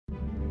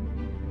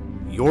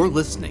You're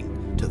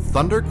listening to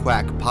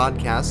Thunderquack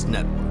Podcast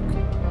Network.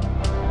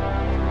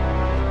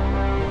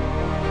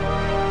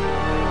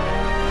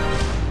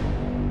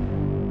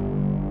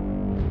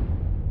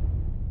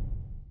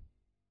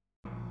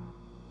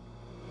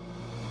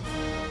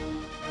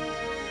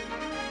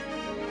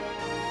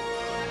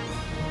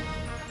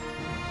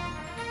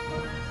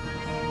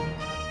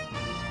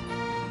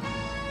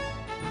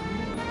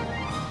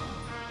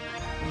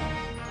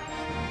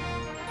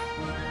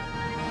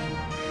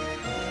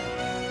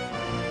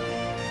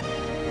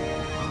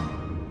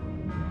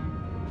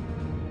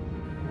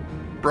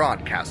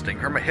 Broadcasting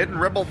from a hidden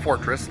rebel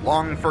fortress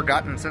long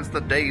forgotten since the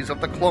days of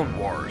the Clone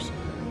Wars,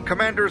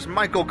 Commanders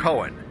Michael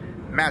Cohen,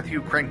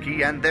 Matthew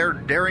Krenke, and their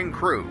daring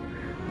crew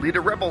lead a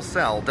rebel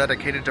cell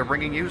dedicated to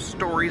bringing you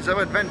stories of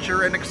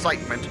adventure and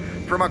excitement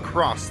from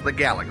across the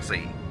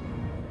galaxy.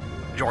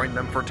 Join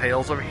them for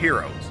tales of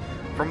heroes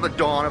from the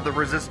dawn of the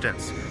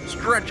Resistance,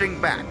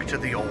 stretching back to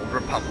the Old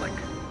Republic.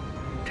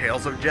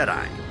 Tales of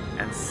Jedi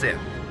and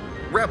Sith,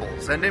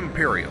 rebels and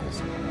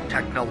Imperials,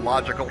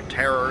 technological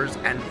terrors,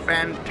 and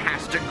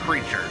fantastic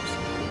creatures.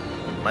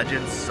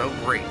 Legends so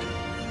great,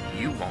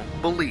 you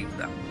won't believe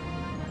them.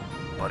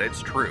 But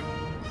it's true.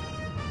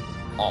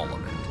 All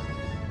of it.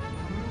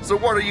 So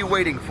what are you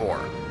waiting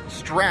for?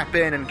 Strap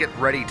in and get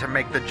ready to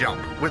make the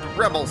jump with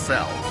Rebel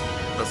Cells,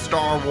 the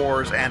Star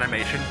Wars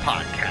Animation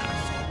Podcast.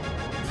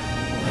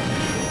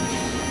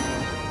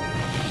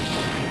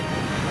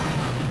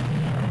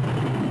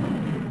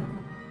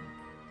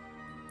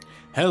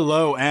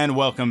 Hello and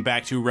welcome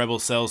back to Rebel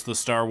Cells, the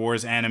Star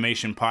Wars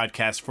Animation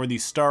Podcast for the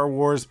Star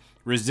Wars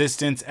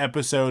Resistance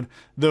episode,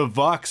 the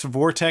Vox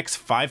Vortex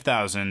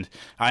 5000.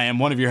 I am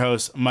one of your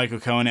hosts, Michael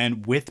Cohen,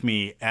 and with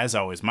me, as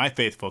always, my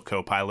faithful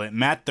co-pilot,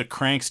 Matt the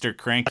Crankster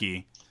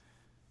Cranky.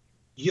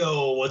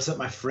 Yo, what's up,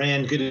 my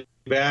friend? Good to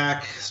be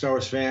back. Star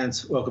Wars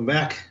fans, welcome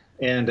back.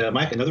 And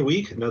Mike, another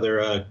week,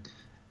 another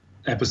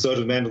episode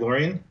of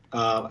Mandalorian,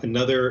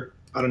 another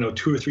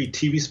 2 or 3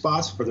 TV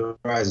spots for the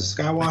Rise of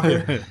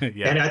Skywalker.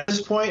 Yeah. And at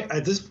this point,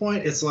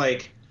 it's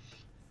like,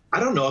 I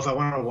don't know if I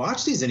want to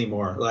watch these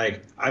anymore.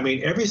 Like, I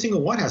mean, every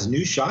single one has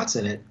new shots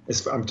in it.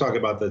 I'm talking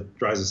about the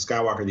Rise of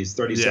Skywalker, these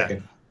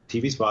 30-second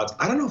TV spots.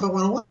 I don't know if I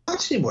want to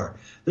watch anymore.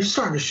 They're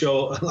starting to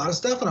show a lot of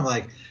stuff, and I'm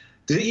like,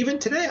 even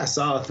today I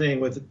saw a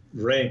thing with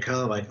Rey and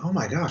Kylo. I'm like, oh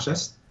my gosh,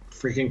 that's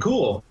freaking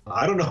cool.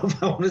 I don't know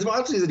if I want to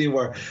watch these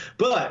anymore.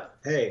 But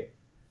hey,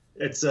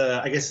 it's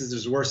I guess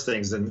there's worse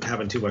things than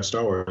having too much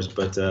Star Wars,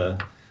 but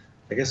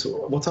I guess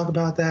we'll talk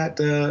about that.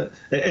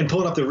 And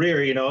pulling up the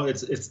rear,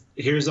 it's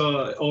here's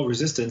all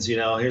Resistance,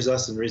 here's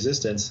us in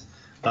Resistance,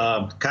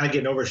 kind of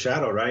getting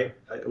overshadowed, right?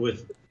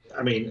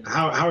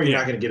 How are you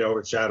not going to get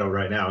overshadowed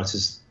right now? It's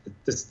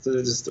just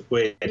the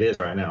way it is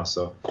right now.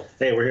 So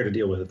hey, we're here to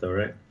deal with it, though,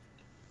 right?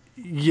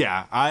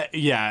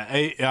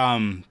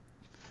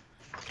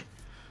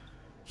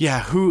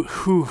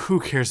 Who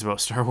cares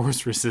about Star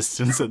Wars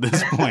Resistance at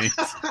this point?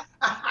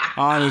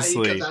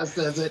 Honestly, it's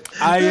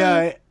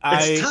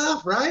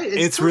tough, right?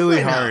 It's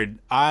really hard.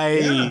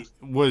 I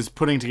was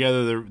putting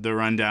together the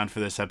rundown for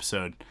this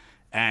episode,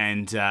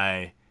 and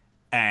I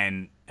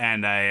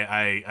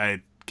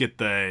get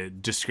the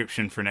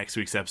description for next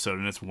week's episode,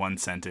 and it's one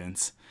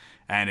sentence,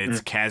 and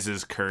it's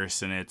Kaz's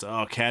curse, and it's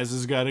Kaz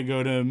has got to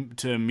go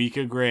to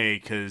Mika Gray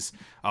because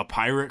a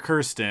pirate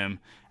cursed him,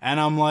 and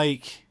I'm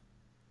like,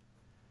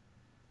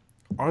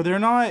 Are there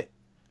not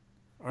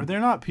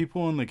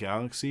people in the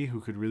galaxy who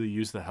could really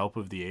use the help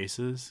of the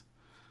Aces?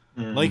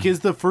 Like, is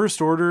the First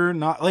Order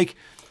not, like,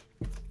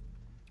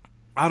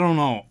 I don't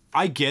know.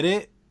 I get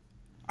it.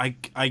 I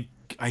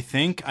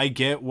think I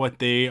get what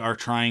they are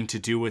trying to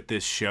do with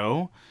this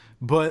show,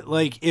 but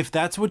like, if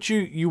that's what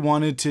you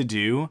wanted to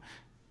do,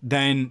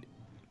 then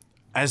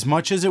as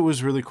much as it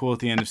was really cool at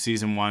the end of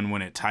season 1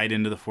 when it tied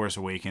into The Force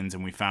Awakens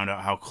and we found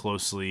out how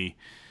closely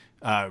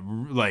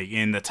like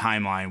in the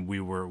timeline we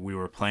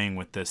were playing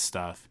with this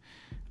stuff,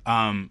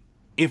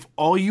 if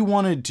all you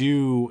want to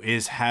do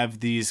is have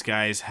these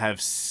guys have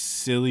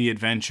silly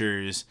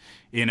adventures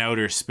in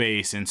outer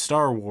space in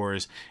Star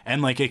Wars,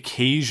 and like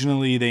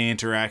occasionally they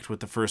interact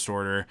with the First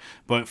Order,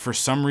 but for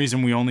some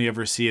reason we only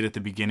ever see it at the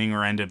beginning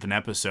or end of an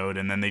episode,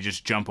 and then they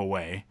just jump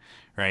away,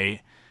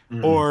 right?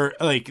 Or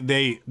like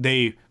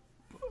they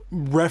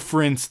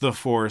reference the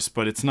Force,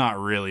 but it's not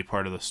really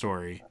part of the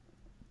story.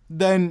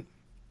 Then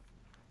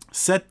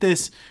set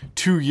this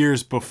 2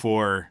 years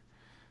before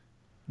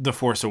The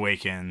Force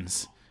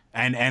Awakens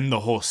and end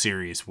the whole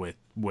series with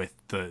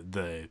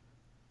the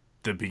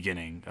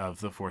beginning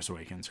of The Force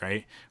Awakens,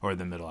 right? Or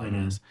the middle, I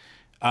guess.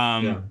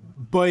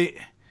 But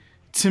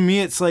to me,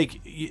 it's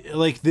like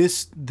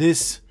this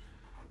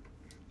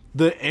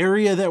the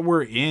area that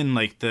we're in,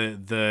 like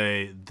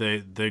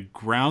the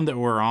ground that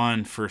we're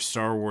on for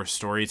Star Wars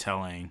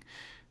storytelling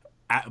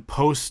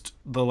post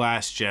The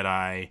Last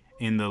Jedi,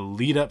 in the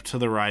lead up to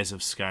the Rise of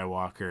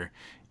Skywalker,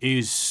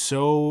 is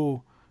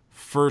so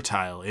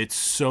fertile. It's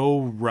so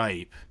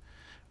ripe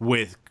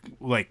with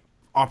like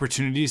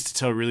opportunities to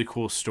tell really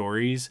cool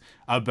stories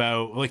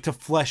about, like, to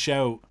flesh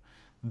out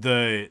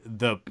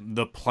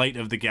the plight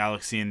of the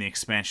galaxy and the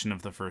expansion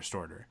of the First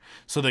Order,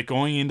 so that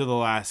going into the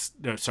Rise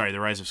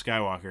of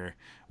Skywalker,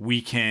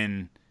 we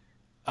can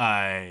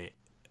have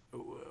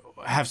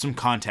some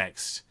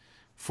context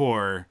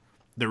for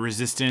the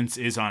Resistance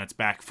is on its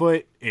back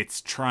foot.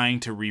 It's trying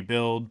to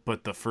rebuild,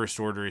 but the First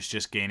Order is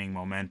just gaining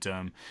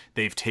momentum.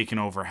 They've taken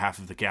over half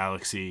of the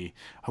galaxy,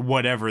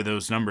 whatever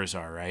those numbers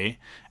are, right?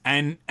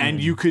 And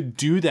you could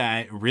do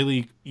that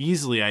really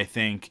easily, I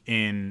think,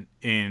 in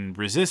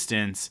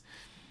Resistance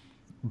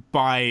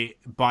by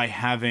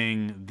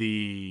having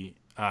the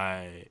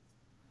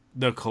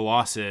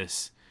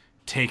Colossus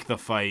take the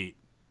fight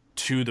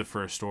to the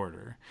First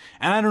Order.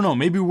 And I don't know,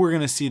 maybe we're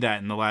going to see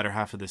that in the latter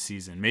half of the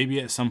season. Maybe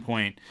at some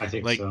point, I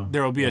think like, so.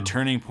 there will be a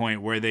turning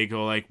point where they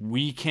go like,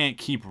 we can't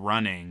keep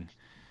running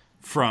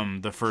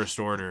from the First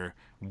Order.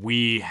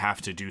 We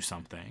have to do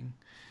something.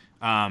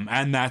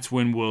 And that's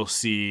when we'll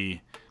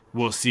see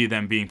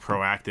them being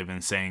proactive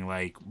and saying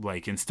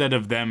like instead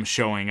of them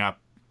showing up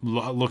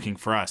looking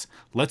for us,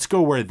 let's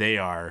go where they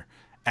are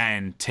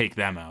and take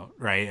them out,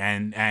 right?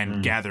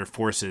 And gather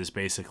forces,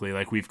 basically.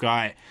 Like, we've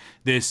got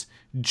this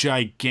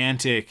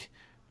gigantic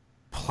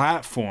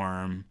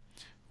platform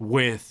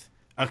with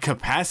a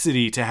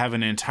capacity to have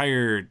an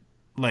entire,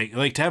 like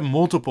to have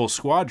multiple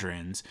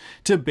squadrons,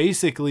 to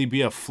basically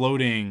be a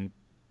floating,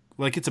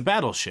 like, it's a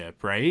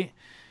battleship, right?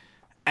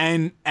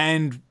 And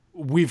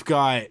we've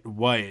got,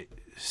 what,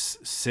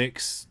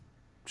 6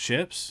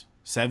 ships?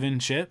 7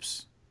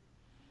 ships?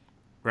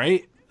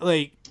 Right?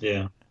 Like,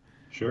 yeah,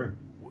 sure.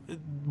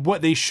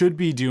 What they should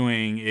be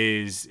doing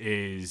is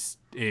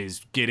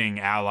getting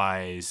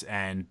allies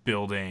and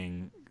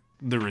building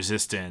the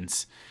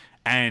Resistance.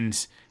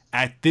 And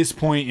at this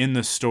point in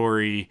the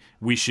story,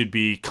 we should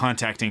be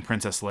contacting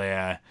General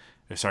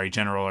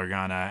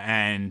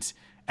Organa,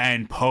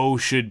 and Poe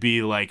should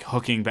be like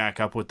hooking back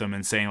up with them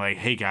and saying like,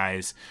 hey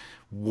guys,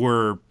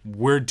 we're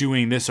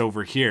doing this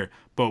over here,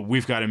 but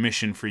we've got a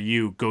mission for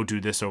you. Go do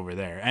this over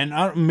there.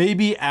 And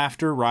maybe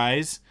after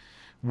Rise,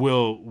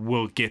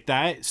 we'll get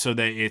that, so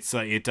that it's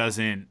like it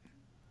doesn't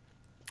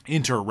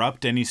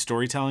interrupt any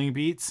storytelling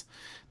beats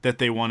that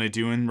they want to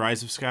do in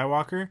Rise of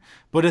Skywalker.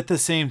 But at the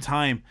same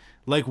time,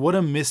 like, what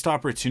a missed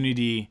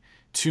opportunity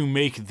to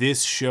make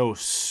this show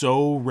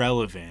so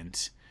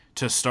relevant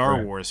to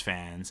Star Wars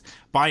fans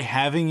by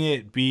having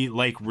it be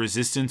like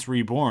Resistance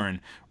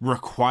Reborn,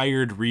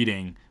 required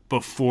reading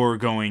before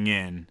going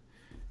in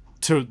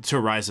to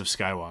Rise of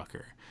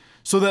Skywalker.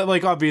 So that,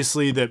 like,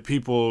 obviously that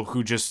people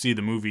who just see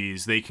the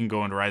movies, they can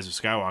go into Rise of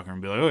Skywalker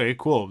and be like, okay,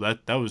 cool,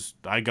 that was,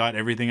 I got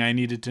everything I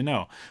needed to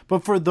know.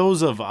 But for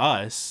those of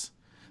us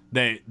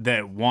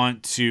that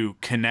want to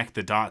connect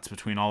the dots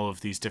between all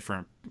of these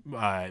different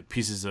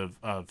pieces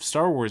of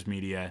Star Wars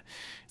media,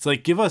 it's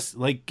like, give us,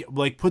 like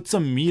put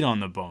some meat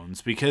on the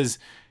bones, because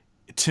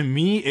to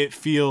me it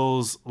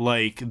feels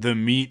like the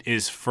meat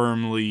is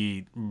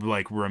firmly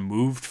like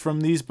removed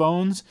from these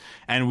bones,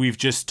 and we've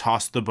just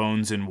tossed the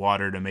bones in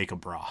water to make a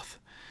broth.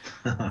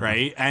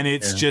 Right? And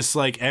it's just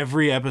like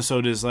every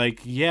episode is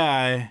like,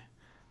 yeah,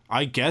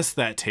 I guess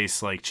that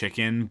tastes like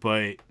chicken,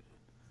 but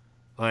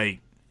like,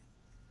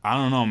 I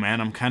don't know,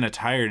 man, I'm kind of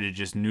tired of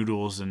just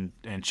noodles and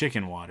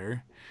chicken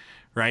water.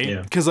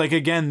 Right? Because like,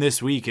 again,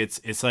 this week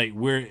it's like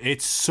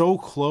it's so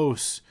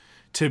close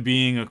to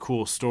being a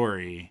cool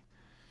story,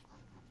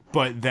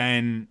 but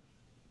then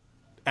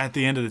at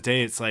the end of the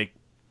day, it's like,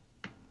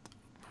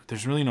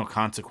 there's really no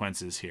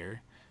consequences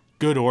here,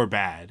 good or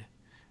bad,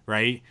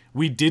 right?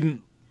 We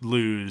didn't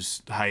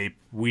lose hype.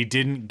 We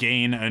didn't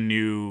gain a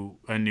new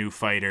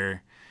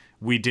fighter.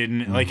 We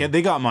didn't like,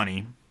 they got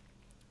money,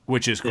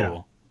 which is cool.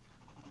 Yeah.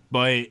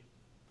 But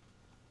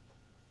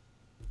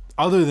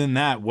other than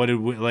that,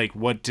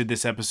 what did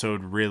this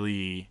episode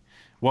really,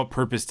 what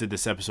purpose did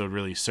this episode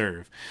really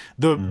serve?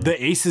 The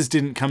Aces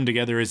didn't come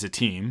together as a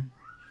team.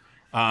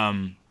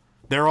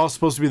 They're all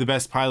supposed to be the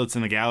best pilots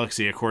in the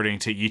galaxy, according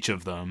to each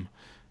of them.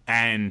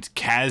 And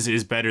Kaz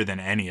is better than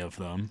any of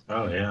them.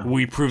 Oh, yeah.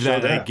 We proved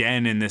that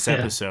again in this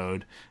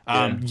episode.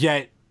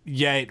 Yet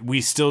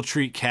we still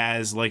treat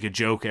Kaz like a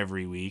joke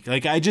every week.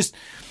 Like,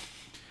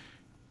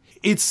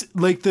 it's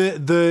like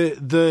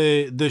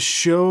the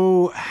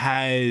show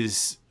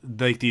has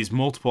like these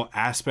multiple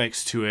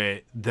aspects to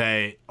it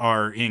that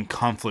are in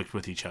conflict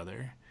with each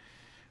other.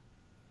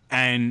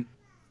 And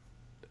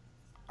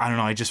I don't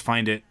know, I just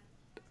find it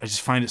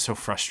so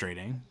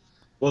frustrating.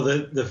 Well,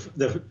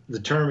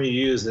 the term you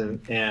use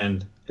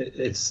and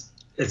it's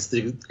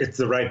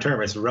the right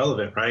term. It's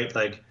relevant, right?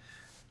 Like,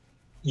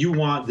 you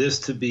want this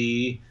to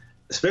be,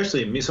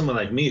 especially me, someone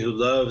like me who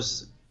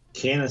loves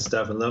canon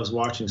stuff and loves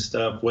watching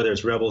stuff, whether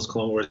it's Rebels,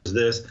 Clone Wars,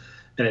 this,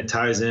 and it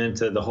ties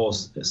into the whole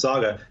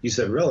saga. You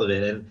said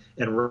relevant,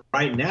 and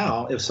right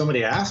now, if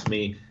somebody asked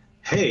me,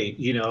 hey,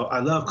 I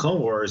love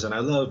Clone Wars and I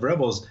love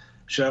Rebels,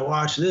 should I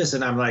watch this?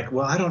 And I'm like,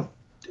 well, I don't.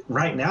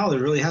 Right now, there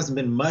really hasn't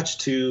been much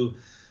to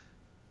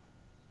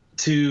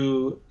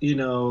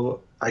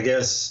I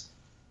guess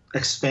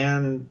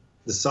expand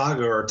the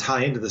saga or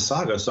tie into the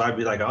saga. So I'd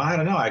be like, oh, I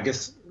don't know. I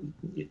guess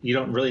you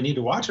don't really need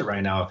to watch it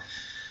right now.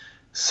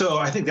 So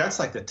I think that's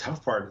like the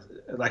tough part.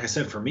 Like I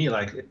said, for me,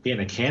 like being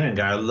a canon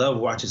guy, I love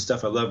watching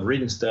stuff. I love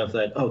reading stuff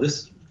that, oh,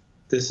 this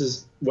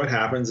is what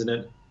happens,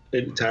 and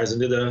it ties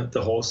into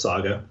the whole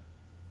saga.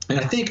 And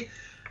I think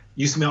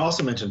you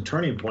also mentioned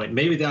Turning Point.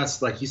 Maybe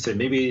that's, like you said,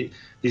 maybe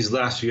these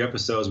last few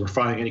episodes we're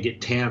finally going to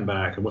get Tam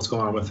back and what's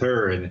going on with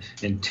her, and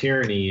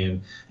Tyranny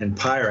and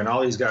Pyre and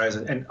all these guys,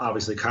 and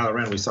obviously Kylo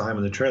Ren. We saw him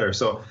in the trailer.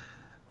 So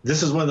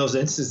this is one of those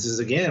instances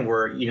again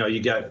where, you know,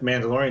 you got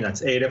Mandalorian,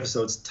 that's 8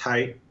 episodes,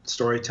 tight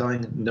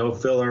storytelling, no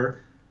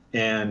filler,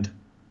 and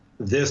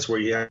this where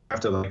you have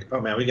to, like,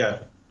 oh man, we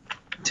got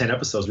 10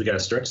 episodes, we got to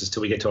stretch this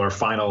till we get to our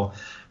final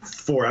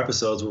 4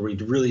 episodes where we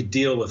really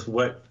deal with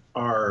what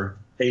our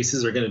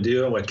aces are going to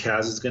do and what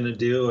Kaz is going to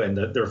do and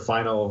their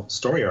final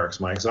story arcs,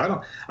 Mike. So I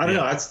don't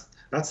know.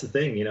 That's the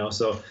thing, you know.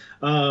 So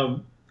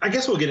I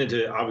guess we'll get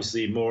into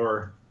obviously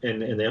more in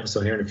the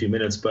episode here in a few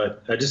minutes,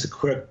 but just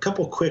a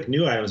couple quick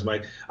new items,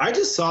 Mike. I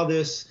just saw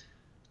this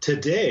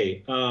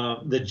today,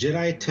 the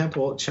Jedi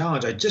Temple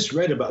Challenge. I just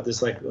read about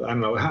this, like, I don't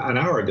know, an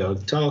hour ago.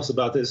 Tell us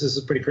about this. This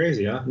is pretty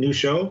crazy, huh? New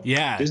show?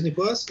 Yeah. Disney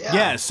Plus?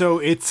 Yeah, so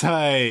it's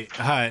there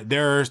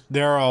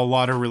are a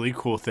lot of really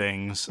cool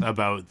things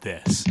about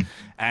this.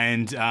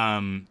 And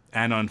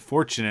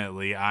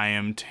unfortunately, I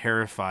am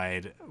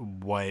terrified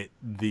what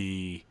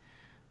the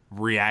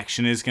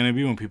reaction is going to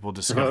be when people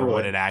discover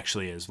what it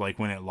actually is, like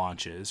when it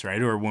launches,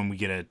 right? Or when we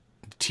get a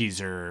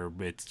teaser, or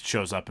it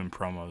shows up in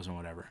promos and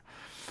whatever.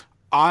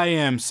 I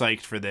am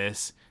psyched for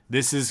this.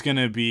 This is going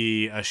to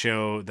be a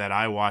show that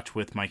I watch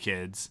with my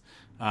kids,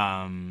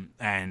 and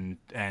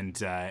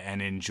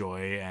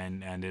enjoy,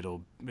 and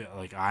it'll,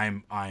 like,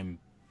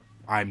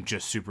 I'm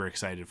just super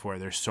excited for it.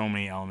 There's so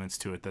many elements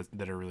to it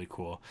that are really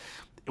cool.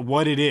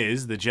 What it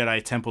is, the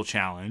Jedi Temple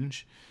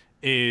Challenge,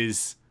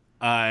 is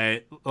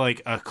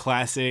like a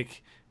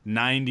classic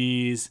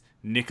 90s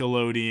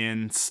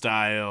Nickelodeon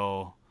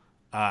style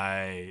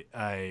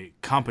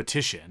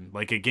competition,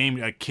 like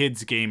a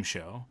kids game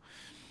show.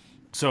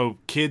 So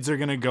kids are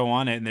gonna go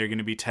on it, and they're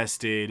gonna be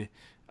tested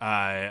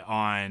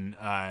on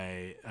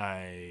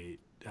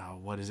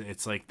what is it?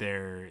 It's like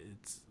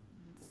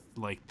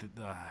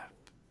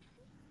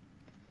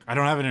I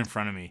don't have it in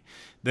front of me.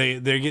 They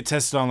get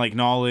tested on, like,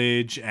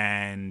 knowledge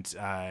and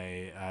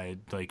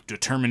like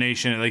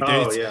determination. Like,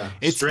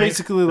 it's strength,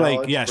 basically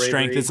like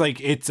strength. It's like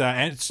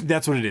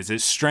that's what it is.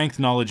 It's strength,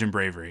 knowledge, and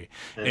bravery.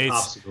 And it's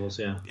obstacles.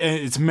 Yeah.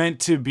 It's meant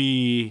to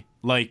be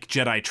like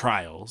Jedi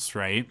trials,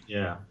 right?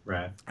 Yeah.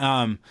 Right.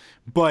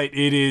 But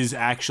it is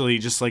actually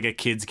just like a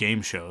kids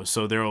game show.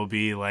 So there will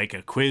be like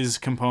a quiz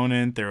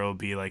component. There will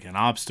be like an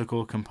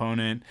obstacle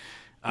component,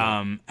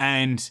 but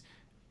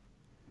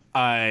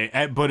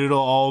it'll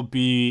all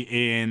be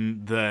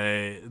in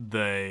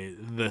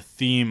the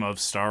theme of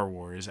Star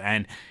Wars,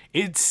 and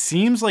it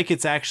seems like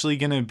it's actually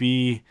gonna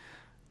be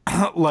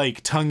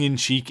like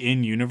tongue-in-cheek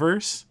in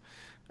universe,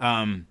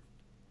 and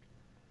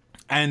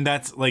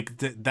that's like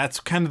that's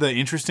kind of the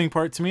interesting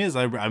part to me. Is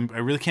I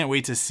really can't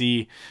wait to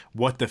see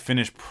what the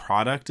finished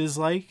product is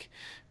like,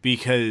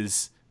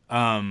 because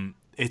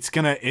it's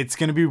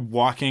gonna be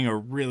walking a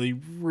really,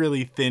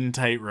 really thin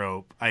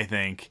tightrope, I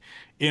think,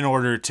 in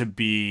order to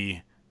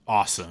be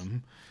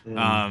awesome.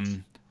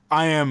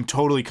 I am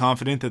totally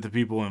confident that the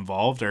people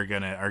involved are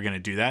gonna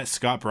do that.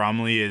 Scott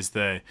Bromley is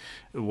the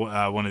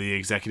one of the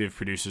executive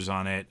producers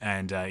on it,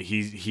 and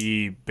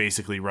he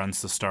basically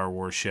runs the Star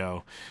Wars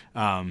show.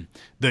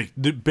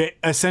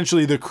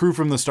 Essentially the crew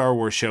from the Star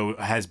Wars show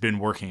has been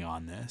working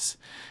on this,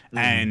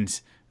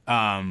 and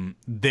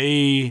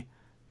they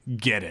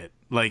get it.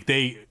 Like,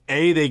 they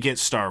get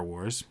Star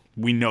Wars.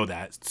 We know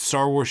that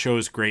Star Wars show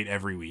is great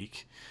every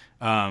week.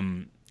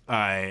 And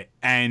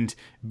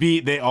B,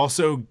 they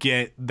also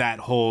get that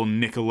whole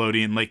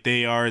Nickelodeon, like,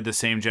 they are the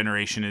same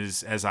generation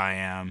as I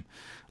am.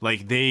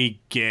 Like, they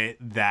get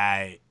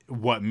that,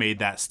 what made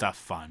that stuff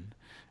fun.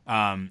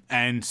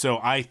 And so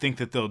I think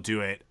that they'll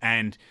do it.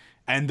 And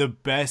the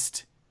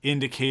best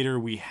indicator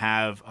we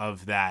have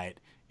of that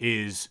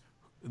is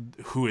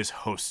who is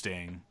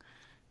hosting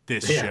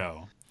this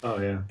show. Oh,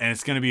 yeah. And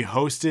it's going to be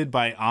hosted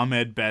by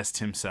Ahmed Best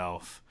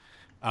himself.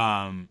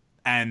 And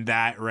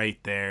that right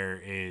there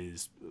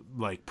is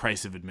like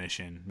price of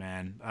admission,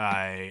 man.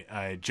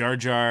 Jar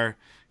Jar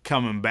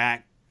coming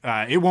back.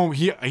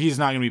 He's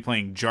not going to be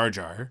playing Jar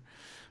Jar,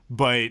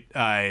 but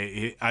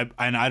I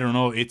don't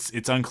know.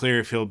 It's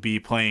unclear if he'll be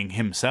playing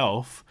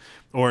himself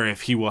or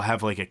if he will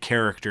have like a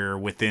character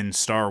within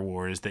Star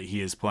Wars that he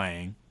is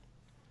playing.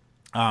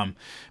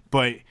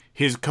 But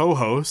his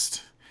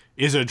co-host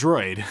is a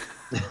droid.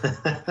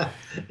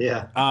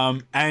 Yeah.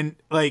 And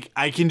like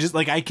I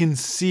can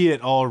see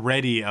it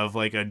already, of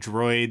like a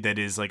droid that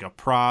is like a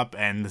prop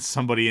and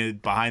somebody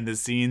behind the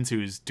scenes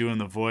who's doing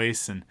the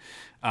voice, and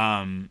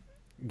I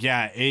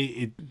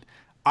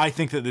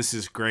think that this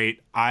is great.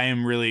 I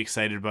am really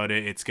excited about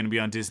it. It's going to be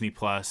on Disney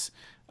Plus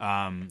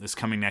this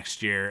coming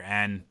next year,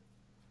 and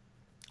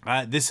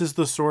this is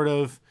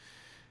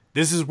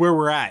where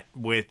we're at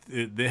with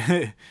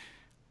the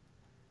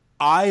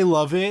I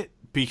love it,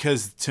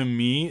 because to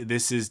me,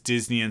 this is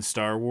Disney and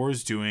Star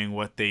Wars doing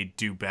what they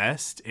do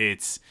best.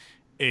 It's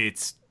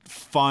it's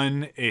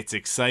fun, it's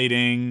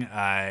exciting,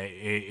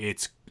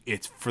 it's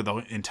for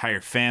the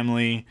entire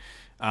family.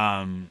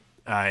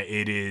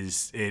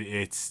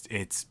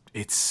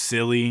 It's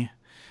silly,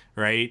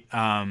 right?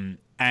 And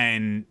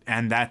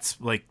that's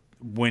like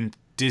when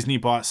Disney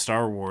bought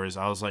Star Wars,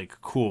 I was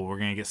like, cool, we're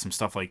gonna get some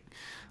stuff like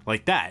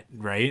that,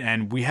 right?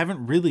 And we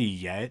haven't really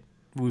yet.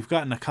 We've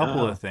gotten a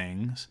couple of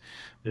things,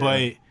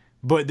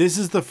 but this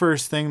is the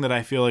first thing that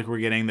I feel like we're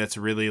getting that's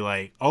really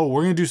like, oh,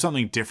 we're gonna do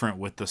something different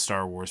with the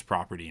Star Wars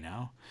property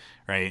now,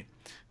 right?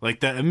 Like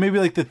that, maybe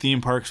like the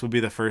theme parks would be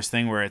the first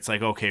thing where it's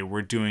like, okay,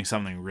 we're doing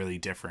something really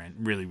different,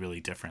 really, really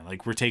different.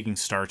 Like we're taking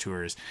Star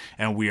Tours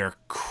and we are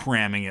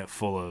cramming it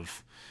full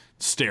of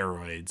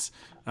steroids,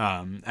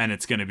 and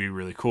it's gonna be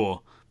really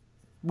cool.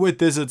 With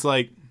this, it's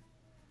like,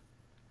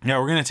 yeah,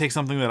 we're gonna take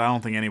something that I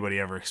don't think anybody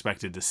ever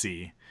expected to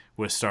see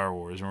with Star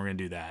Wars, and we're gonna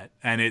do that.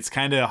 And it's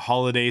kind of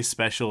holiday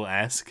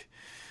special-esque.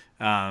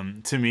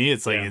 To me,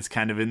 it's like it's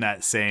kind of in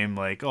that same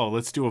like, oh,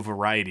 let's do a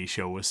variety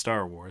show with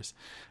Star Wars.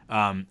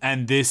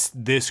 And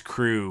this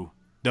crew,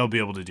 they'll be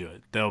able to do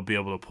it. They'll be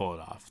able to pull it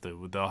off.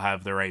 They'll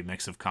have the right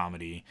mix of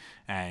comedy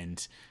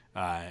and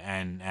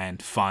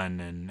fun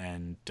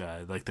and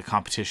like the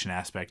competition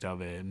aspect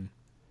of it. And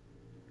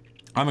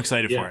I'm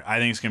excited for it. I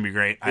think it's gonna be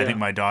great. I think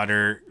my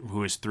daughter,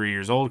 who is 3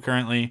 years old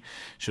currently,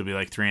 she'll be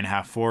like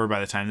 3.5, 4 by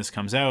the time this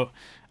comes out.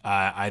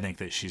 I think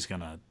that she's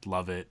gonna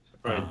love it.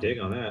 Probably dig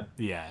on that.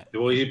 Yeah.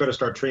 Well, you better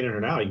start training her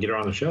now. You can get her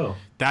on the show.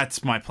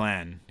 That's my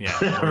plan. Yeah.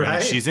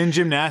 Right? She's in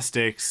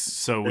gymnastics,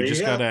 so we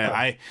just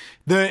gotta.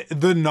 go.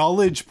 The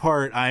knowledge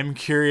part. I'm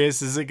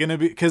curious. Is it gonna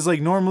be because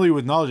like normally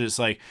with knowledge, it's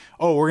like,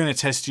 oh, we're gonna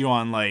test you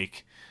on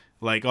like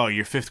oh,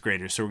 you're 5th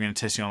graders, so we're gonna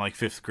test you on like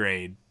 5th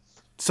grade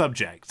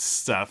subjects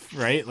stuff,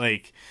 right?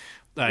 Like.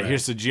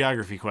 Here's the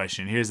geography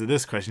question. Here's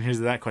this question. Here's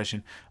that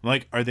question. I'm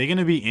like, are they going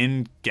to be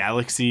in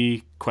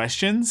galaxy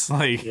questions?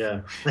 Like,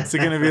 is it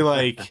going to be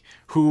like,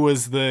 who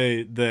was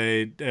the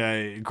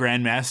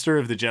Grand Master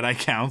of the Jedi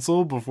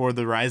Council before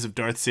the rise of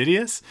Darth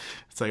Sidious?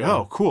 It's like,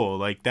 oh, cool.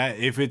 Like that.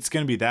 If it's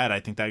going to be that, I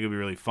think that could be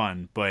really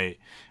fun. But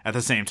at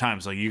the same time,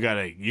 it's like you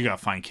gotta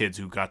find kids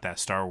who got that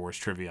Star Wars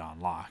trivia on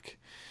lock.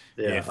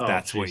 Yeah. If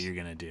that's what you're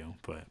gonna do.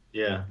 But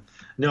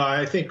no,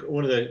 I think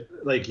one of the,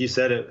 like you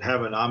said,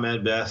 having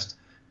Ahmed Best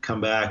come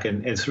back,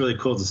 and it's really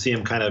cool to see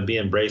him kind of be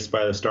embraced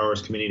by the Star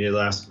Wars community the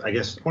last, I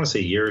guess, I want to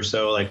say year or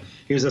so. Like,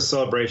 here's a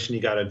celebration.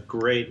 He got a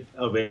great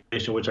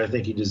ovation, which I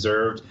think he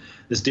deserved.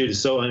 This dude is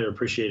so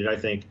underappreciated, I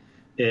think,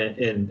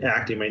 in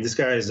acting. I mean, this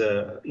guy is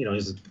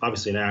he's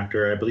obviously an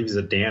actor. I believe he's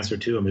a dancer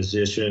too, a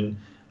musician.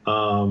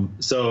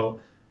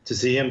 So to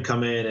see him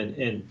come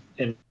in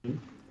and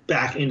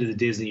back into the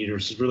Disney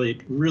universe is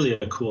really, really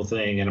a cool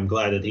thing. And I'm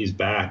glad that he's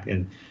back.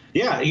 And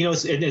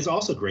it's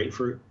also great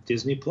for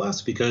Disney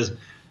Plus because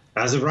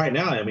as of right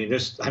now,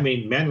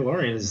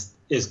 Mandalorian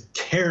is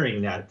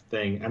carrying that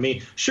thing. I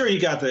mean, sure,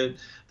 you got the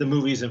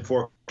movies in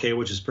 4K,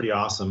 which is pretty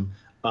awesome.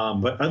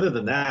 But other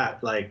than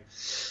that, like,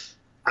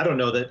 I don't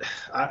know that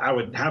I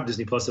would have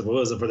Disney Plus if it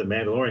wasn't for the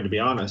Mandalorian, to be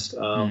honest.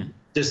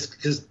 Just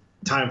because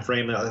time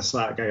frame, that's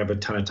not, I have a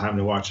ton of time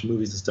to watch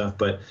movies and stuff.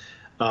 But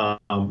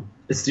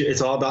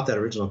it's all about that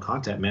original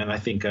content, man. I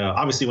think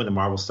obviously when the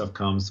Marvel stuff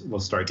comes, we'll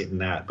start getting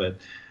that. But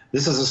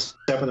this is a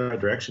step in the right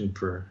direction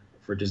for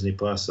Disney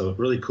Plus, so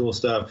really cool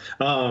stuff.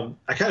 I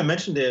kind of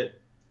mentioned it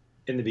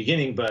in the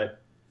beginning, but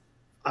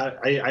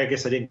I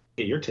guess I didn't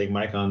get your take,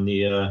 Mike, on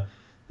the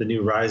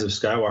new Rise of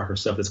Skywalker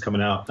stuff that's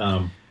coming out.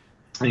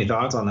 Any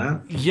thoughts on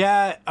that?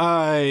 Yeah,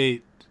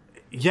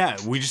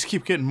 we just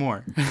keep getting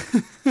more.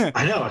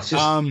 I know. It's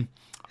just.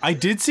 I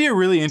did see a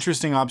really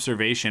interesting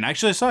observation.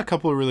 Actually, I saw a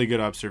couple of really good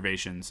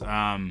observations.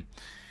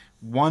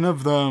 One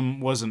of them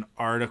was an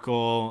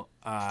article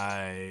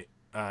that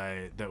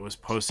was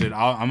posted.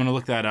 I'm going to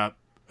look that up.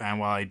 And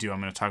while I do,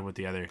 I'm going to talk about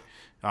the other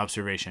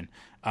observation.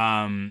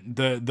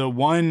 The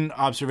one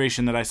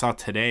observation that I saw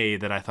today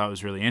that I thought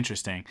was really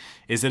interesting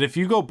is that if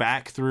you go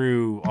back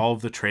through all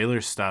of the trailer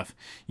stuff,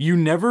 you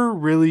never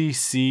really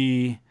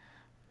see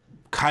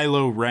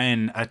Kylo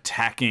Ren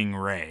attacking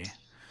Rey.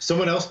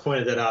 Someone else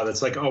pointed that out.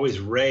 It's like always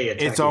Rey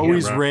attacking It's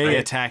always him, Rey right?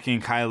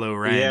 attacking Kylo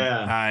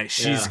Ren.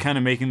 She's kind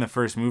of making the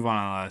first move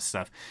on a lot of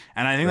stuff.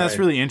 And I think that's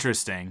really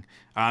interesting.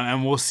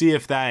 And we'll see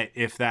if that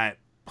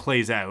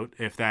plays out,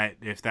 if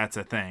that's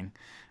a thing,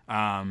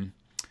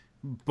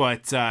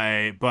 but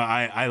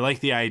I like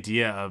the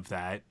idea of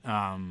that,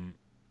 and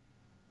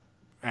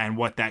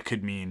what that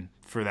could mean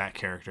for that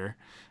character.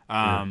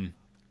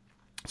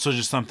 So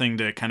just something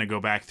to kind of go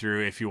back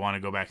through if you want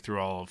to go back through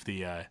all of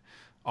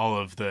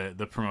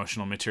the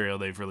promotional material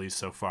they've released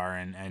so far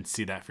and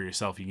see that for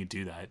yourself. You can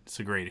do that. It's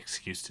a great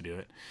excuse to do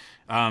it.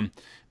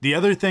 The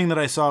other thing that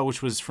I saw,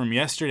 which was from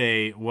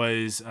yesterday,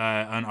 was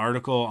an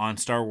article on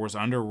Star Wars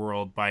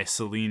Underworld by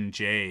Celine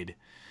Jade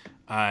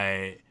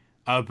about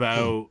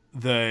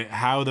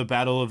how the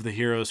Battle of the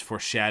Heroes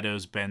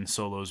foreshadows Ben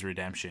Solo's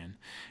redemption.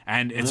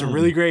 And it's a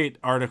really great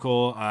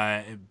article.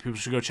 People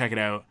should go check it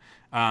out.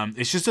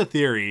 It's just a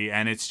theory,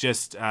 and it's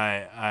just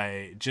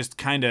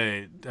kind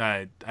of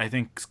I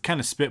think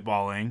kind of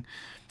spitballing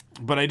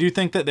but I do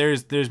think that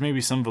there's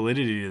maybe some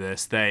validity to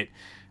this, that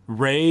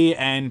Rey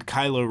and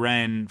Kylo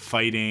Ren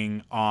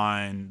fighting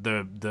on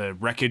the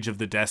wreckage of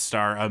the Death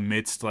Star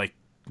amidst like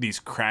these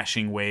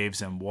crashing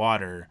waves and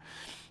water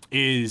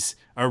is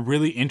a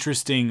really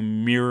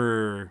interesting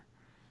mirror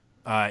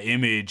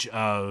image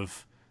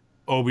of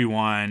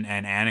Obi-Wan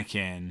and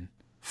Anakin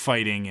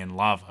fighting in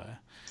lava,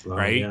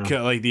 right?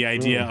 Yeah. Like the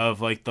idea of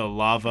like the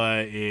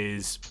lava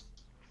is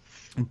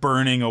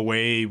burning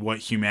away what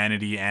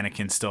humanity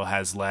Anakin still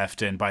has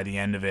left, and by the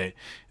end of it,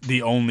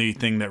 the only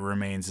thing that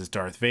remains is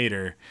Darth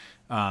Vader.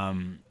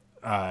 And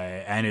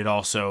it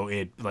also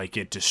it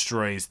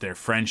destroys their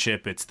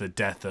friendship. It's the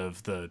death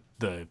of the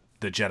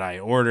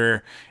Jedi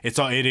Order. It's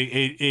all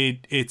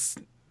it's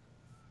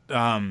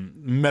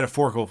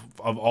metaphorical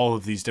of all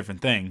of these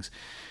different things.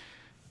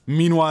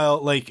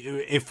 Meanwhile, like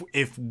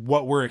if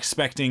what we're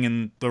expecting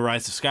in The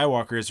Rise of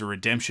Skywalker is a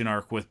redemption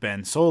arc with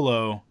Ben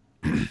Solo,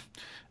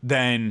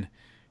 then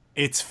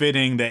it's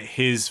fitting that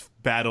his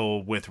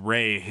battle with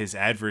Rey, his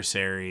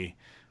adversary,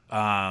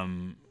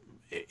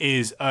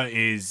 is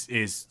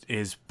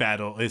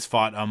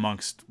fought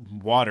amongst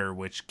water,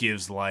 which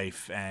gives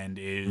life and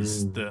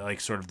is the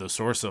like sort of the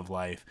source of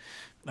life,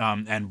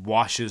 and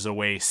washes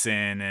away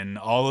sin and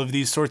all of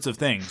these sorts of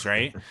things,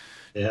 right?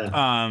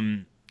 Yeah.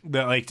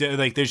 That like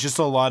there's just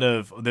a lot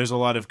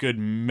of good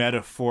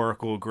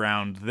metaphorical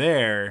ground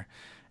there,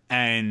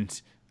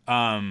 and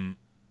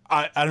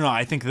I don't know,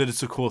 I think that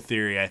it's a cool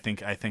theory. I think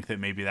that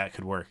maybe that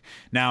could work.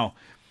 Now,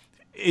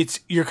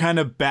 you're kind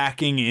of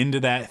backing into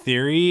that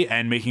theory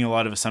and making a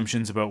lot of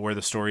assumptions about where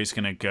the story's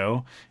going to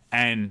go,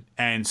 and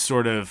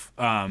sort of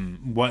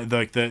what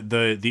like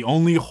the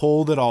only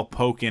hole that I'll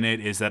poke in it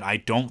is that I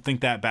don't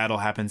think that battle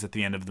happens at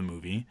the end of the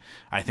movie.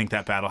 I think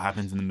that battle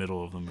happens in the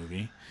middle of the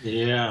movie.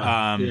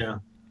 Yeah. Yeah.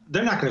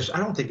 They're not going to. I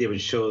don't think they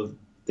would show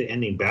the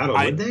ending battle,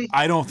 would they?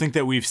 I don't think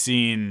that we've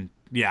seen.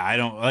 Yeah, I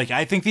don't like.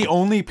 I think the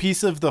only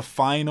piece of the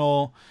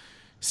final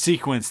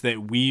sequence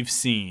that we've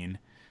seen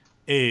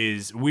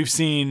is we've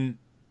seen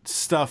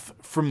stuff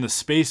from the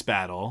space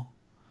battle,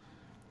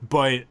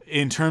 but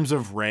in terms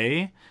of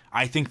Rey,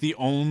 I think the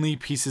only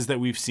pieces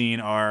that we've seen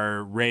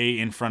are Rey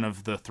in front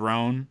of the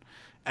throne,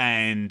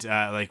 and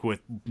like with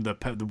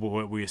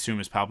what we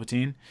assume is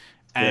Palpatine,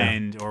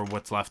 and or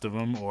what's left of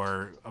him,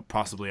 or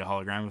possibly a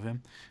hologram of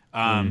him,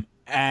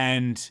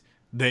 and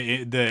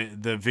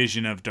the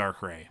vision of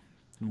Dark Rey.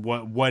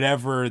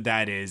 Whatever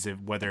that is,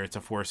 whether it's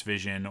a Force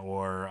vision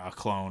or a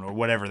clone or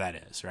whatever that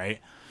is, right?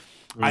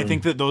 I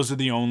think that those are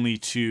the only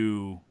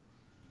two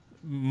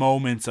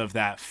moments of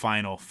that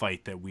final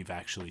fight that we've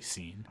actually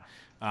seen,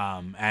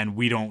 and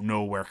we don't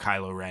know where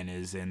Kylo Ren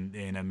is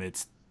in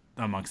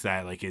amongst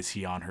that. Like, is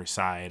he on her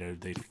side? Are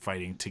they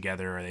fighting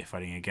together? Are they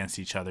fighting against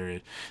each other?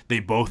 Are they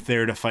both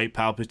there to fight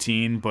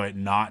Palpatine but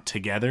not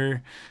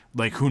together?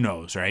 Like, who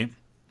knows, right?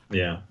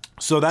 Yeah.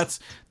 So that's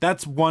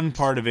one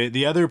part of it.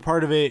 The other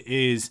part of it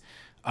is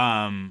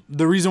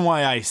the reason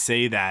why I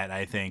say that,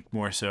 I think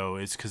more so,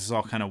 is because it's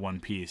all kind of one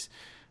piece.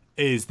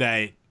 Is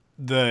that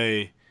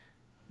the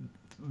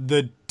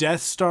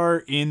Death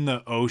Star in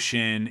the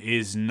ocean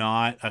is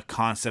not a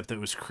concept that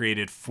was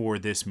created for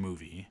this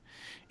movie.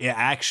 It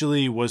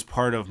actually was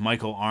part of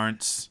Michael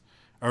Arndt's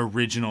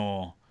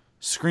original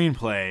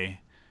screenplay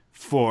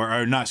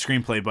or not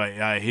screenplay,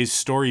 but his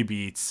story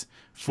beats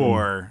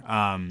for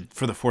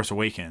The Force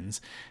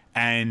Awakens.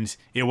 And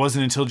it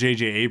wasn't until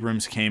J.J.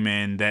 Abrams came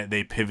in that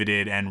they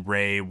pivoted, and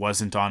Rey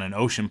wasn't on an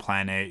ocean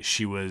planet;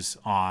 she was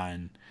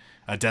on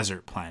a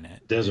desert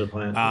planet.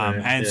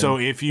 So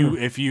if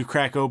you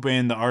crack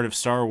open The Art of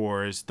Star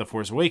Wars, The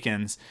Force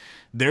Awakens,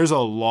 there's a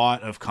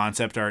lot of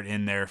concept art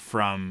in there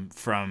from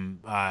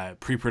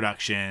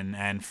pre-production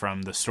and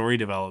from the story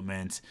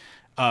development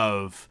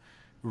of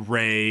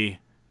Rey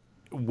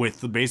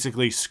with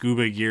basically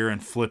scuba gear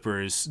and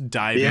flippers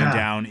diving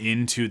down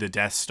into the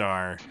Death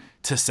Star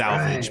to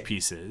salvage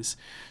pieces.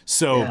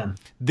 So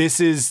this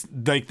is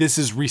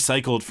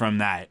recycled from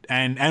that,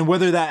 and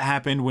whether that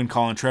happened when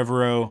Colin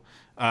Trevorrow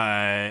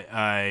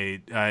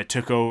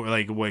took over,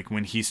 like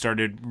when he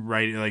started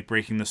writing, like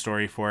breaking the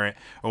story for it,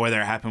 or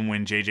whether it happened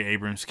when J.J.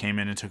 Abrams came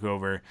in and took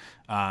over,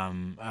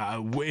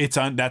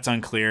 that's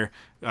unclear.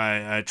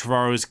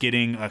 Trevorrow's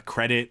getting a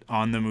credit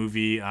on the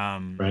movie.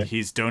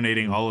 He's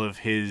donating all of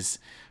his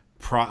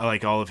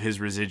all of his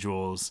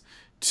residuals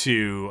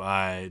to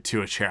a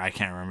charity. I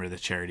can't remember the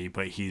charity,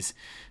 but he's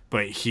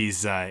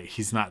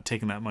not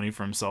taking that money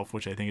for himself,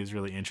 which I think is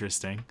really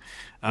interesting.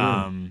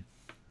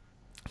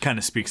 Kind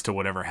of speaks to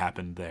whatever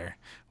happened there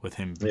with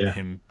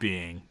him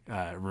being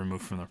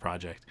removed from the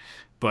project.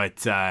 But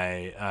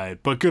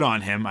good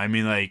on him. I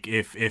mean, like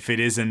if it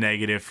is a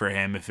negative for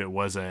him, if it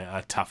was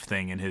a tough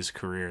thing in his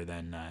career,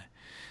 then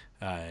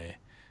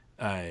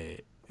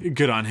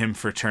good on him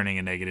for turning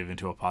a negative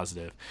into a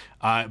positive.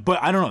 But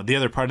I don't know, the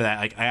other part of that,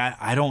 like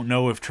I don't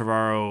know if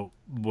Trevorrow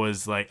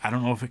was like, I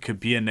don't know if it could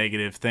be a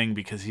negative thing,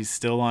 because he's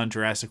still on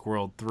Jurassic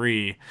World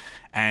 3,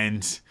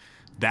 and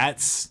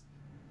that's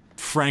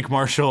Frank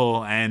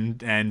Marshall and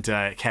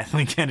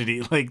Kathleen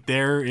Kennedy, like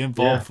they're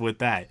involved with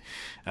that.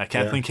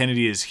 Kathleen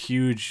Kennedy is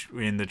huge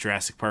in the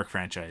Jurassic Park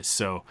franchise.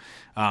 So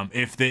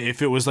if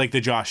it was like the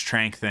Josh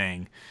Trank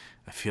thing,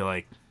 I feel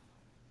like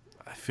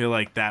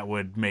that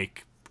would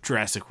make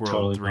Jurassic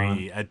World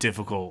 3 a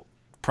difficult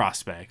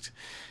prospect.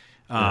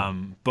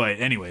 But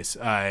anyways,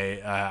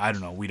 I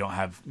don't know. We don't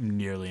have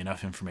nearly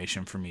enough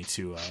information for me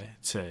to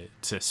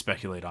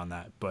speculate on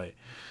that.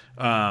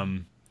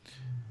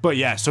 But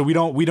yeah, so we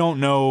don't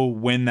know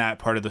when that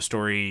part of the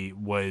story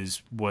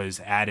was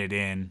added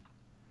in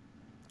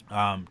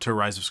to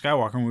Rise of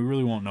Skywalker, and we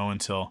really won't know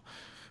until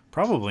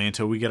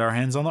we get our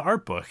hands on the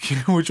art book,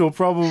 which will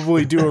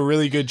probably do a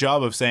really good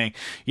job of saying,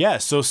 yeah,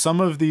 so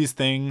some of these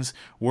things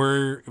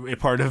were a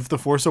part of The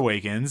Force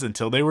Awakens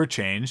until they were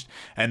changed.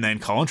 And then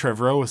Colin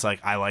Trevorrow was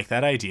like, I like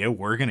that idea.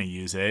 We're going to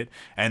use it.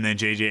 And then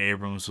J.J.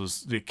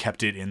 Abrams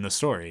kept it in the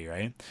story,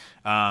 right?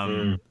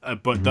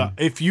 But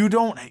if you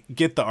don't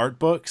get the art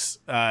books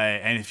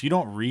and if you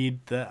don't read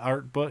the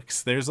art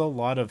books, there's a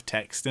lot of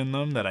text in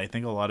them that I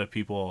think a lot of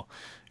people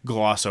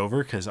gloss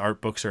over because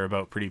art books are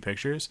about pretty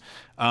pictures.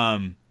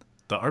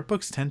 The art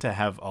books tend to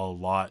have a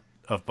lot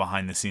of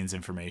behind the scenes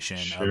information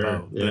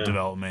about the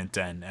development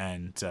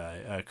and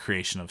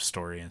creation of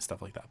story and stuff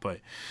like that.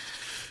 But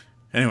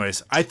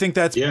anyways, I think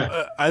that's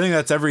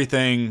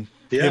everything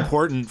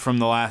important from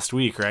the last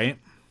week, right?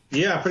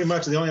 Yeah, pretty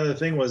much. The only other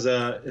thing was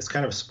it's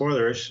kind of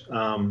spoilerish.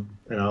 And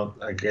I'll,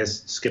 I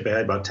guess, skip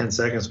ahead about 10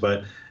 seconds,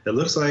 but it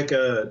looks like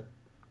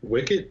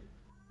Wicket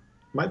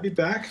might be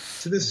back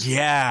to this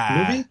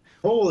movie.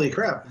 Holy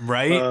crap.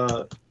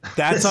 Right?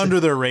 That's under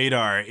the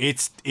radar.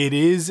 It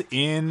is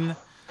in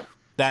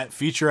that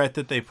featurette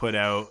that they put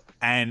out.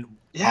 And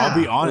I'll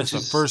be honest, the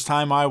first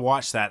time I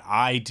watched that,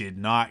 I did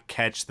not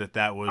catch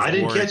that was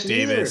Warwick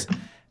Davis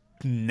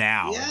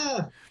now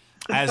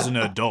as an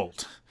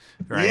adult.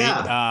 Right?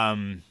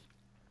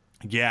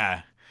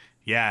 Yeah.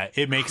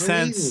 It makes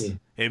sense.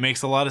 It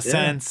makes a lot of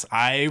sense.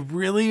 I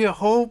really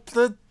hope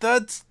that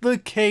that's the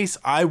case.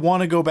 I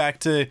want to go back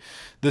to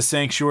the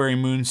Sanctuary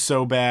Moon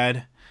so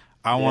bad.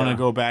 I want to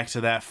go back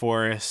to that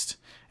forest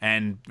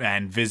and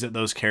visit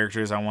those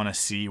characters. I want to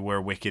see where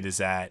Wicket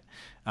is at.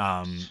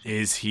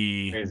 Is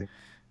he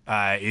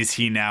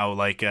now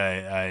like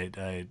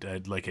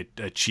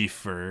a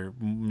chief, or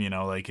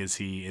like is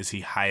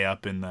he high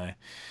up in the?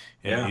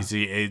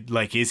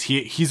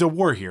 He's a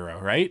war hero,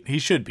 right? He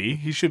should be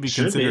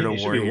considered a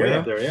war hero.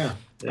 Up there,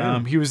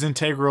 he was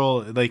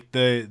integral. Like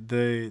the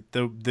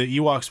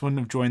Ewoks wouldn't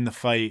have joined the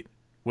fight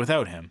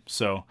without him.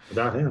 So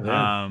without him,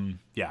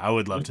 I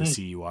would love to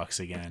see Ewoks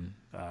again.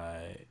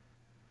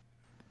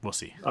 We'll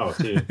see. Oh,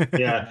 dude, that's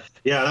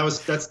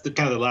the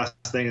kind of the last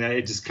thing that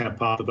it just kind of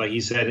popped up, like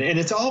you said, and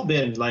it's all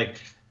been like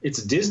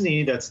it's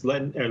Disney that's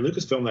letting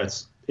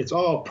Lucasfilm it's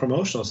all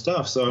promotional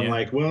stuff. So I'm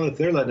like, well, if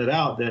they're letting it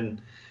out, then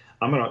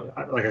I'm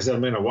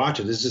gonna watch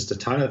it. There's just a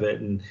ton of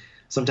it, and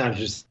sometimes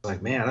you're just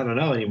like, man, I don't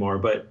know anymore.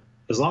 But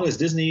as long as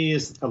Disney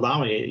is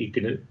allowing it, you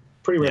can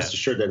pretty rest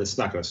assured that it's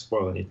not going to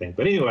spoil anything.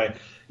 But anyway,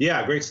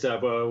 great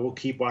stuff. We'll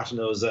keep watching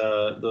those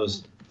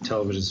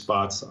television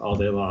spots all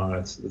day long.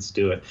 Let's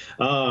do it.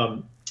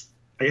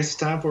 I guess it's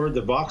time for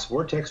the Vox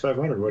Vortex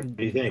 500. What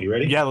do you think? You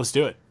ready? Yeah, let's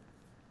do it.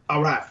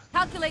 All right.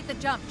 Calculate the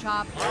jump,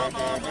 Chop.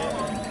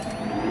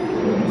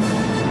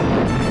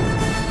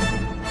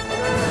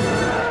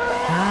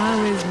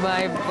 How is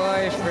my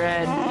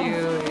boyfriend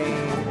doing?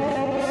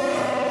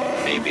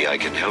 Maybe I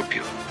can help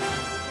you.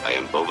 I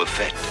am Boba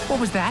Fett. What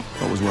was that?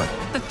 What was what?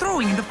 The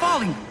throwing and the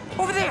falling.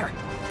 Over there.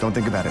 Don't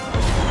think about it.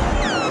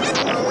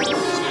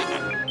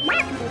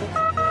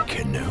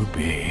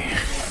 Kenobi.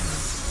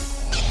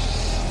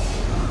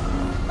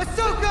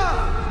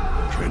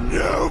 Ahsoka!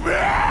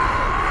 Kenobi!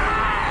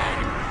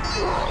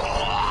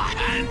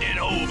 Hand it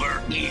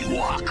over,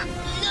 Ewok.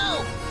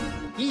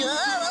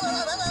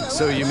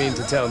 So you mean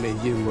to tell me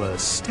you were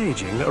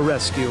staging a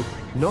rescue,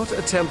 not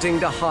attempting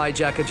to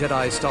hijack a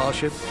Jedi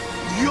starship?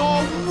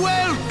 You're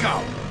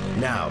welcome!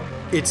 Now,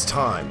 it's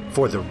time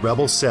for the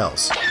Rebel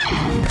Cells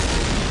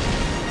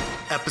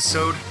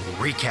episode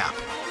recap.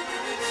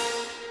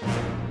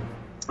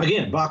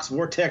 Again, Vox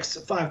Vortex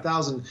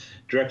 5000,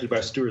 directed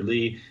by Stuart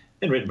Lee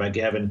and written by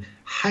Gavin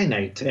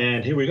Heinite.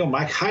 And here we go.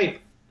 Mike Hype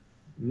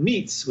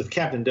meets with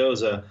Captain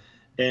Doza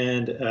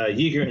and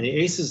Yeager in the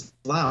Aces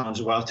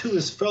Lounge while two of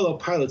his fellow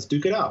pilots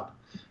duke it out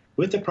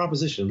with the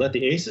proposition: let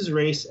the Aces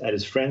race at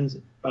his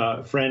friend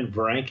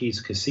Varanki's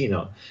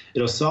casino.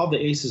 It'll solve the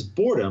Aces'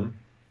 boredom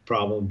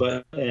problem,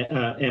 but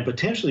and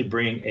potentially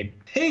bring a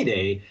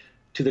payday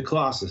to the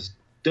Colossus.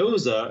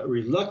 Doza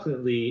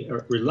reluctantly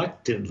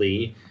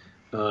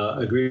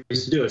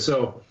agrees to do it.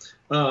 So,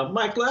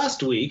 Mike,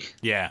 last week.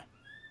 Yeah.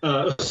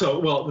 Let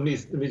me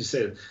just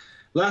say this.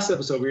 Last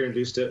episode, we were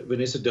introduced to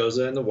Vanessa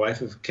Doza and the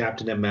wife of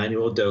Captain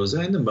Emmanuel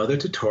Doza and the mother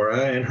to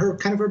Torra and her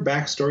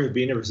backstory of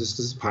being a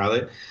resistance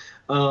pilot.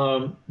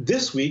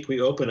 This week, we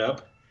open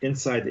up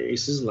inside the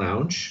Aces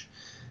Lounge.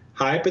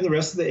 Hype and the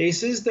rest of the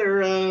Aces,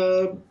 they're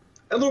a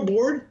little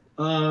bored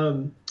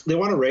They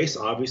want to race,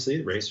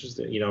 obviously. Racers,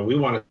 we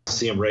want to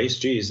see them race.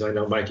 Geez, I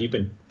know, Mike, you've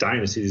been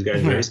dying to see these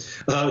guys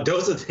race.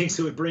 Doza thinks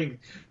it would bring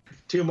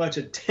too much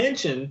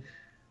attention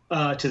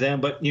to them,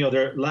 but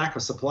their lack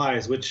of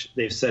supplies, which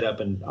they've set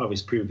up in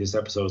obvious previous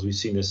episodes, we've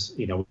seen this.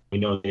 We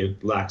know they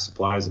lack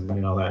supplies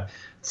and all that.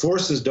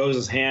 Forces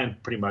Doza's hand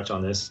pretty much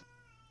on this,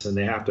 and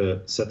they have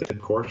to set the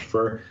course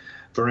for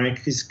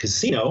Ranky's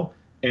casino,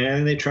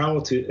 and they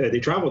travel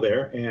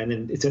there, and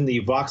then it's in the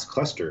Vox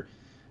cluster.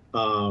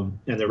 And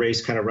the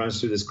race kind of runs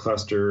through this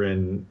cluster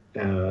and,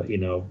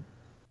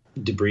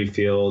 debris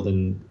field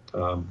and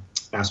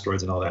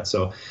asteroids and all that.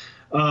 So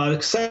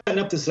setting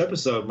up this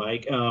episode,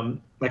 Mike,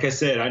 like I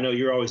said, I know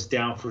you're always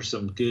down for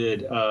some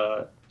good,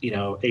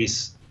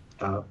 ace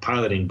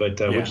piloting, but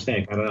what do you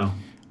think? I don't know.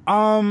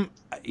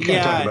 You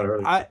talked about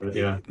it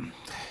earlier,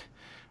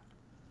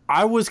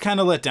 I was kind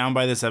of let down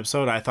by this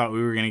episode. I thought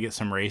we were going to get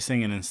some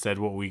racing, and instead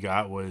what we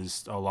got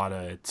was a lot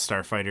of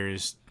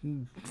starfighters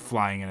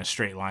flying in a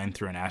straight line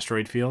through an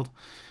asteroid field.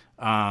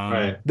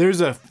 Right. There's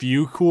a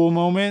few cool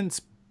moments,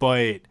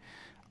 but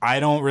I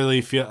don't really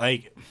feel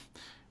like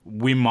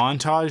we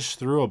montaged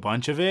through a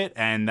bunch of it,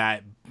 and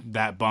that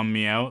bummed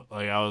me out.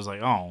 Like, I was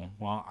like, oh,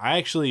 well,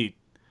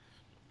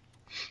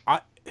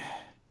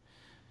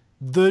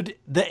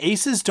 the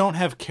aces don't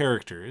have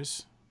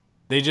characters.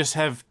 They just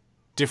have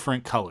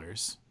different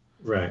colors.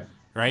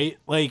 Right?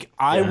 Like,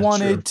 I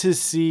wanted to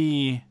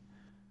see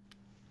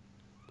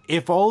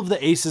if all of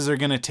the aces are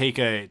going to take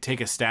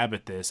a stab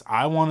at this.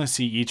 I want to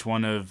see each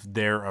one of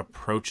their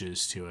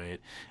approaches to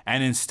it.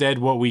 And instead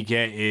what we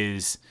get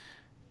is,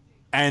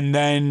 and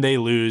then they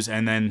lose,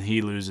 and then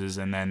he loses,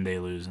 and then they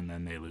lose, and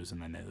then they lose,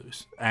 and then they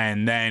lose.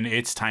 And then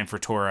it's time for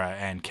Tora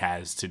and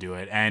Kaz to do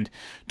it. And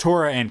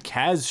Tora and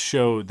Kaz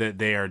show that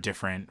they are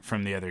different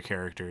from the other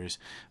characters.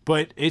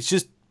 But it's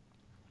just,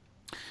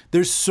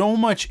 there's so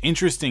much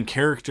interesting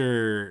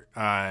character,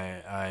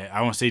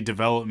 I won't say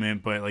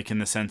development, but like in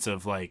the sense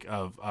of like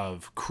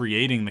of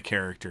creating the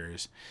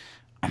characters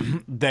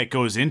that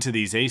goes into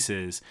these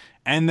aces.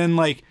 And then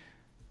like,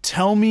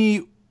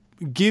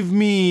 give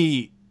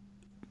me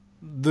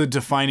the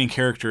defining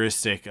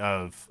characteristic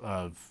of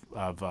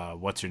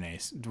what's her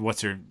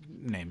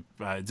name?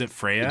 Is it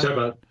Freya? You're talking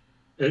about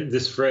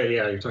this Freya,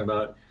 yeah, you're talking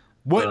about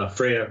what?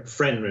 Freya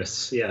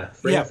Fenris,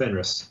 Freya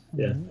Fenris,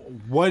 yeah.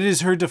 What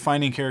is her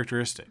defining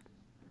characteristic?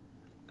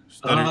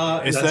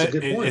 That's a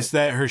good point. It's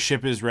that her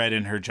ship is red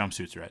and her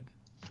jumpsuit's red.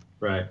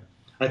 Right.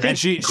 I think and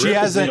she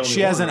has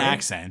an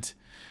accent,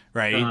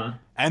 right? Uh-huh.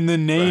 And the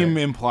name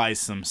implies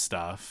some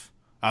stuff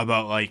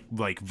about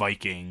like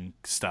Viking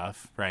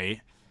stuff,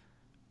 right?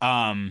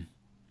 Other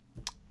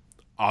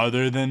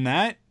than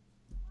that,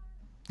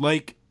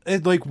 like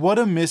what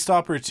a missed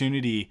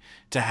opportunity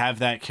to have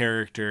that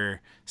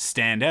character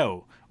stand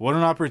out. What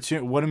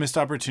a missed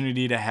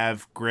opportunity to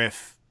have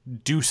Griff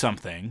do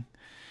something,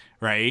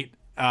 right?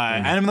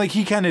 And I'm like,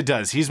 he kind of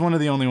does. He's one of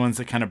the only ones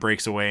that kind of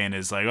breaks away and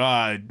is like,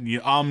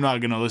 I'm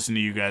not going to listen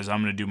to you guys.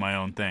 I'm going to do my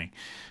own thing.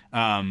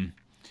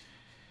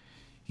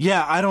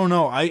 Yeah, I don't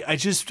know. I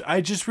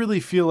just really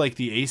feel like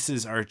the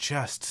aces are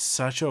just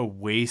such a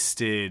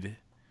wasted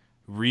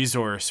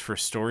resource for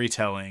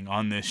storytelling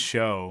on this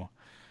show.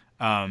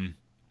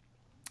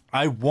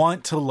 I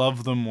want to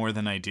love them more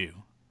than I do.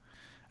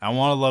 I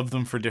want to love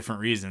them for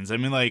different reasons. I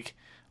mean, like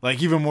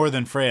even more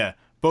than Freya,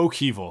 Bo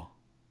Keevil.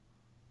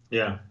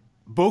 Yeah.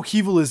 Bo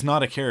Keevil is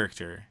not a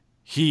character.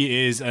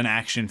 He is an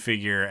action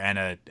figure and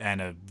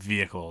a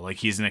vehicle. Like,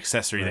 he's an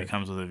accessory that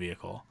comes with a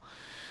vehicle.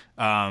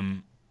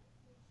 And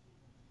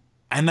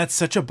that's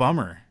such a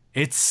bummer.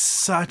 It's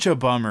such a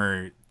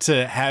bummer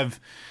to have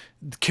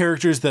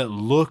characters that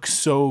look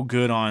so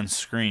good on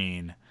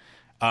screen.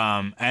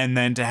 And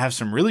then to have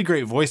some really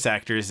great voice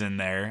actors in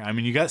there. I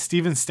mean, you got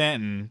Steven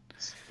Stanton.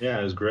 Yeah,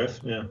 as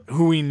Griff, yeah.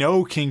 Who we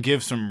know can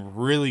give some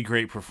really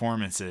great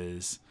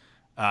performances.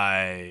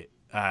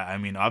 I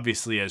mean,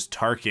 obviously as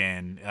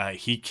Tarkin,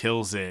 he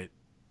kills it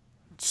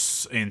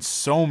in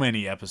so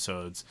many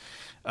episodes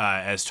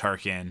as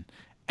Tarkin.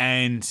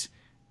 And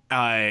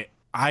I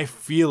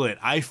feel it.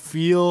 I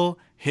feel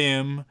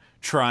him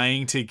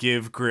trying to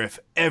give Griff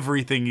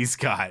everything he's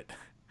got.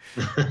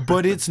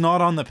 But it's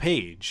not on the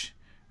page,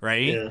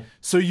 right? Yeah.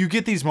 So you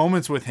get these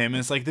moments with him, and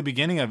it's like the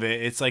beginning of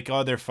it. It's like,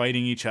 oh, they're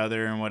fighting each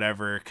other and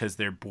whatever because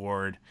they're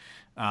bored.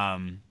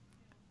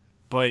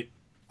 But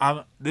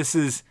I'm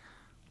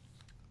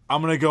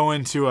gonna go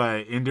into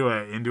a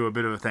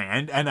bit of a thing,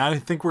 and I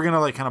think we're gonna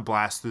like kind of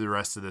blast through the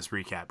rest of this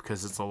recap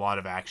because it's a lot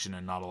of action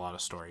and not a lot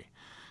of story.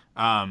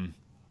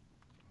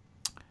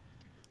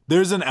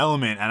 There's an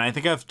element, and I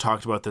think I've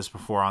talked about this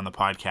before on the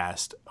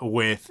podcast,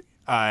 with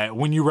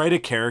when you write a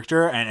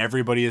character and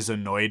everybody is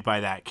annoyed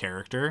by that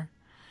character,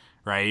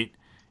 right?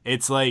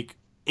 It's like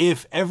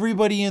if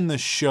everybody in the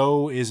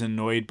show is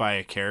annoyed by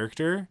a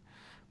character,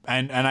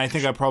 and I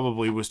think I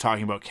probably was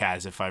talking about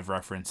Kaz if I've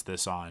referenced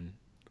this on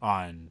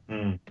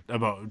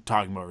about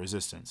talking about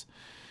Resistance.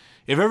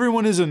 If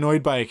everyone is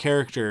annoyed by a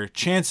character,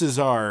 chances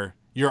are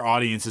your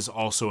audience is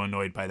also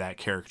annoyed by that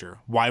character.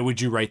 Why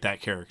would you write that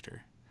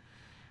character?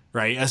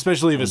 Right?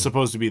 Especially if it's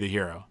supposed to be the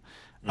hero.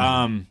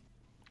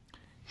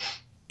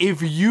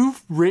 If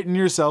you've written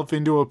yourself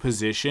into a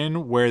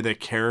position where the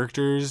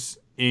characters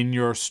in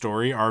your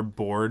story are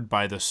bored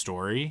by the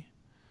story,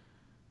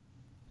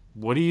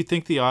 what do you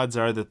think the odds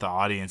are that the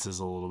audience is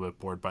a little bit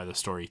bored by the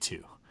story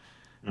too?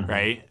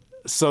 Right?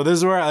 So this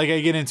is where I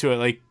get into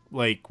it,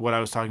 like what I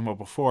was talking about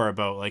before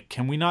about like,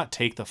 can we not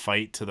take the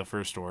fight to the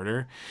First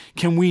Order?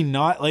 Can we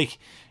not, like,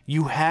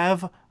 you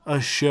have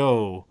a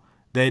show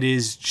that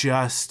is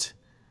just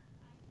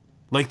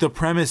like, the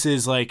premise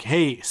is like,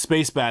 hey,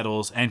 space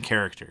battles and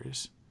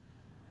characters,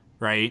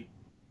 right?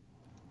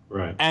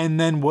 Right. And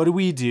then what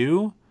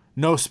do?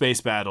 No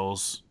space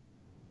battles.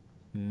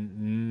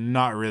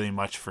 Not really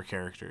much for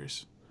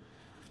characters.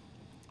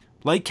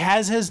 Like,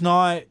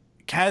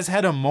 Kaz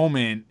had a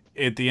moment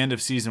at the end of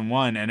season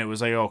 1, and it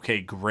was like, okay,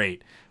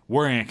 great,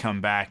 we're gonna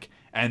come back,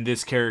 and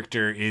this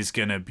character is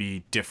gonna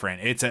be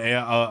different.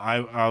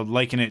 I'll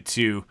liken it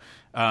to, you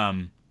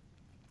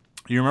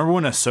remember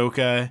when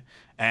Ahsoka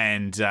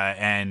and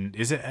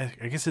is it?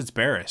 I guess it's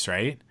Barriss,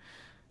 right?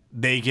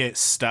 They get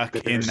stuck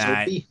in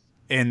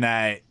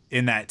that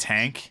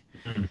tank,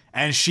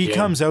 and she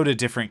comes out a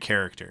different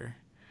character,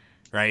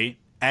 right?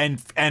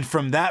 And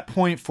from that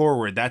point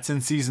forward, that's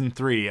in season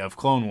 3 of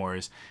Clone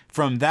Wars.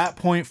 From that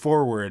point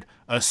forward,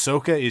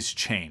 Ahsoka is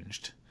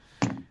changed.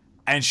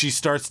 And she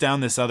starts down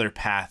this other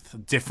path,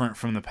 different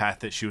from the path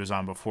that she was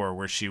on before,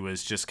 where she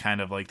was just kind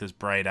of like this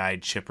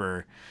bright-eyed,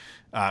 chipper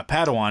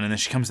Padawan. And then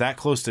she comes that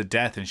close to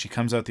death, and she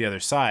comes out the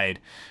other side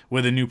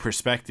with a new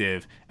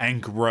perspective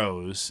and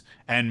grows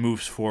and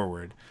moves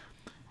forward.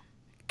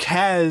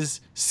 Kaz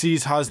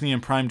sees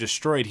Hosnian Prime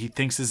destroyed. He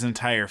thinks his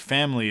entire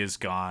family is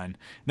gone.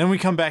 Then we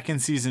come back in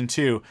season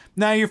 2.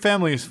 Now your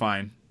family is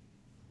fine.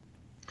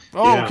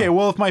 Oh, yeah. Okay.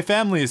 Well, if my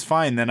family is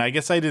fine, then I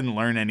guess I didn't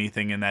learn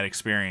anything in that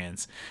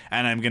experience.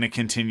 And I'm going to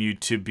continue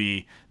to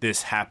be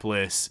this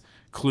hapless,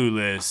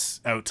 clueless,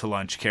 out to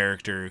lunch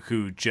character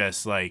who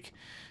just, like,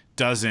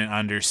 doesn't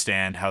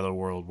understand how the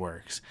world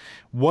works.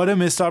 What a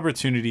missed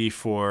opportunity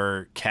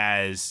for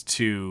Kaz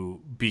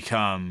to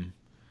become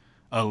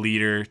a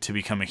leader, to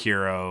become a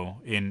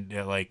hero, in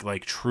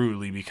like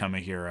truly become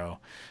a hero,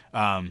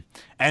 and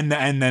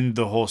then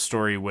the whole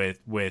story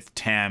with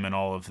Tam and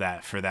all of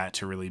that, for that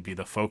to really be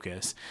the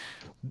focus.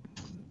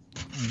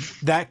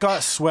 That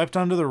got swept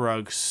under the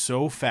rug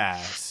so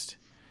fast,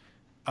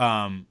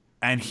 and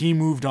he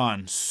moved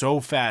on so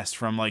fast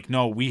from like,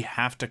 no, we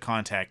have to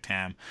contact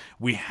Tam,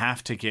 we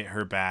have to get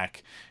her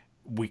back,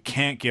 we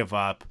can't give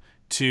up,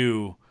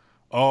 to,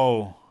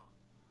 oh,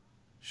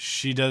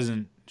 she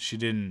didn't.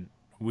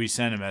 We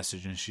sent a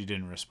message and she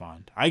didn't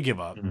respond. I give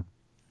up.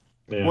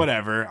 Yeah.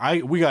 Whatever.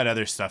 We got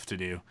other stuff to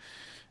do.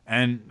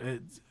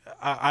 And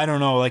I don't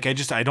know. Like,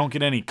 I don't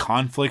get any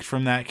conflict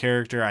from that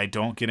character. I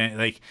don't get any,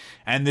 like,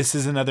 and this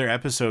is another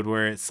episode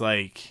where it's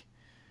like,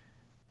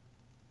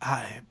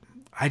 I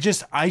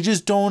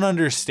just don't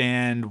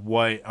understand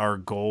what our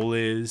goal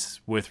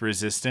is with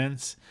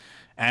Resistance.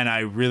 And I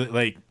really,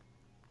 like,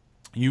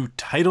 you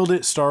titled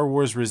it Star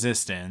Wars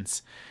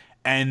Resistance,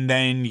 and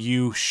then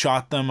you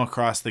shot them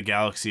across the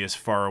galaxy as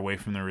far away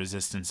from the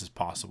Resistance as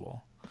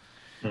possible.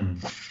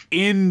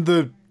 In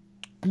the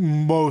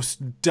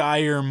most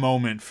dire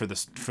moment for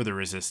the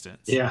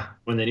Resistance. Yeah,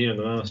 when they need it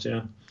the most,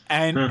 yeah.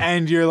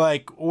 And you're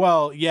like,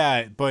 well,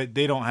 yeah, but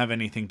they don't have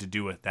anything to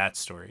do with that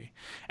story.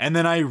 And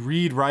then I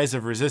read Rise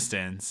of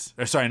Resistance,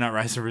 or sorry, not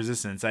Rise of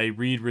Resistance. I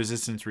read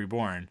Resistance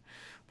Reborn.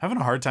 I'm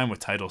having a hard time with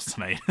titles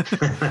tonight.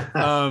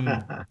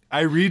 I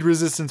read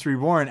Resistance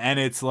Reborn, and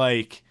it's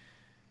like,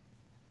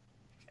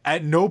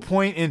 at no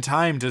point in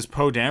time does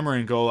Poe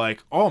Dameron go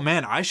like, oh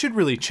man, I should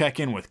really check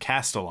in with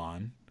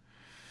Castellan.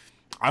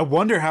 I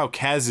wonder how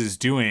Kaz is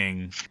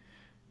doing.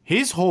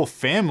 His whole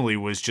family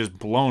was just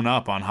blown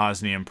up on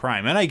Hosnian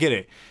Prime. And I get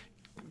it.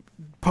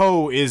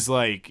 Poe is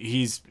like,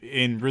 he's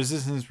in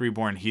Resistance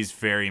Reborn, he's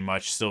very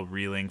much still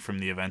reeling from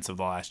the events of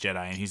The Last Jedi.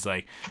 And he's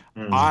like,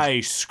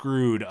 I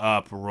screwed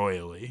up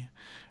royally.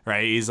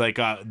 Right? He's like,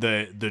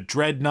 the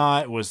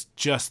Dreadnought was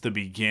just the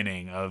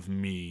beginning of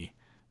me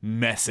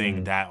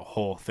messing that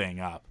whole thing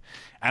up.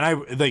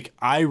 And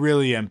I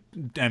really am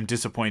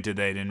disappointed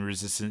that in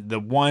Resistance, the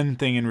one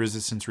thing in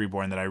Resistance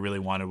Reborn that I really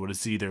wanted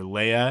was either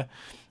Leia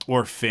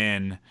or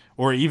Finn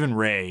or even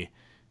Rey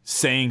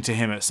saying to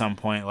him at some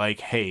point,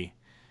 like, hey,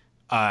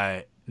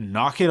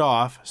 knock it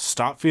off,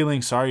 stop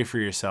feeling sorry for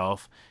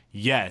yourself.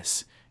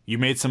 Yes, you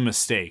made some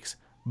mistakes,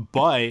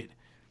 but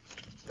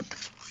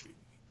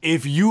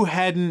if you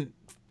hadn't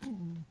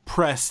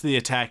pressed the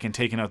attack and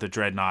taken out the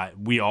Dreadnought,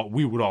 we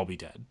would all be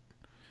dead.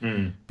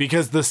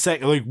 Because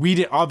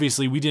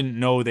we didn't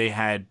know they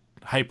had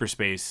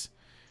hyperspace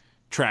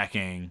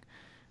tracking.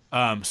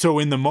 So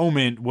in the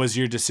moment, was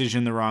your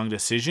decision the wrong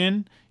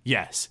decision?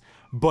 Yes.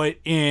 But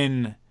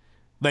in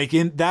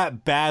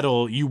that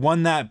battle, you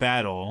won that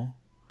battle.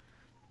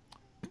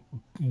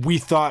 We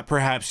thought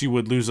perhaps you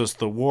would lose us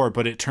the war,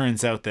 but it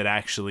turns out that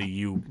actually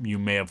you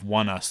may have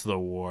won us the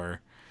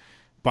war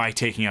by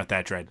taking out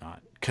that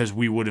Dreadnought, because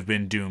we would have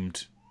been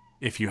doomed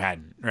if you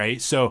hadn't, right?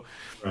 So,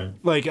 right.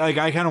 Like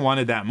I kind of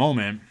wanted that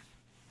moment,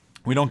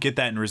 We don't get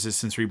that in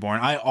Resistance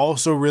Reborn. I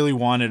also really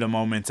wanted a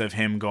moment of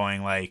him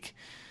going like,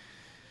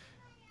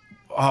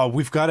 "Oh,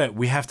 we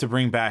have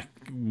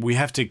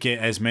to get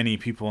as many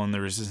people in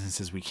the Resistance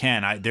as we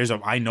can."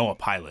 I know a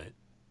pilot,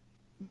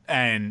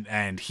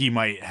 and he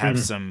might have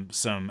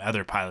some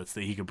other pilots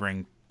that he could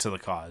bring to the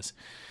cause.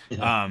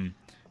 Yeah.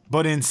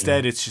 But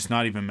instead, it's just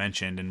not even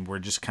mentioned, and we're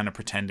just kind of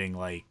pretending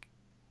like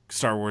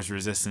Star Wars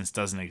Resistance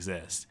doesn't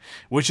exist,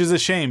 which is a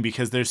shame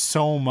because there's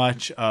so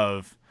much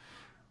of.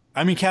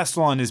 I mean,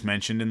 Castellan is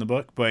mentioned in the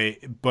book, but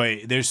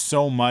there's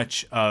so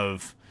much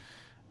of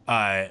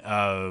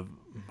Hera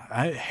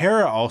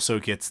also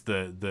gets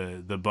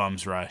the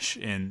bums rush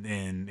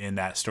in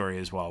that story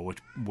as well,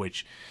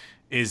 which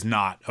is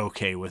not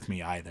okay with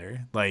me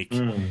either. Like,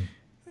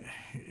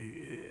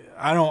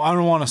 I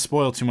don't want to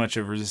spoil too much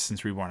of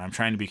Resistance Reborn. I'm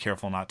trying to be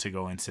careful not to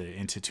go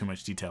into too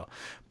much detail,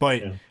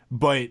 but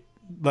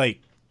like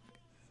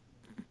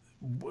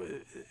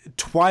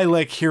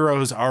Twi'lek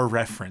heroes are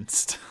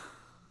referenced.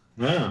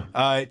 Yeah.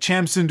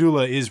 Cham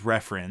Syndulla is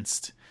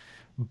referenced,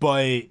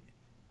 but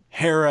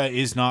Hera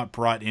is not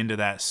brought into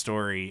that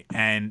story,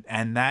 and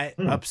that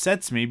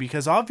upsets me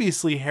because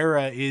obviously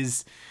Hera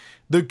is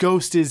the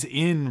Ghost is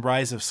in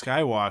Rise of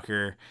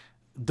Skywalker.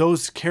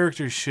 Those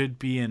characters should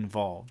be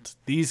involved.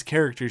 These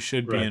characters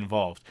should be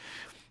involved.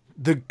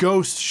 The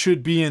Ghost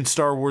should be in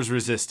Star Wars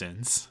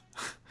Resistance.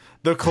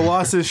 The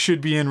Colossus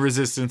should be in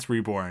Resistance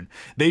Reborn.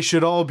 They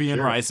should all be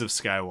in Rise of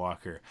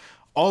Skywalker.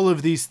 All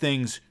of these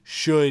things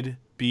should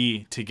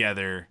be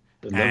together,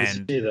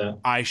 and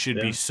I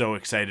should be so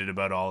excited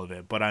about all of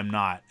it, but I'm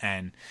not.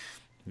 And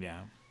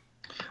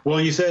well,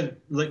 you said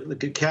like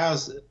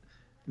Kaz,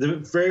 the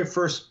very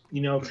first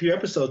few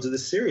episodes of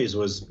this series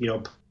was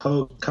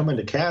Poe coming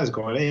to Kaz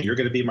going, "Hey, you're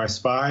going to be my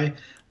spy.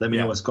 Let me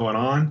know what's going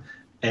on,"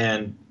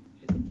 and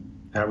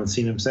I haven't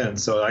seen him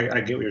since. So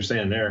I get what you're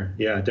saying there.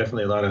 Yeah,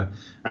 definitely a lot of.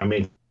 I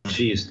mean,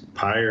 geez,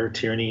 Pyre,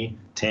 Tierney,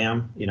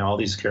 Tam, all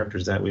these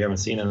characters that we haven't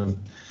seen in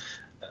them.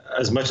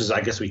 As much as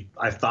I guess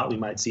I thought we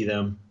might see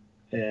them,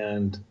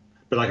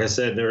 but like I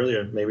said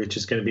earlier, maybe it's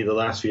just going to be the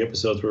last few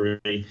episodes where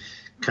we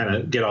kind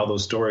of get all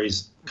those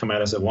stories come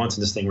at us at once,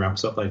 and this thing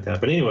wraps up like that.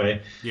 But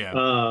anyway,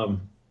 go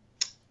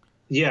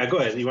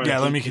ahead. You want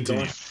let me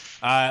continue.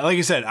 Like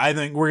I said, I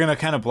think we're gonna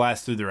kind of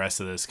blast through the rest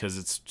of this because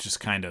it's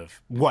just kind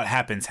of what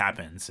happens.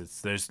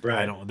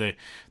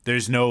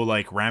 There's no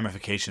like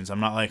ramifications. I'm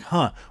not like,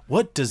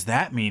 what does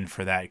that mean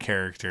for that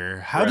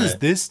character? How does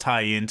this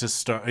tie into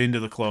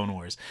the Clone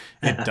Wars?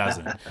 It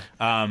doesn't.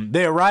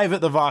 They arrive at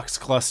the Vox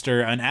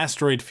Cluster, an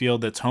asteroid field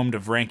that's home to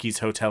Vranky's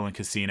hotel and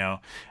casino,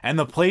 and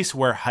the place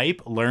where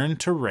Hype learned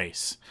to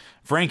race.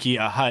 Vranky,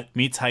 a Hutt,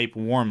 meets Hype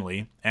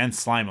warmly and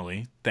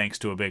slimily, thanks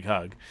to a big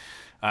hug.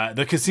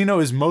 The casino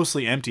is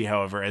mostly empty,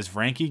 however, as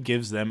Vranky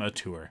gives them a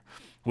tour.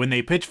 When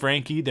they pitch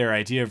Vranky their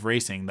idea of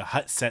racing, the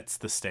Hutt sets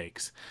the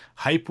stakes.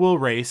 Hype will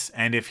race,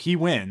 and if he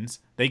wins,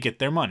 they get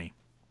their money.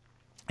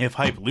 If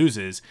Hype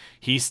loses,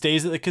 he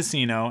stays at the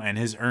casino and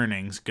his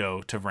earnings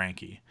go to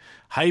Vranky.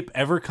 Hype,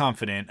 ever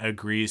confident,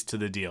 agrees to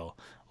the deal.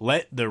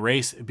 Let the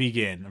race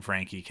begin,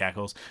 Vranky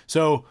cackles.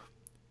 So,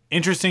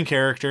 interesting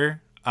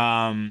character.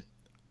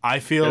 I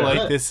feel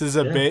like this is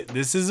a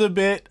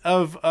bit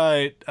of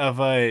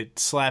a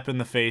slap in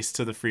the face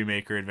to the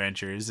Freemaker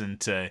Adventures and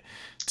to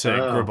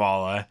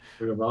Graballa.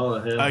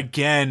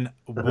 Again,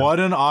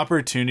 what an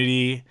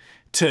opportunity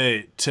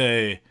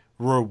to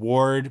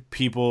reward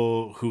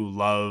people who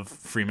love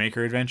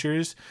Freemaker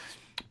Adventures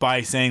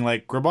by saying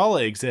like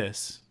Graballa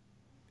exists.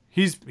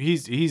 He's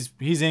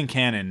in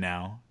canon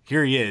now.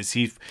 Here he is.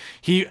 He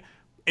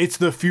it's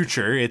the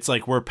future. It's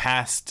like we're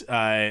past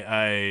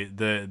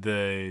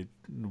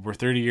we're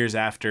 30 years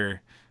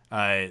after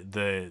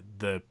the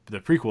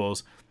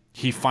prequels.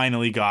 He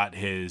finally got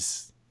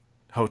his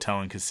hotel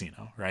and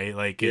casino, right?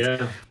 Like,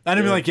 it's, I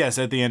mean, like, yes,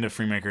 at the end of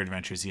Freemaker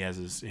Adventures, he has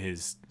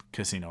his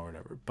casino or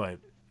whatever,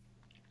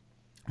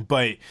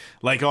 but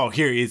like, oh,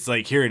 here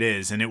it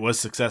is, and it was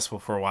successful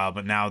for a while,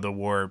 but now the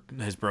war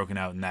has broken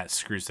out, and that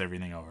screws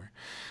everything over.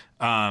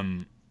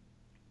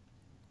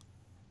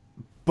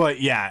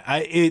 But yeah,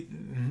 I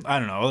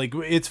don't know, like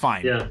it's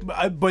fine. Yeah.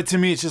 But to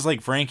me, it's just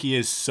like Vranky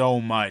is so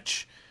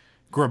much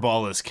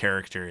Graballa's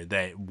character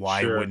that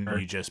why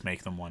wouldn't you just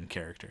make them one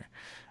character?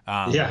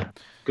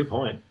 Good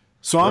point.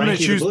 So I'm going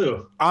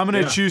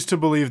to choose to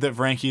believe that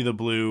Vranky the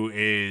Blue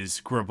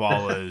is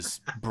Graballa's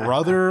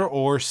brother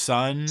or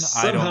son.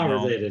 I don't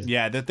know. Related.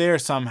 Yeah, that they are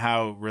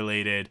somehow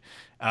related,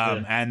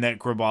 and that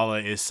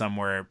Graballa is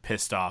somewhere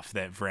pissed off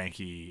that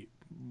Vranky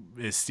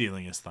is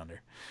stealing his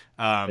thunder.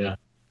 But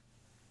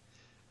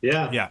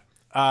yeah,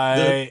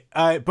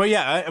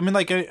 I mean,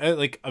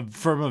 like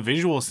from a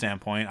visual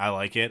standpoint, I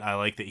like it. I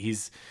like that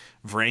he's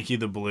Vranky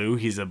the Blue.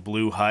 He's a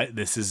blue Hutt.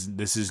 This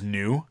is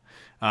new.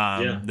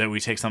 That we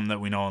take something that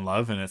we know and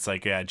love, and it's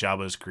like,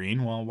 Jabba's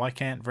green. Well, why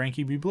can't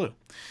Vranky be blue?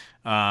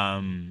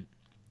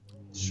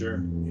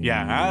 Sure.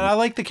 Yeah, I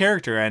like the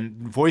character, and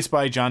voiced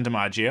by John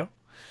DiMaggio.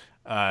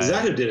 Is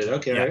that who did it?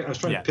 Okay, yeah, I was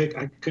trying to pick.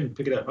 I couldn't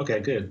pick it up. Okay,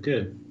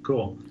 good,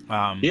 cool.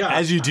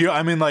 As you do.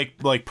 I mean,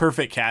 like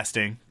perfect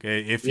casting.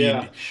 If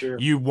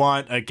you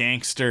want a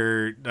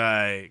gangster,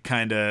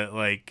 kind of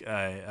like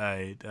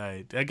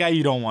a guy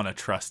you don't want to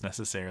trust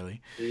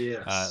necessarily.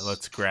 Yes.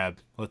 Let's grab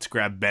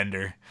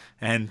Bender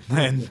and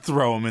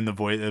throw him in the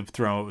voice.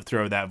 Throw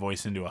that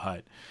voice into a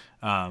hut.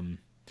 I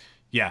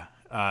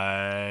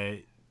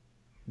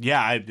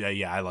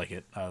like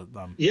it.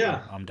 I'm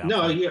down.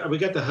 No, we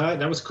got the hut.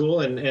 That was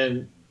cool,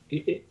 and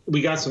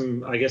we got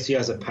some. I guess he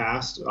has a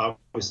past,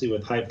 obviously,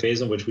 with Hype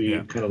Phasm, which we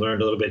kind of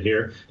learned a little bit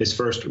here. His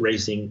first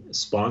racing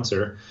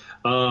sponsor,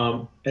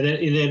 and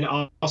then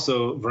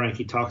also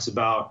Frankie talks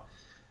about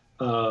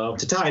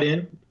to tie it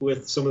in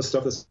with some of the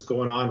stuff that's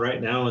going on right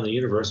now in the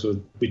universe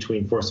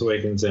between Force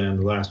Awakens and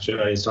The Last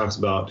Jedi. He talks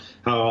about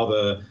how all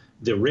the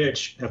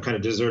rich have kind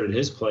of deserted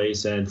his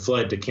place and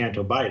fled to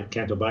Canto Bight.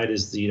 Canto Bight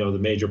is the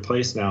major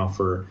place now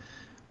for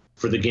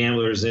the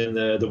gamblers and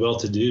the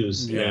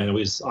well-to-dos. Yeah. And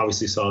we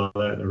obviously saw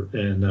that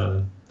in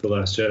The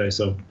Last Jedi.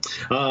 So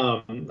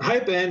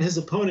Hype and his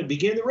opponent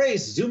begin the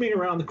race, zooming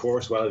around the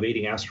course while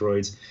evading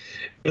asteroids.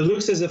 It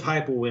looks as if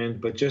Hype will win,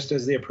 but just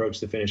as they approach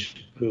the finish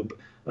hoop,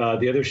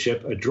 the other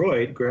ship, a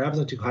droid, grabs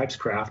onto Hype's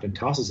craft and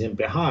tosses him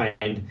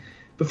behind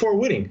before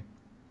winning.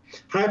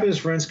 Hype and his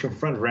friends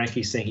confront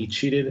Ranky, saying he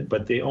cheated,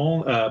 but they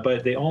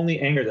only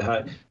anger the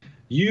Hut.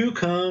 You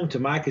come to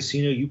my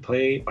casino, you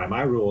play by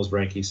my rules,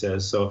 Ranky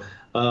says. So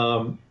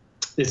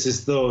it's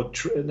as though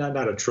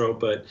not a trope,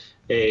 but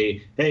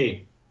hey,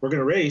 we're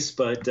gonna race,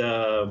 but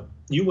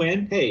you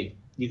win. Hey,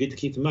 you get to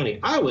keep the money.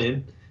 I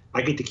win,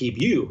 I get to keep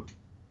you,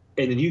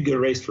 and then you get a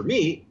race for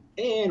me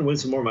and win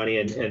some more money,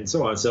 and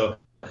so on. So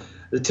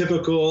the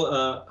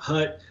typical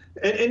Hut,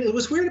 and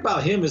what's weird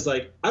about him is,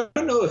 like, I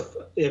don't know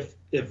if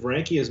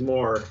Ranky is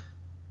more,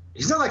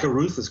 he's not like a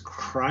ruthless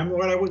crime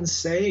lord, I wouldn't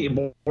say,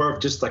 more of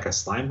just like a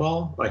slime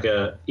ball, like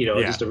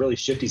just a really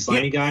shifty,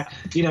 slimy guy,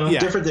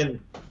 different than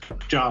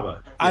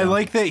Jabba. I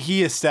like that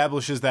he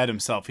establishes that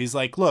himself. He's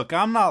like, look,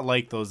 I'm not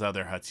like those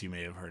other Huts you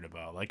may have heard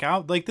about. Like,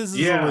 this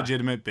is a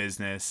legitimate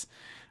business.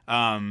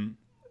 And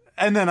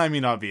then, I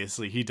mean,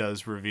 obviously he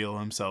does reveal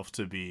himself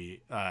to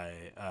be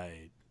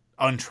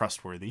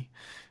untrustworthy,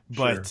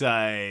 but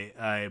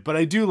sure. But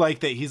I do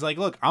like that he's like,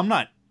 look, I'm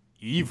not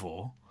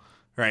evil.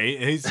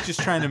 Right? He's just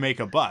trying to make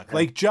a buck.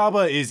 Like,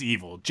 Jabba is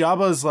evil.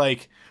 Jabba's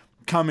like,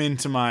 come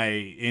into my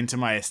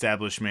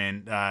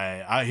establishment.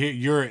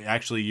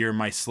 You're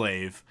my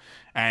slave,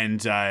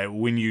 and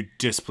when you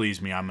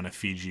displease me, I'm gonna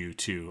feed you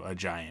to a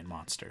giant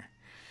monster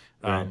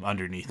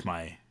underneath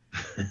like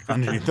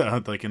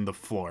in the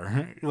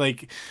floor.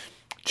 Like,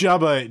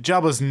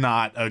 Jabba's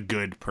not a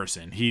good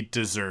person. He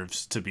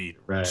deserves to be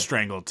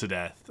strangled to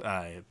death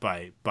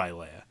by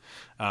Leia.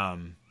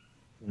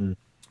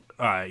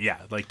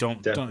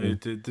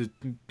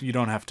 You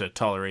don't have to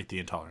tolerate the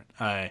intolerant.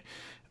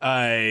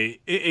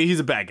 He's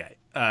a bad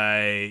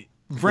guy.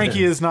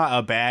 Frankie is not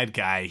a bad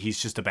guy.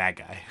 He's just a bad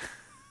guy.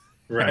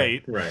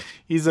 Right.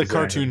 He's a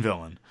cartoon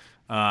villain,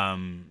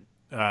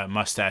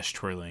 mustache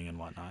twirling and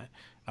whatnot.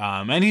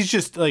 And he's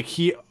just like,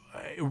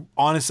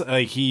 honestly,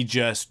 like, he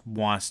just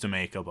wants to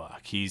make a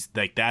buck. He's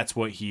like, that's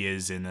what he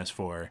is in this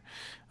for,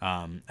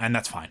 and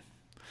that's fine.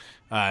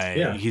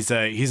 He's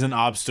an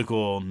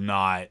obstacle,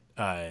 not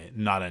a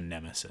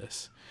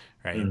nemesis,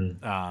 right?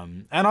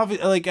 Mm-hmm. And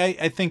obviously, like,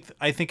 I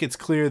think it's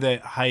clear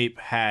that Hype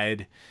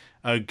had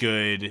a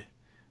good,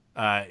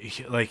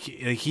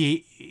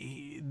 they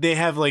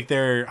have like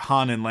their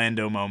Han and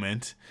Lando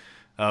moment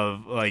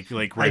of like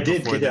right I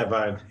did get that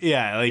vibe.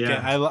 Yeah,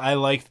 I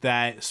liked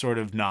that sort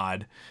of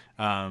nod.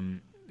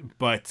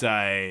 But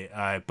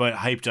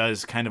Hype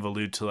does kind of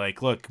allude to,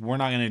 like, look, we're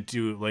not gonna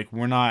do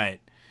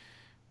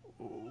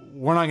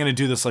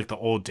this like the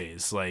old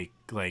days.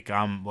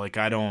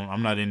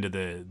 I'm not into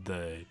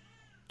the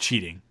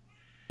cheating,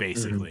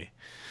 basically.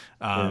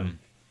 Mm-hmm.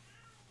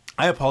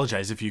 I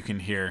apologize if you can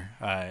hear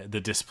the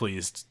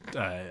displeased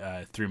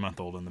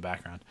 3-month-old in the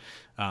background.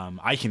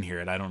 I can hear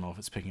it. I don't know if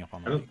it's picking up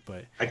on the mic,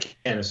 but I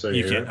can. So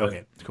you can.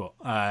 Okay, cool.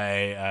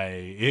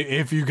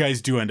 If you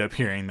guys do end up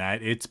hearing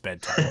that, it's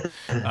bedtime.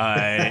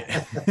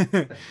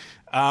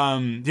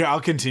 I'll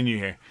continue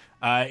here.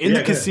 In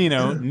the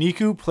casino,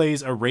 Niku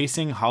plays a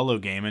racing holo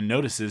game and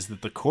notices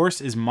that the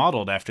course is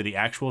modeled after the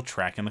actual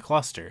track in the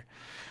cluster.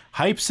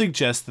 Hype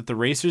suggests that the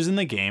racers in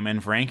the game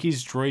and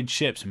Vranky's droid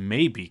ships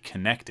may be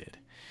connected.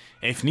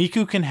 If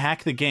Niku can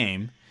hack the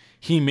game,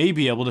 he may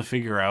be able to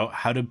figure out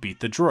how to beat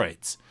the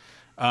droids.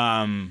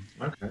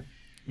 Okay.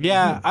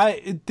 Yeah,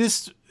 I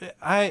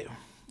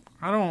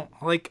don't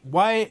like,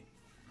 why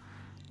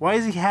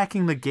is he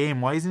hacking the game?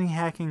 Why isn't he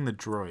hacking the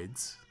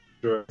droids?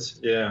 Droids,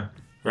 yeah.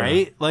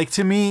 Right? Like,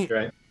 to me,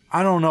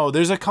 I don't know.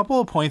 There's a couple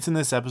of points in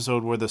this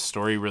episode where the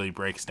story really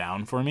breaks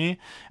down for me,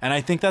 and I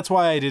think that's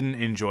why I didn't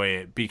enjoy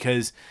it,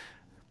 because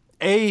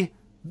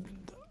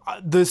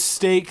the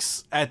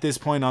stakes at this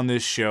point on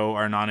this show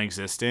are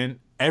non-existent.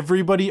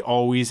 Everybody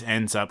always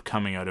ends up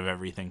coming out of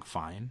everything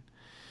fine.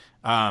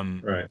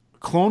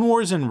 Clone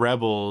Wars and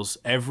Rebels,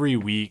 every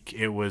week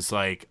it was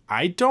like,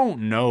 I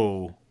don't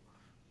know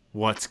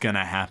what's going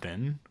to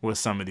happen with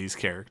some of these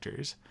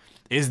characters.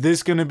 Is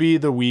this going to be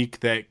the week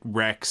that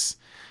Rex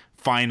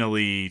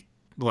finally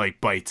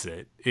like bites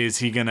it? Is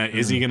he going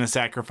to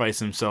sacrifice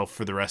himself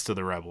for the rest of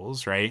the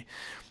rebels, right?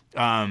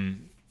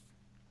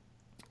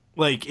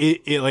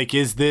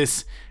 Is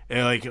this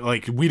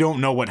like we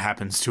don't know what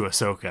happens to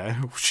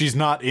Ahsoka. She's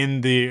not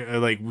in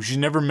the she's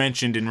never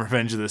mentioned in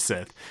Revenge of the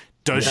Sith.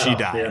 Does she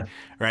die? Yeah.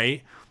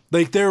 Right?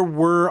 Like there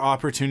were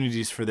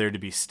opportunities for there to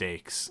be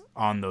stakes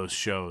on those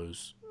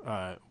shows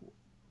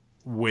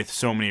with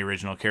so many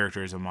original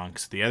characters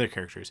amongst the other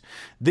characters.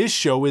 This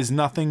show is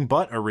nothing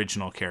but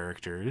original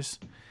characters,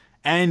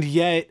 and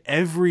yet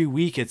every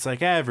week it's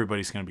like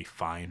everybody's going to be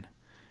fine.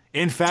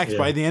 In fact,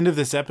 by the end of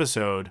this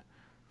episode,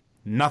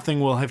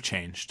 nothing will have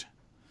changed.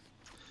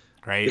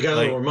 Right? You got a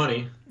little more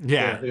money.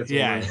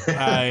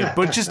 Yeah.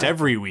 But just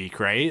every week,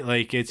 right?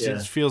 Like it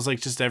feels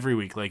like just every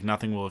week, like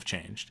nothing will have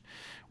changed.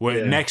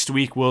 Next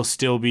week we'll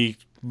still be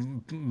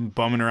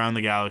bumming around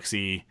the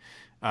galaxy,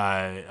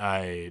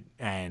 and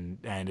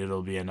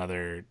it'll be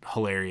another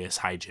hilarious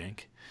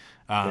hijink.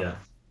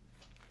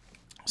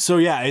 So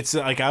yeah, it's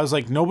like I was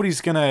like,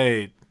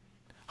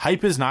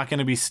 hype is not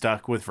gonna be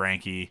stuck with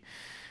Frankie.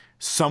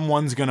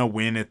 Someone's going to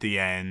win at the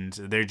end.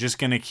 They're just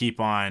going to keep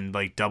on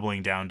like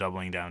doubling down.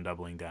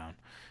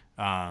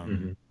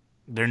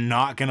 They're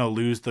not going to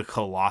lose the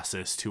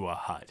Colossus to a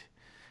Hutt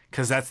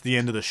because that's the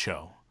end of the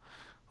show.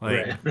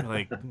 Like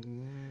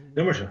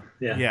no more show.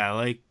 Yeah. Yeah.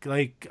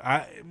 Like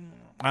I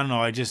don't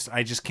know. I just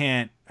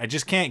can't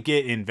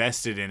get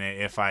invested in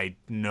it if I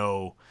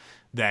know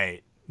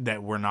that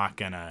we're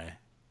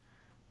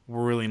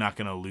really not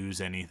going to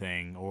lose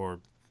anything or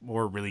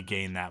really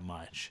gain that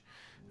much.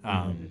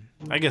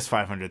 I guess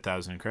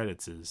 500,000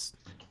 credits is.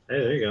 Hey,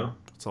 there you go.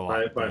 It's a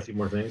lot. Buy a few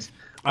more things.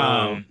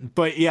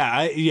 But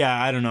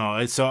I don't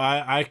know. So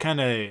I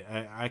kind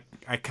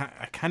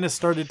of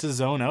started to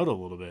zone out a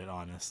little bit.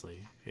 Honestly,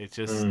 I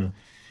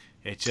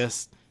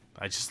just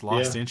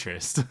lost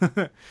interest.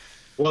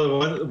 Well,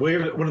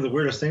 one of the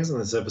weirdest things in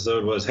this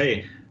episode was,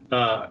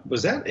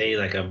 was that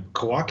a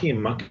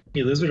Kowakian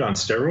monkey lizard on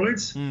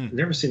steroids?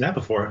 Never seen that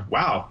before.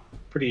 Wow,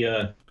 pretty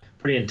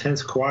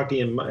intense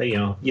Kowakian.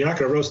 You're not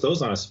gonna roast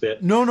those on a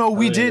spit. No,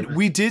 we've seen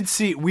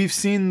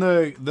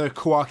the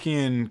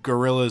Kowakian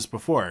gorillas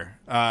before.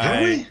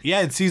 Have we?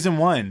 Yeah, in season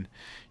 1.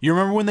 You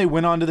remember when they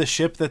went onto the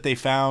ship that they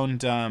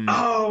found?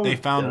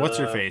 What's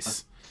her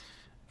face?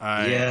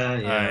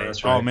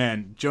 That's right. Oh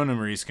man, Jonah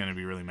Marie's gonna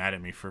be really mad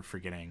at me for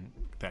forgetting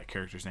that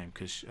character's name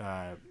because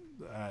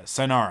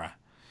Synara.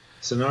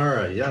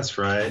 Synara, yeah, that's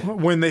right.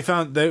 When they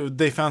found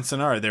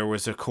Synara, there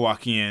was a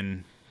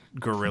Kowakian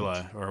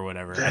gorilla or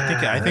whatever.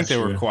 I think they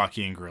were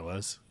Kowakian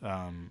gorillas,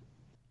 and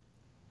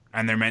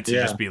they're meant to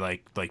just be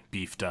like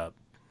beefed up,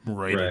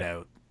 roided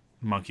out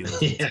monkey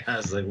lizards. Yeah, I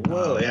was like,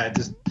 whoa, I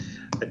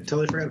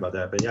totally forgot about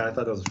that. But yeah, I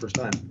thought that was the first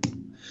time.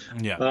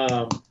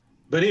 Yeah.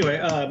 But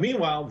anyway,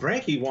 meanwhile,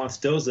 Frankie wants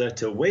Doza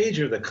to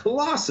wager the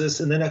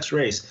Colossus in the next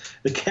race.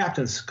 The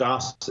captain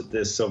scoffs at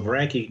this, so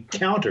Frankie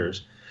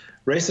counters,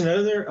 race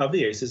another of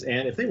the aces,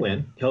 and if they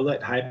win, he'll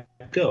let Hype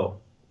go.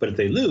 But if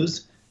they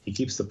lose, he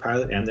keeps the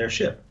pilot and their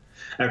ship.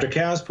 After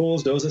Kaz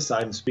pulls Doza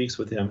aside and speaks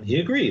with him, he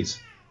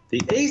agrees.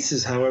 The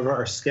aces, however,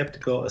 are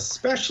skeptical,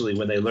 especially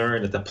when they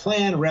learn that the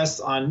plan rests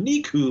on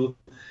Niku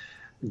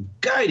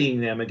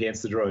guiding them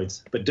against the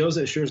droids. But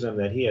Doza assures them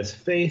that he has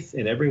faith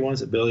in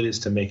everyone's abilities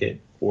to make it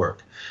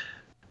work.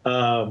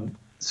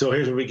 So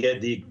here's where we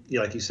get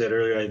like you said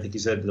earlier, I think you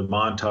said the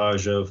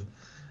montage of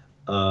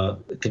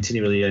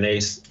continually an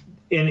ace.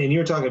 And you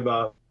were talking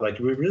about, like,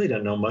 we really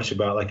don't know much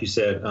about, like you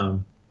said,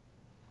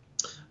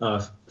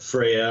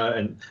 Freya,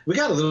 and we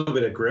got a little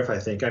bit of Griff, I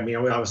think. I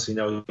mean, we obviously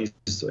know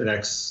he's an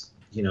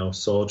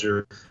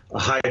ex-soldier.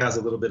 Hyde has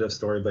a little bit of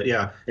story, but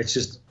yeah, it's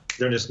just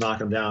they're just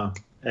knocking him down,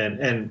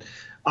 and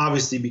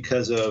obviously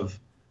because of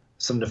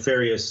some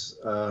nefarious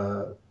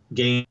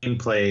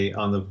gameplay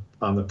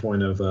on the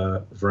point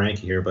of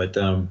Frankie here. But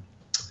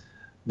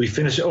we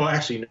finish. Oh,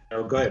 actually,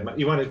 no. Go ahead. Did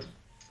you want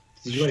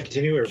to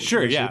continue? Or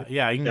sure.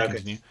 Yeah. I can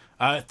continue.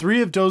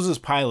 3 of Doza's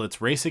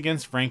pilots race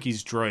against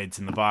Frankie's droids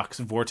in the box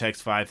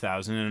Vortex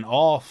 5000 and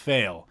all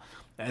fail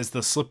as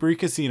the slippery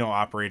casino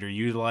operator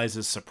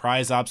utilizes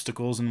surprise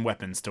obstacles and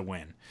weapons to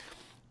win.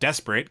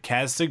 Desperate,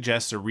 Kaz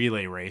suggests a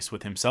relay race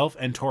with himself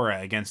and Tora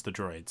against the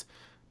droids,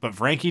 but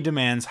Frankie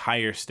demands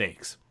higher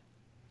stakes.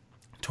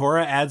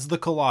 Tora adds the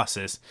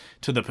Colossus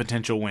to the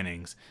potential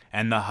winnings,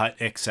 and the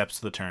Hutt accepts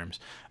the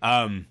terms.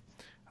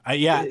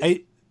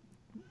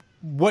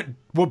 What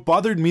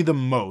bothered me the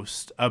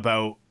most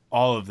about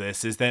all of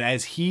this is that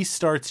as he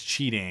starts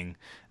cheating,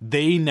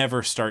 they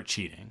never start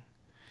cheating.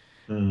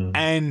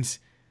 And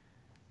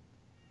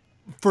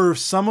for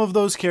some of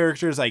those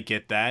characters, I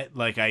get that.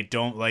 Like, I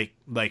don't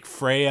like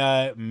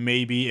Freya,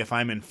 maybe if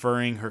I'm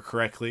inferring her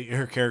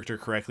character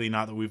correctly,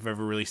 not that we've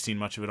ever really seen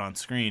much of it on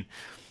screen,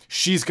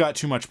 she's got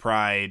too much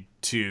pride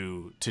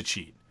to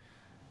cheat.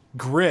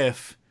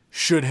 Griff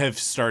should have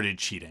started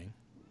cheating.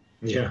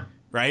 Yeah.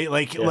 Right?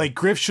 Like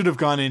Griff should have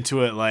gone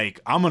into it like,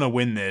 I'm going to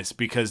win this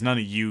because none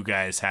of you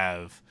guys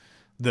have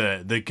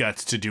the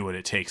guts to do what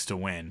it takes to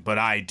win, but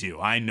I do.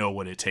 I know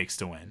what it takes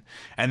to win.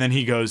 And then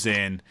he goes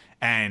in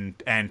and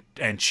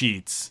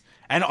cheats.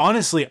 And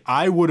honestly,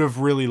 I would have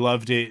really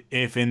loved it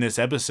if in this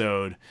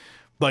episode,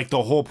 like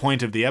the whole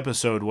point of the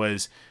episode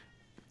was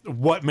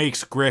what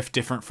makes Griff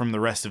different from the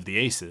rest of the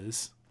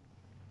aces.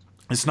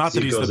 It's not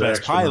that he's the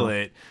best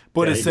pilot,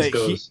 but it's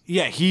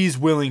that he's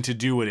willing to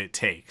do what it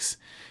takes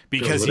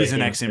because he's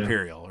an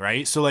ex-Imperial,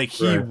 right? So like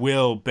he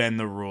will bend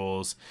the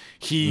rules.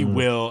 He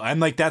will, and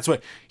like that's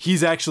what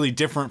he's actually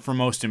different from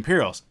most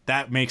Imperials.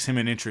 That makes him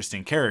an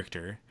interesting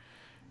character,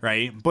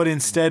 right? But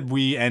instead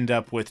we end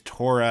up with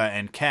Tora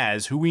and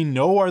Kaz, who we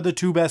know are the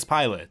two best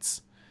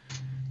pilots.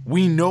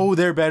 We know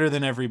they're better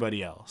than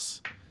everybody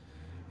else.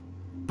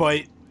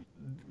 But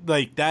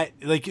like that,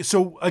 like,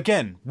 so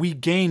again, we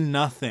gain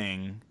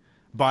nothing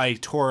by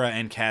Tora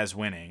and Kaz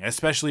winning,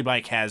 especially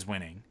by Kaz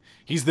winning.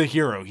 He's the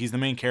hero. He's the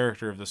main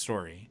character of the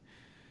story.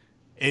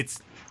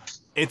 It's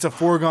a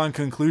foregone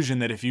conclusion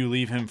that if you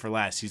leave him for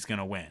last, he's going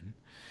to win.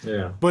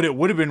 Yeah. But it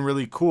would have been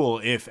really cool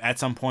if at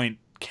some point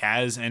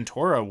Kaz and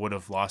Tora would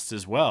have lost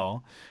as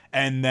well.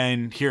 And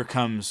then here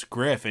comes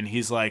Griff and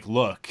he's like,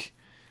 look,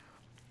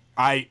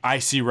 I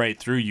see right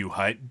through you,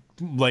 Hutt.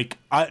 Like,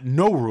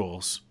 no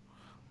rules.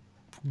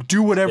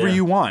 Do whatever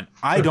you want.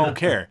 I don't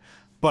care.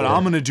 But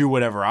I'm going to do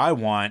whatever I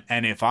want.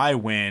 And if I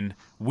win,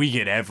 we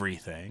get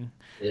everything.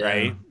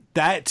 Right?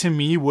 That to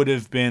me would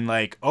have been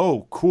like,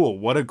 oh, cool.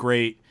 What a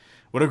great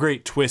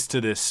twist to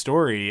this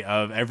story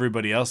of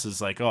everybody else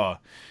is like, oh,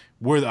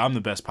 I'm the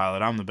best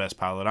pilot. I'm the best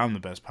pilot. I'm the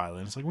best pilot.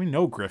 And it's like, we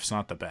know Griff's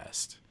not the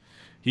best.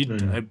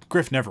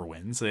 Griff never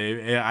wins.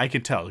 I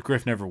could tell.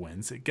 Griff never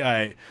wins.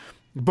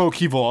 Bo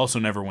Keevil also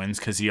never wins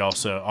because he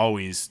also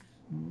always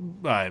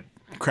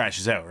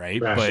crashes out,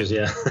 right?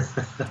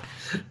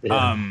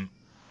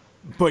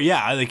 But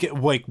yeah,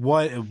 like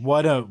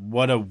what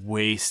a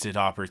wasted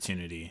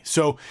opportunity.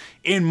 So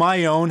in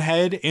my own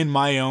head, in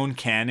my own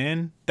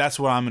canon, that's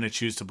what I'm going to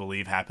choose to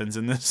believe happens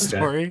in this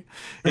story.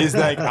 Is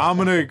like I'm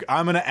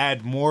gonna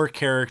add more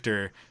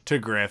character to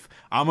Griff.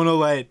 I'm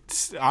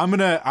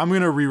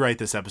gonna rewrite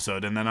this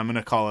episode, and then I'm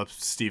gonna call up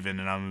Steven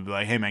and I'm gonna be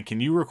like, hey man,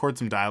 can you record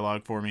some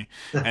dialogue for me?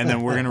 And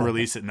then we're gonna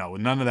release it. No,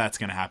 none of that's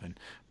gonna happen.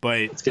 But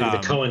it's gonna be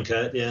the Cohen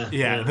cut,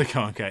 yeah, the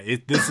Cohen cut.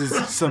 This is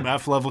some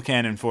F level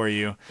canon for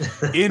you.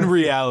 In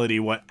reality,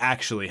 what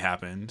actually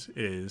happened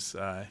is,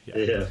 what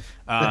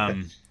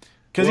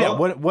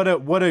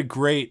a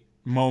great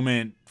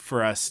moment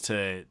for us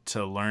to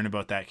learn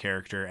about that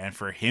character and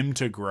for him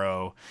to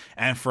grow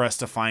and for us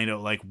to find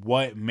out like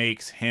what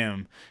makes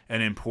him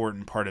an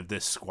important part of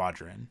this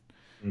squadron.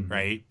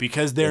 Right?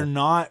 Because they're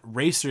not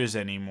racers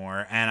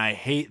anymore. And I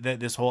hate that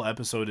this whole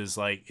episode is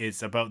like,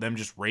 it's about them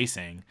just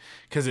racing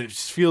because it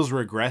just feels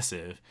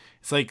regressive.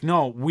 It's like,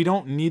 no, we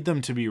don't need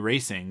them to be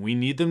racing. We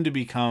need them to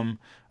become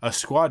a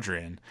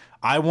squadron.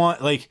 I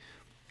want like,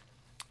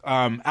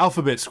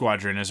 Alphabet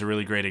Squadron is a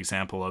really great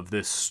example of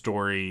this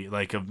story,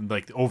 like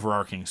the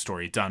overarching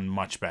story done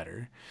much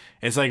better.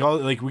 It's like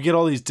we get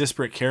all these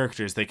disparate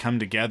characters, they come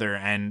together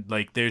and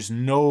like, there's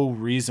no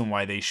reason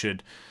why they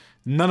should.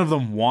 None of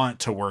them want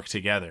to work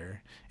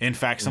together. In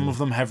fact, some of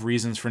them have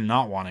reasons for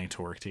not wanting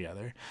to work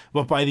together.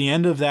 But by the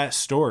end of that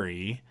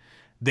story,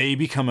 they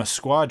become a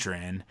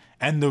squadron,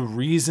 and the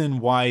reason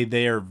why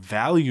they are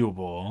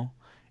valuable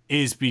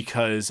is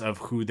because of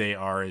who they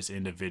are as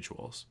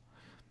individuals.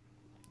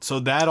 So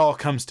that all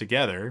comes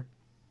together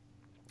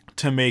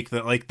to make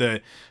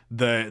the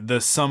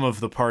sum of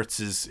the parts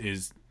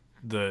is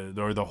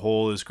the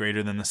whole is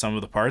greater than the sum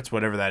of the parts,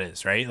 whatever that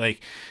is, right?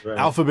 Like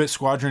Alphabet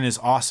Squadron is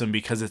awesome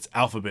because it's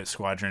Alphabet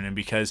Squadron and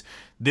because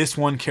this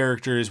one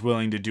character is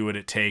willing to do what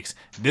it takes.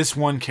 This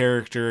one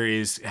character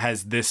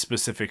has this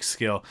specific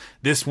skill.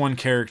 This one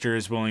character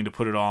is willing to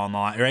put it all on the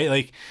line,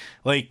 right?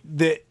 Like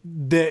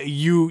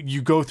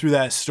you go through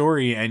that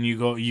story and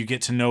you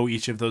get to know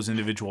each of those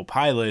individual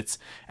pilots,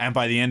 and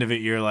by the end of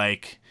it you're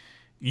like,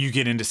 you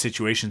get into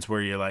situations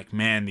where you're like,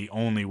 man, the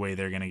only way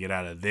they're going to get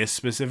out of this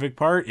specific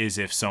part is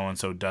if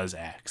so-and-so does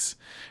X,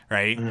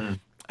 right?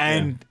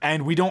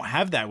 And we don't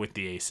have that with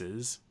the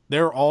aces.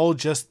 They're all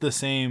just the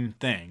same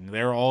thing.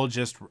 They're all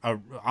just,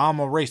 I'm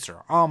a racer,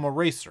 I'm a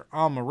racer,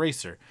 I'm a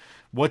racer.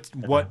 What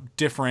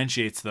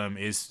differentiates them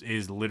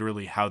is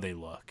literally how they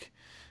look.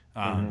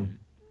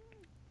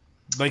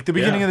 Like the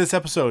beginning of this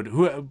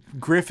episode,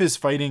 Griff is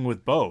fighting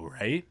with Bo,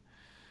 right?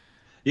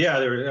 Yeah,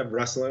 they were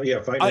wrestling. Yeah,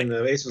 fighting in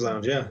the Aces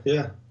Lounge.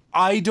 Yeah.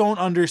 I don't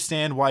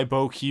understand why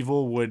Bo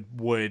Keevil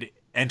would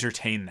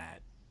entertain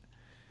that.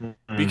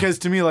 Because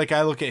to me, like,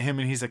 I look at him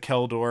and he's a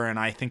Keldor, and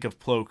I think of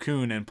Plo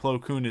Koon, and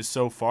Plo Koon is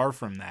so far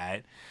from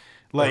that.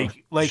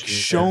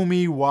 Show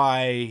me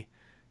why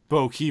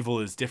Bo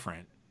Keevil is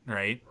different,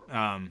 right?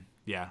 I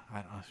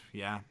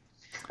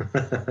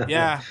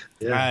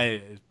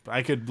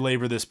could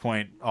labor this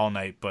point all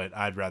night, but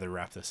I'd rather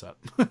wrap this up.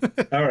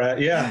 All right,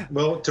 yeah.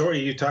 Well, Tori,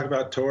 you talked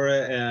about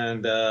Tora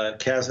and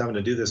Kaz having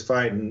to do this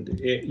fight, and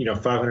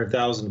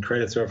 500,000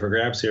 credits are up for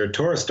grabs here.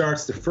 Tora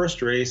starts the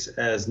first race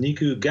as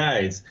Niku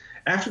guides.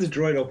 After the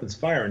droid opens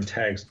fire and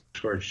tags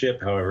towards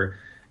ship, however,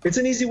 it's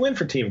an easy win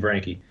for Team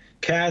Frankie.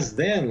 Kaz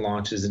then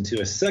launches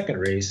into a second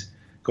race,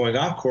 going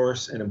off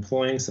course and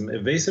employing some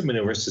evasive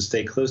maneuvers to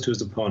stay close to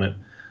his opponent,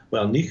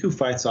 while Niku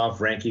fights off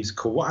Ranky's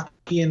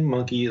Kowakian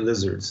monkey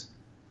lizards.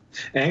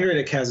 Angered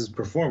at Kaz's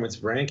performance,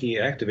 Ranky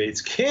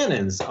activates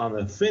cannons on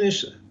the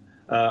finish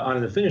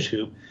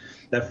hoop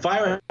that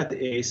fire at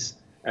the ace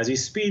as he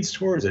speeds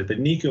towards it, but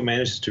Niku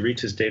manages to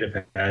reach his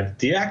data pad,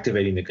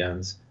 deactivating the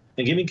guns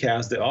and giving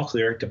Kaz the all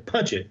clear to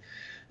punch it.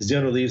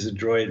 Xeona leaves the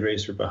droid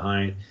racer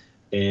behind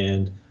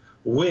and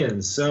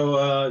wins.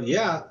 So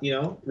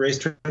race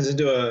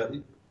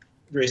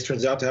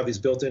turns out to have these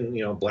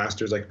built-in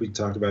blasters like we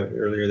talked about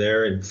earlier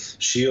there, and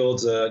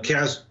shields.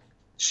 Kaz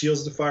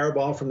shields the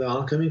fireball from the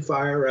oncoming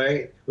fire,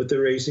 right, with the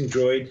racing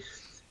droid.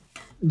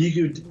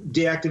 Niku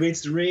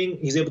deactivates the ring.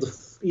 He's able to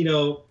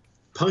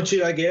punch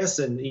it, I guess,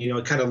 and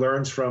it kind of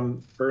learns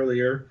from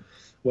earlier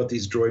what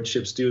these droid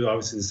ships do.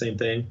 Obviously the same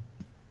thing,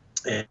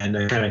 and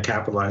kind of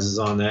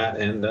capitalizes on that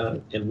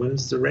and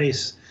wins the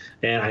race.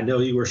 And I know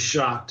you were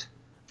shocked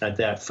at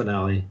that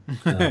finale,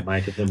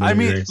 Mike. At the I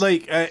mean, race.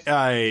 like,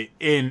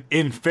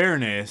 in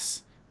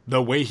fairness,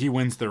 the way he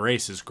wins the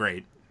race is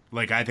great.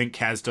 Like, I think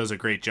Kaz does a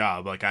great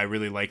job. Like, I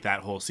really like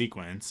that whole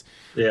sequence.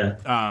 Yeah.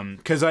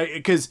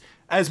 Because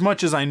as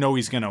much as I know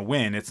he's gonna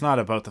win, it's not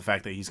about the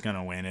fact that he's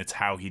gonna win. It's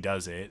how he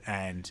does it,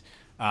 and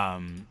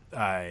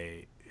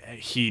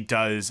he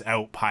does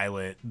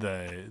outpilot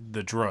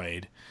the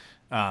droid,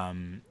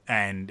 and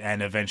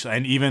eventually,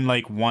 and even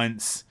like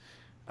once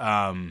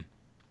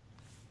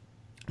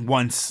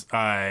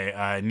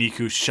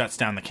Niku shuts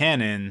down the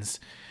cannons,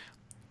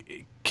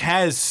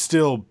 Kaz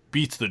still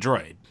beats the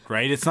droid,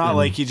 right? It's not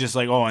like he just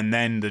like, oh, and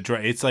then the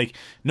droid. It's like,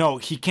 no,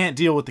 he can't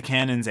deal with the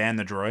cannons and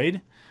the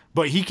droid,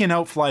 but he can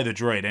outfly the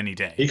droid any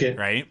day, he can,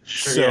 right?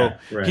 Sure, so yeah,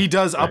 right, he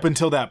does up right.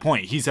 until that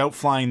point. He's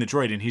outflying the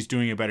droid and he's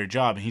doing a better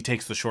job, and he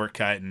takes the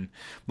shortcut, and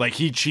like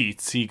he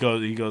cheats. He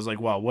goes like,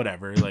 well,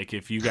 whatever. Like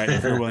if you're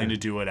willing to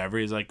do whatever,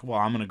 he's like, well,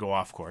 I'm gonna go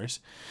off course,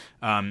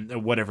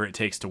 whatever it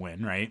takes to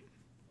win, right?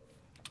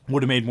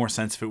 Would have made more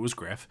sense if it was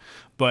Griff,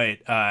 but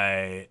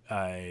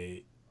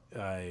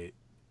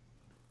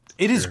it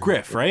is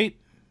Griff, right?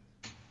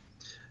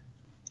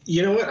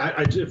 You know what?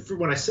 I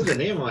when I said the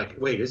name, I'm like,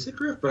 wait, is it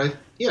Griff? But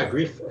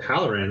Griff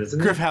Halloran, isn't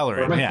it? Griff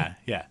Halloran, yeah.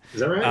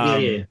 Is that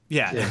right?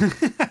 Yeah.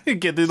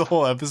 Get through the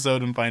whole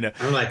episode and find out.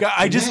 I'm like,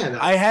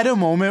 I had a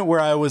moment where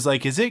I was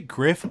like, is it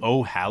Griff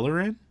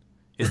O'Halloran?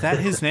 Is that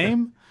his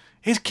name?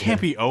 It can't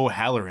be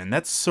O'Halloran.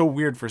 That's so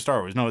weird for Star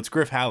Wars. No, it's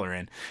Griff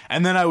Halloran.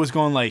 And then I was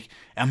going like,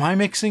 am I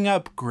mixing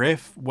up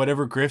Griff,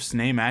 whatever Griff's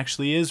name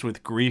actually is,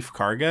 with Greef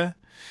Karga?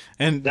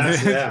 And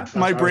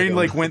my brain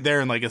like went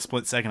there in like a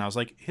split second. I was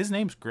like, his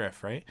name's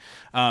Griff, right?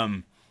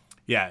 And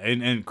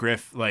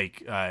Griff,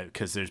 like,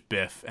 because there's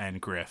Biff and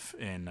Griff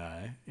in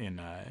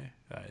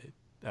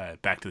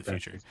Back to the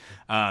Future.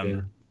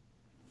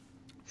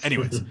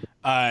 Anyways,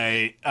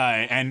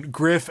 and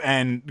Griff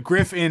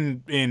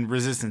in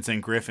Resistance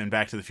and Griff in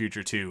Back to the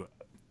Future 2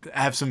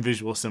 have some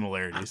visual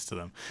similarities to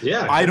them.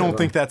 Yeah, I don't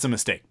think that's a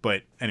mistake,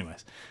 but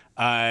anyways,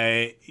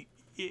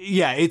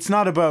 it's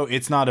not about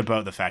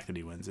the fact that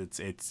he wins.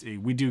 It's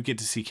we do get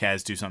to see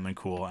Kaz do something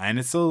cool, and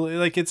it's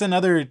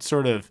another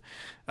sort of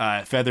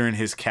feather in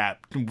his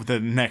cap. The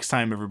next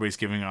time everybody's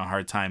giving him a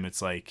hard time,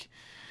 it's like,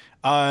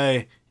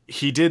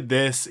 he did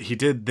this.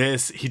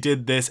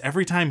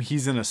 Every time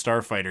he's in a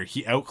starfighter,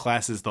 he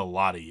outclasses the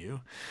lot of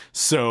you.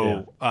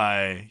 So,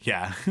 but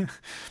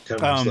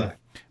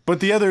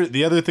the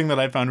other thing that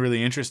I found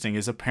really interesting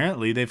is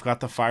apparently they've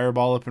got the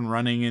fireball up and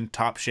running in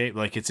top shape,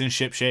 like it's in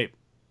ship shape.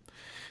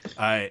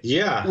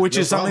 Which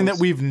is something that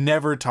we've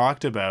never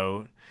talked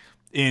about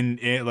in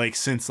like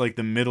since like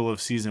the middle of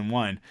season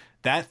 1.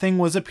 That thing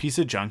was a piece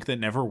of junk that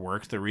never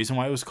worked. The reason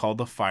why it was called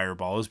the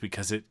fireball is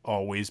because it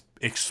always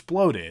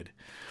exploded.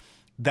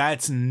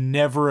 That's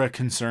never a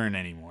concern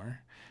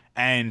anymore.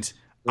 And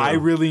I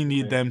really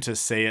need them to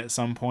say at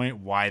some point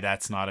why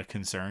that's not a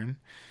concern.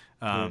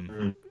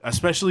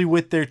 Especially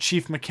with their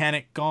chief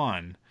mechanic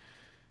gone.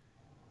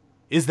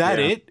 Is that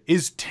it?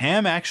 Is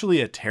Tam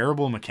actually a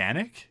terrible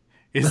mechanic?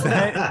 Is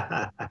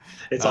that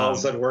it's all of a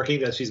sudden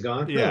working that she's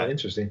gone? Yeah,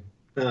 interesting.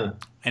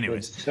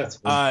 Anyways,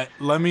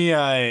 let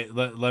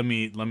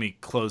me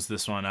close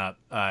this one up.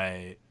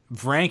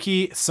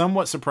 Vranky,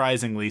 somewhat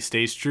surprisingly,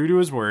 stays true to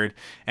his word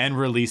and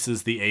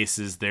releases the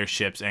aces, their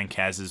ships, and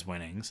Kaz's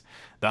winnings.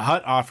 The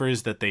Hutt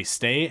offers that they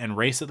stay and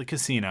race at the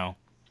casino,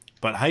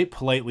 but Hype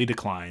politely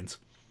declines,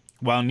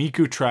 while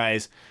Niku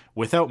tries,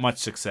 without much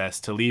success,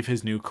 to leave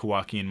his new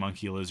Kowakian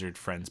monkey lizard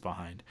friends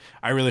behind.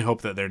 I really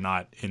hope that they're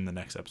not in the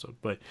next episode,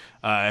 but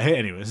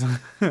anyways.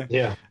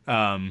 Yeah.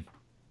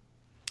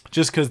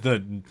 Just because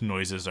the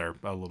noises are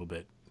a little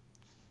bit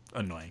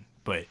annoying.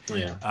 But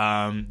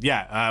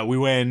we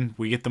win.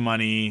 We get the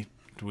money.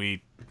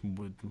 I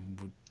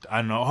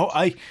don't know.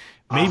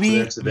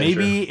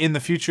 Maybe in the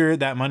future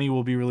that money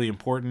will be really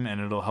important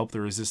and it'll help the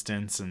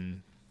Resistance,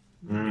 and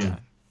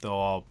they'll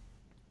all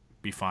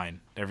be fine.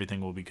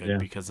 Everything will be good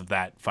because of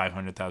that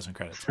 500,000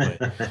 credits.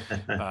 But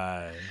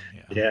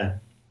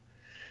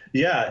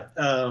Yeah,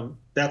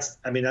 that's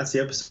the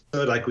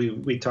episode. Like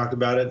we talked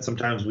about it.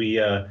 Sometimes we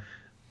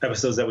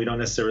episodes that we don't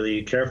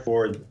necessarily care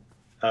for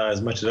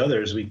as much as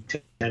others, we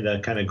tend to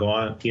kind of go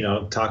on,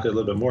 talk a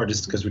little bit more,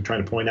 just because we're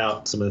trying to point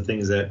out some of the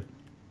things that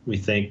we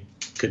think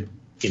could,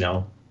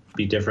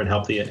 be different,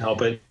 help it,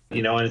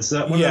 and it's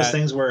one of those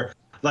things where,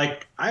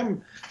 like,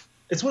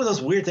 it's one of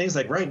those weird things.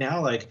 Like right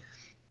now, like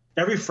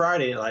every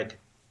Friday, like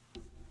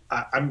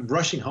I'm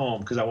rushing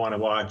home because I want to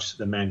watch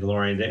The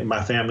Mandalorian.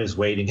 My family's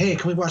waiting. Hey,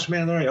 can we watch The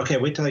Mandalorian? Okay,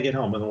 wait till I get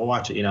home and we'll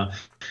watch it.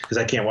 Because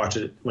I can't watch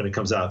it when it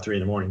comes out at 3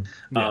 a.m.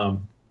 Yeah.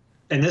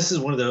 And this is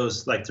one of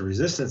those, like The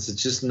Resistance.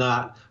 It's just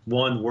not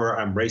one where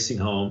I'm racing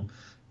home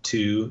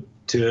to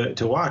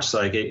watch.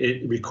 Like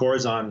it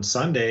records on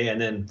Sunday,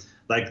 and then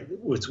like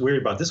what's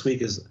weird about this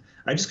week is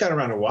I just got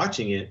around to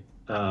watching it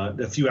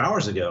a few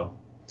hours ago,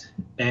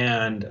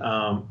 and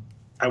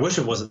I wish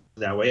it wasn't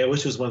that way. I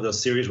wish it was one of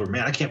those series where,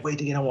 man, I can't wait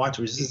to get on watch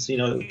Resistance.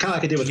 Kind of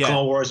like I did with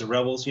Clone Wars and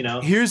Rebels.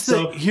 Here's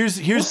the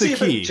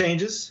key. It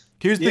changes.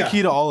 Here's the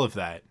key to all of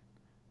that.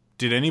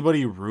 Did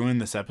anybody ruin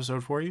this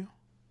episode for you?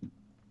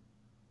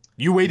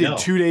 You waited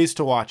 2 days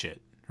to watch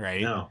it,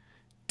 right? No.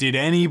 Did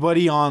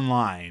anybody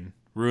online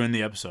ruin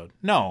the episode?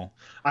 No.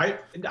 I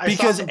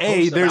because saw some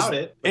posts about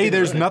it,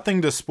 there's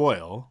nothing to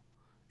spoil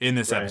in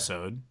this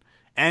episode,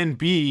 and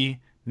B,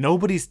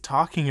 nobody's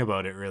talking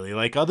about it really.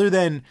 Like other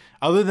than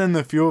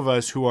the few of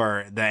us who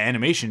are the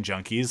animation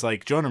junkies,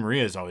 like Jonah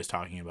Maria is always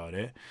talking about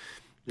it.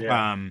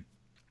 Yeah.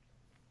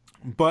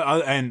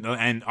 But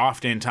and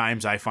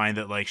oftentimes I find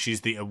that like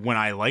when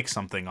I like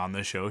something on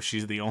the show,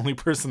 she's the only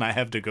person I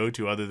have to go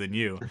to other than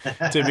you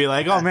to be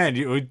like, oh man,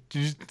 did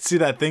you see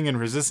that thing in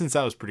Resistance?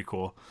 That was pretty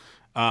cool.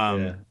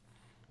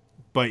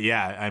 But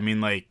yeah, I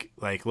mean like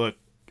look,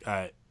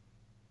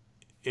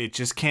 it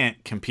just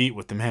can't compete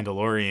with The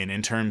Mandalorian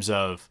in terms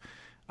of,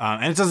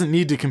 and it doesn't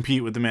need to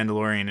compete with The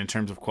Mandalorian in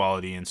terms of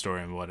quality and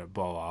story and blah,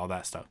 blah, all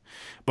that stuff.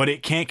 But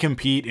it can't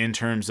compete in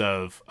terms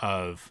of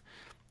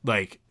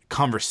like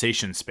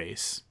conversation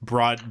space,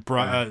 broad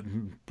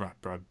bandwidth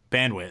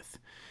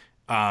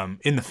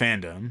in the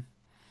fandom.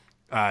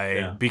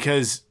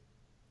 Because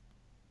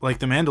like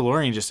The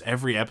Mandalorian, just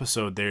every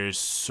episode, there's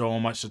so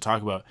much to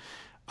talk about.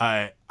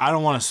 I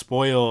don't want to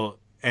spoil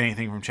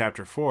anything from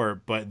Chapter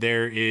 4, but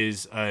there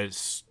is a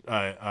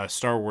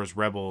Star Wars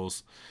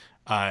Rebels.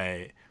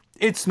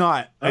 It's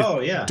not.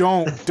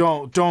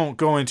 Don't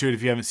go into it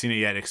if you haven't seen it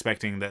yet,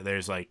 expecting that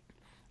there's like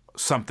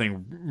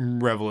something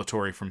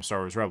revelatory from Star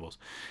Wars Rebels.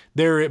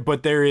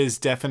 But there is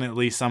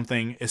definitely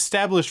something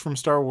established from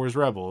Star Wars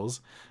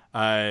Rebels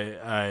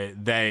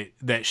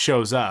that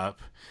shows up,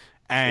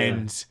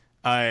 and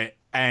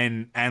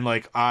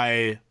like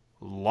I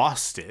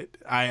lost it.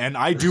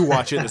 I do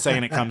watch it the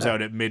second it comes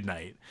out at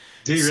midnight.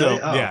 Do you really?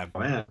 Oh, yeah,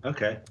 man.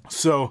 Okay.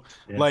 So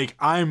like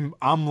I'm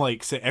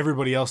like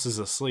everybody else is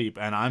asleep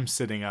and I'm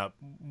sitting up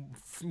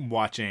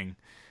watching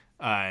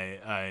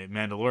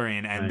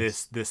Mandalorian, and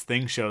this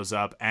thing shows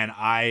up, and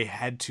I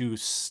had to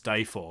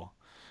stifle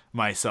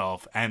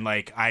myself, and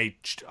like I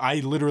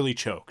literally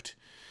choked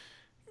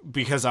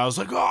because I was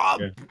like,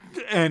 oh,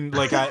 and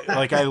like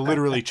I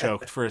literally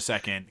choked for a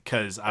second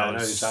because I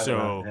was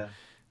so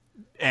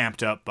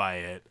amped up by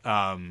it.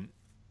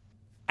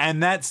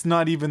 And that's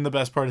not even the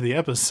best part of the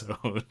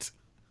episode.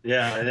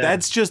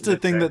 That's just a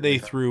thing that they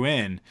threw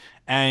in,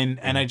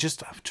 and I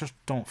just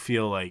don't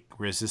feel like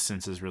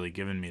Resistance has really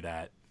given me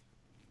that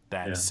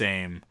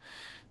same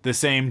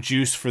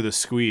juice for the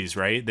squeeze,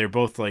 right? They're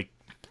both like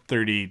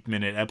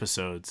 30-minute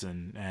episodes,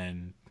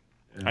 and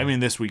I mean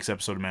this week's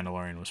episode of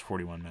Mandalorian was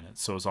 41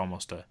 minutes, so it's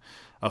almost a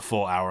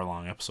full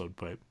hour-long episode,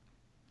 but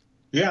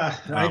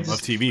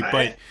of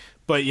TV.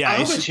 But yeah, I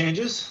hope it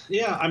changes.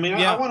 Yeah, I mean,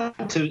 I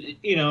want to,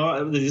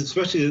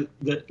 especially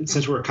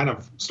since we're kind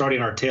of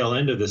starting our tail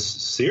end of this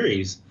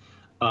series,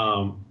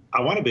 I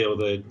want to be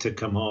able to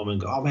come home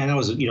and go, oh man, that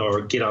was,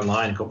 or get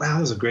online and go, wow,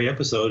 that was a great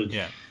episode.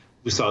 Yeah.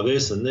 We saw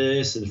this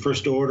and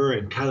First Order,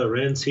 and Kylo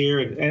Ren's here,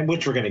 and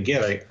which we're going to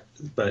get.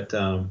 But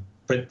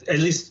at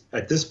least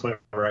at this point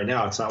right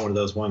now, it's not one of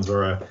those ones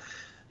where,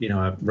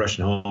 I'm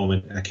rushing home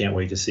and I can't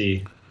wait to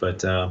see.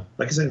 But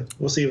like I said,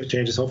 we'll see if it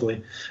changes,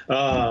 hopefully.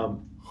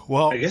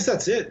 Well, I guess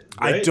that's it.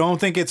 Right? I don't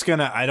think it's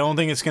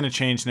gonna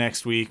change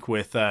next week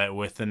with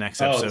the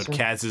next episode,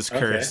 Kaz's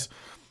Curse.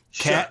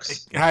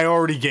 I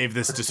already gave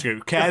this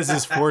description. Kaz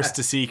is forced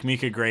to seek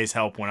Mika Gray's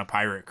help when a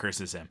pirate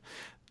curses him.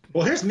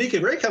 Well, here's Mika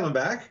Gray coming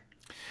back.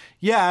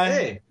 Yeah,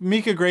 hey.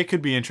 Mika Gray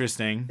could be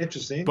interesting. But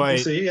we'll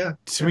see,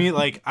 to me,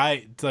 like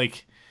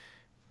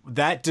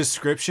that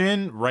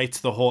description writes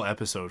the whole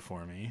episode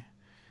for me.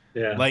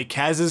 Yeah. Like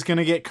Kaz is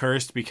gonna get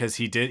cursed because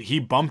he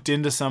bumped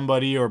into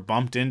somebody or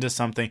bumped into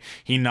something.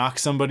 He knocked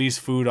somebody's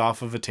food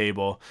off of a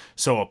table,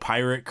 so a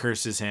pirate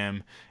curses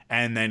him,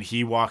 and then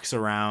he walks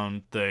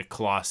around the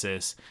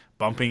Colossus,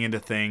 bumping into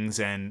things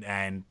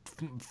and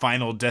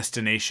final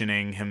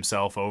destinationing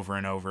himself over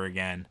and over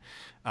again.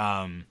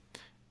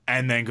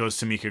 And then goes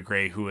to Mika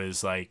Gray, who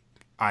is like,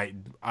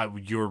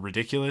 you're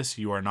ridiculous.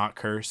 You are not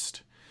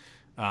cursed.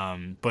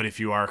 But if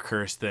you are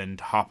cursed, then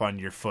hop on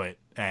your foot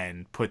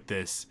and put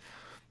this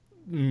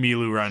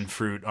Milu Run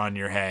fruit on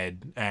your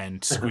head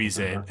and squeeze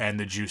it, and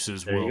the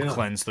juices will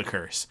cleanse the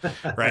curse,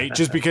 right?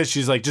 Just because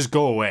she's like, just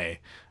go away.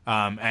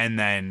 And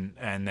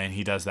then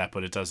he does that,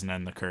 but it doesn't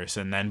end the curse.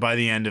 And then by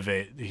the end of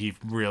it, he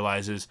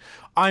realizes,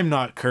 I'm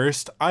not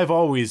cursed. I've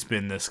always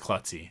been this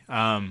klutzy.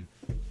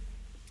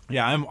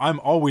 Yeah, I'm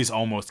always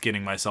almost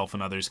getting myself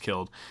and others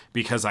killed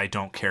because I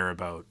don't care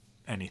about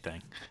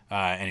anything.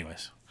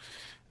 Anyways.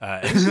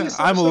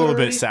 I'm a little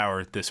bit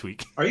sour this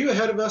week. Are you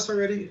ahead of us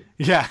already?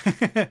 Yeah.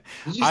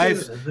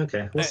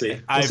 Okay, we'll see.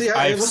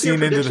 I've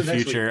seen into the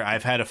future.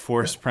 I've had a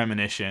forced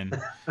premonition.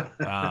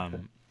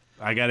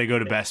 I got to go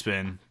to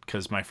Bespin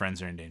because my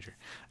friends are in danger.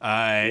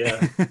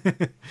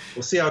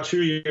 We'll see how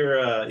true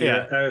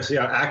see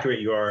how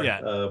accurate you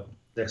are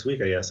next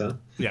week, I guess, huh?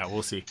 Yeah,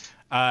 we'll see.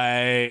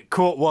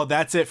 Cool. Well,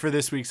 that's it for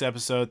this week's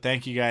episode.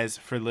 Thank you guys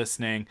for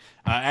listening.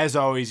 As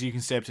always, you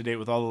can stay up to date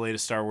with all the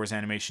latest Star Wars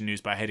animation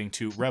news by heading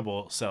to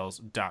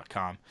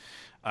rebelcells.com.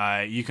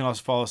 You can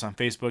also follow us on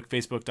Facebook,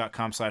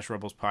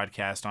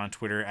 facebook.com/rebelspodcast, on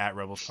Twitter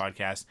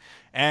 @rebelspodcast,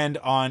 and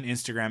on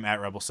Instagram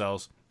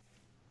 @rebelcells.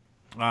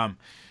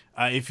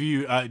 If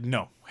you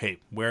no, hey,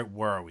 where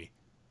are we?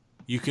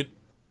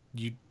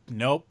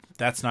 Nope,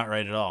 that's not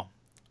right at all.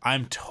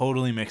 I'm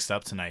totally mixed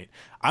up tonight.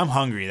 I'm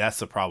hungry. That's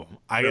the problem.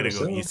 I gotta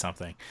go eat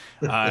something.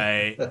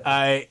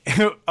 I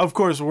of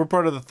course, we're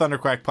part of the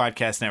Thunderquack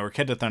Podcast Network.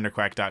 Head to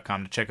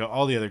thunderquack.com to check out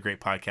all the other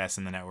great podcasts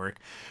in the network.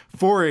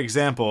 For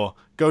example,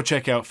 go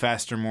check out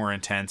Faster, More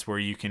Intense, where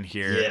you can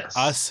hear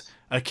us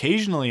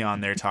occasionally on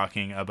there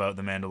talking about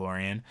The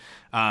Mandalorian.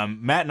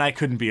 Matt and I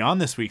couldn't be on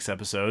this week's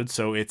episode,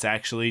 so it's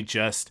actually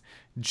just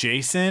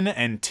Jason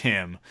and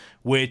Tim,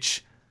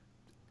 which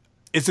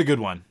it's a good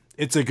one.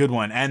 It's a good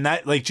one. And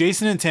that, like,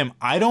 Jason and Tim,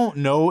 I don't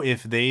know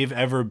if they've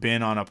ever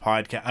been on a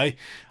podcast.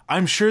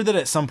 I'm sure that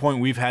at some point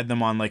we've had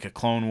them on like a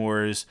Clone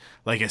Wars,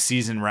 like a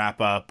season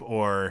wrap up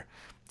or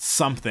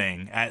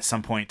something at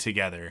some point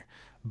together.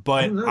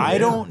 But I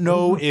don't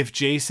know if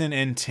Jason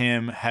and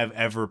Tim have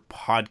ever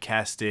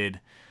podcasted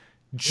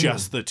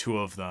just the two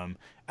of them.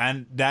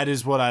 And that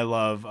is what I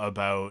love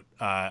about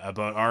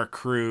our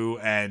crew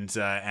and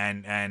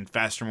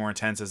Faster, More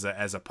Intense as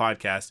a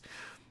podcast.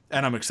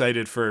 And I'm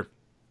excited for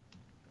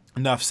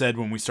Enough Said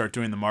when we start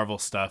doing the Marvel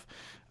stuff,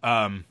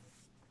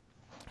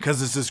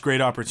 because it's this great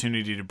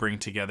opportunity to bring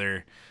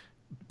together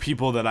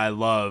people that I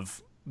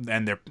love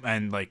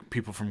and like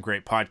people from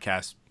great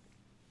podcasts,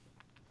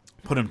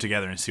 put them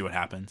together and see what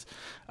happens.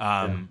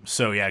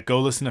 So yeah,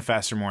 go listen to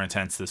Faster, More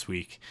Intense this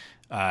week.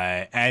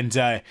 And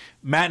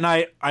Matt and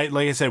I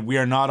like I said, we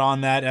are not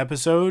on that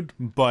episode,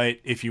 but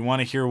if you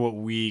want to hear what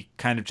we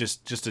kind of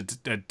just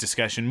a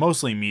discussion,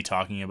 mostly me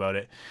talking about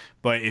it,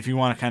 but if you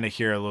want to kind of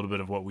hear a little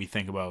bit of what we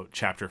think about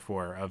Chapter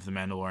 4 of The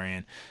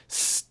Mandalorian,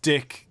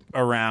 stick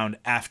around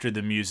after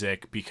the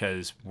music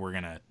because we're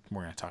gonna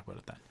talk about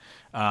it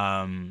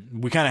then.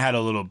 We kind of had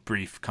a little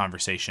brief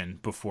conversation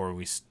before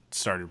we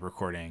started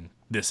recording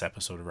this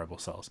episode of Rebel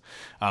Cells,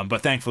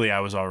 but thankfully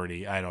I'd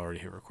already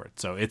hit record,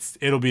 so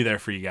it'll be there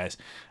for you guys.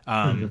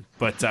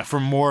 But for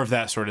more of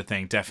that sort of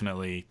thing,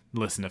 definitely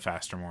listen to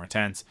Faster, More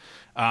Intense.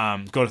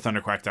 Go to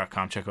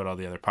thunderquack.com, check out all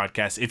the other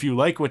podcasts. If you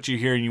like what you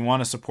hear and you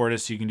want to support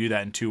us, you can do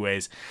that in two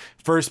ways.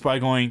 First, by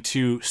going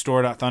to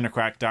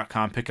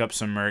store.thunderquack.com, pick up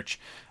some merch.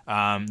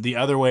 The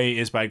other way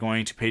is by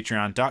going to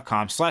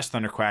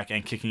patreon.com/thunderquack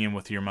and kicking in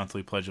with your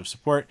monthly pledge of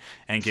support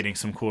and getting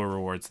some cool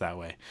rewards that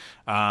way.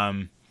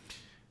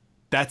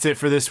 That's it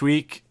for this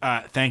week.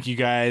 Thank you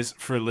guys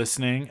for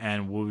listening,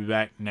 and we'll be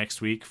back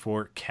next week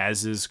for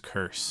Kaz's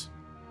Curse.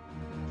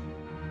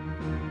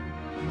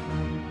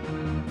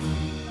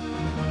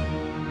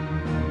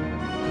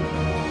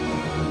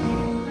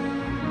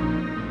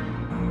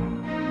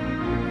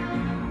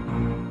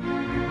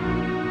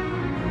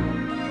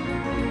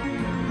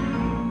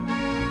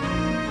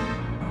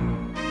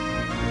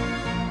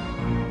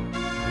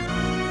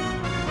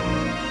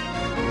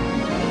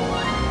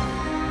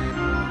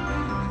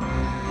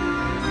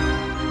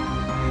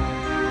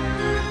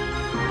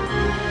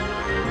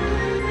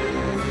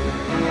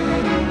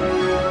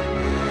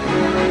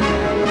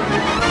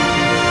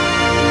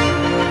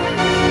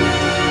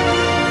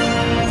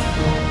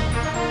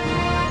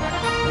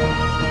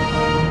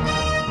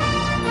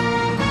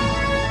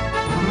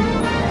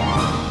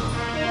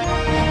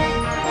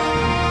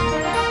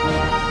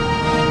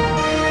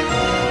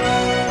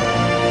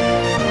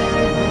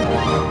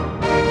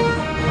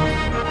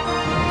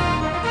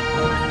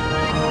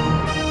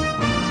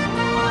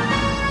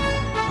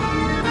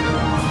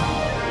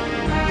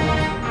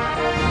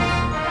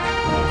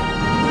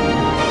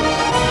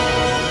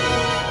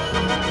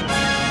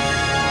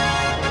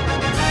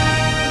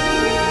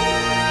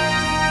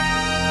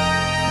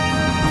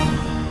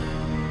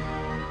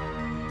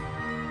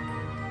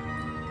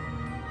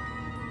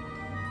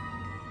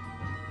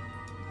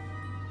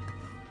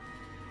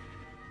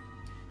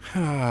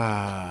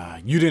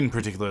 You didn't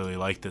particularly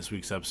like this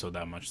week's episode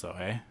that much, though,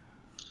 hey?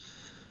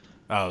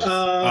 Of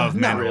Mandalorian,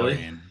 not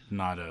really.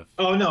 Not of.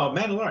 Oh no,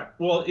 Mandalorian.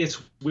 Well,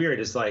 it's weird.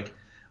 It's like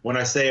when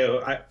I say,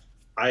 I,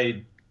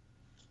 I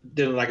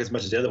didn't like as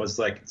much as the other ones.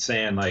 Like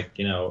saying like,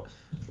 you know,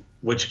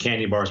 which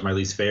candy bar is my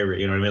least favorite.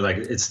 You know what I mean? Like,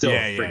 it's still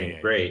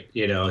freaking great.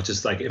 You know, it's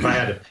just like, if I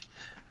had to,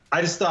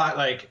 I just thought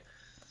like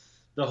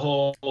the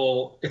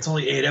whole, it's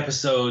only 8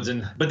 episodes.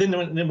 But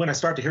then when I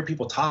start to hear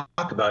people talk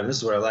about it, and this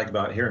is what I like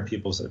about hearing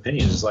people's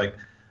opinions, is like,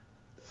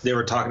 they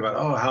were talking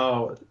about,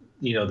 how,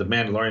 you know, the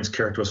Mandalorian's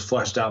character was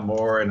fleshed out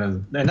more.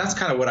 And that's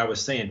kind of what I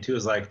was saying too,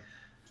 is like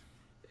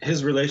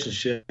his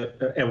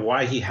relationship and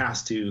why he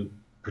has to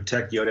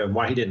protect Yoda and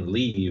why he didn't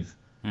leave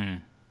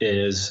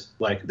is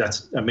like,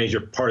 that's a major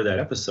part of that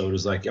episode,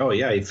 is like, oh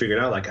yeah, he figured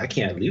out like, I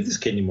can't leave this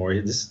kid anymore.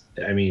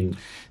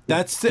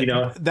 That's the, you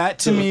know, that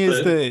to me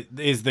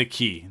is the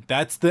key.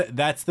 That's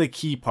the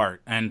key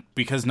part. And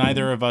because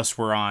neither of us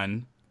were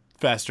on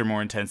Faster,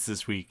 More Intense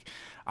this week,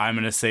 I'm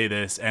going to say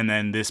this, and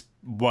then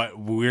what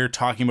we're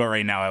talking about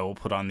right now, I will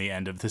put on the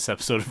end of this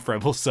episode of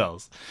Rebel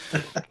Cells,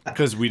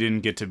 because we didn't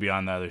get to be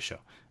on the other show.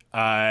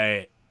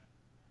 Yeah,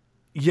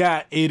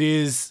 it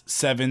is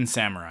 7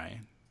 Samurai,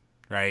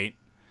 right?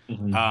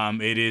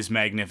 Mm-hmm. It is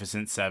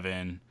Magnificent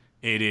Seven.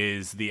 It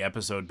is the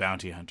episode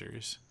Bounty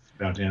Hunters.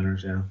 Bounty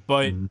Hunters, yeah.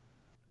 But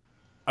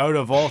out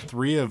of all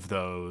 3 of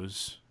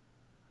those,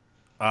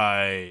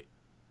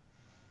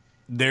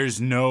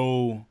 there's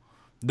no...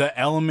 the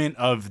element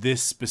of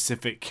this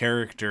specific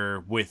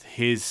character with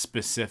his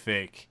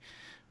specific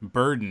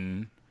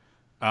burden,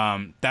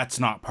 that's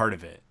not part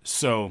of it.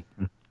 So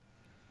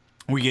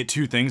we get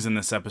 2 things in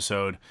this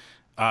episode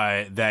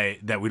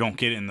that we don't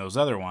get in those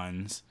other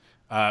ones.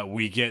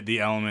 We get the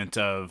element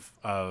of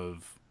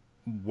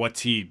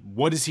what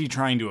is he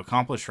trying to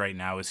accomplish right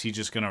now? Is he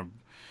just gonna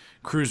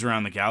cruise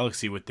around the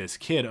galaxy with this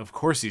kid? Of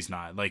course he's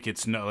not. Like,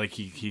 it's no, like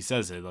he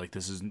says it, like,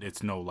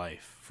 it's no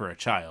life for a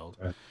child,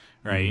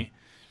 right? Mm-hmm.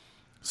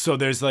 So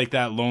there's like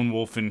that lone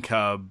wolf and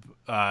cub.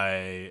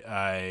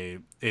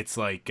 It's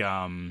like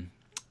The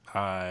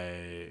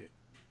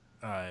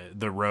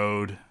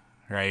Road,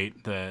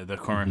 right? The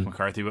Cormac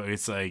McCarthy book.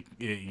 It's like,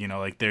 you know,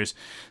 like there's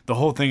the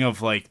whole thing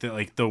of like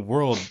the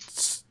world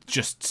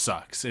just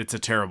sucks. It's a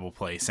terrible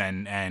place,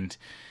 and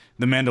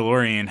the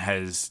Mandalorian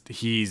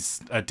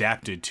he's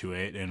adapted to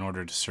it in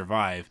order to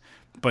survive.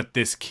 But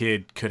this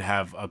kid could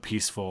have a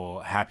peaceful,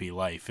 happy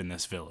life in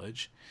this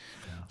village.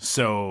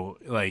 So,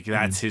 like,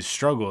 that's his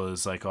struggle,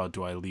 is like, oh,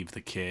 do I leave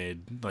the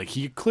kid? Like,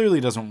 he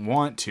clearly doesn't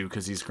want to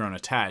because he's grown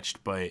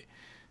attached, but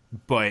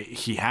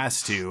he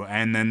has to.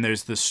 And then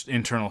there's this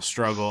internal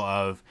struggle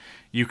of,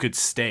 you could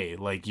stay,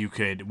 like, you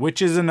could,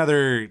 which is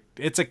another,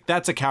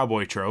 that's a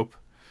cowboy trope.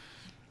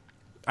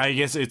 I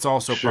guess it's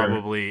also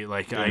probably,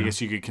 like, I guess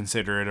you could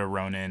consider it a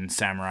Ronin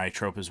samurai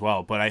trope as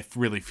well, but I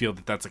really feel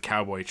that that's a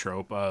cowboy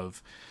trope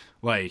of,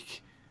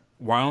 like,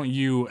 why don't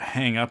you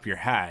hang up your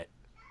hat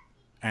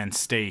and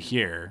stay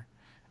here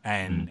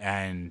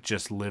and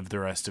just live the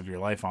rest of your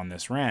life on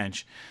this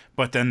ranch?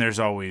 But then there's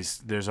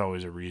always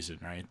a reason,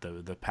 right?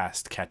 The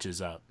past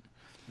catches up.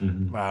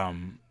 And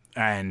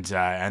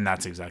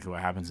that's exactly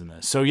what happens in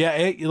this. So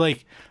yeah,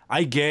 like,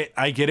 I get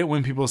it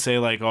when people say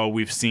like, oh,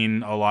 we've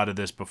seen a lot of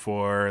this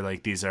before,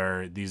 like these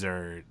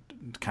are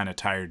kind of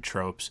tired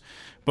tropes.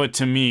 But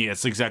to me,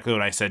 it's exactly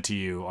what I said to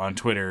you on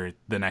Twitter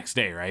the next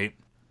day, right?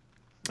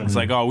 It's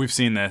like, oh, we've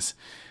seen this.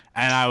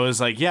 And I was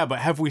like, yeah, but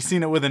have we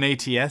seen it with an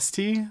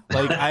ATST?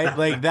 Like, I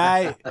like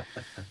that.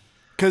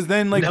 Because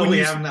then, like, no, we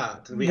have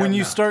not. When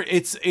you start,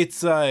 it's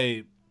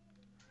a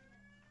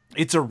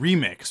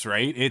remix,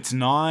 right? It's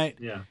not.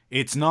 Yeah.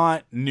 It's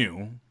not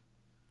new,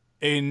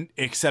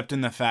 except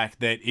in the fact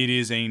that it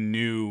is a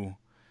new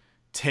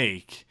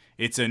take.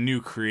 It's a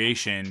new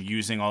creation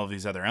using all of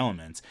these other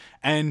elements.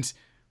 And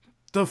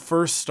the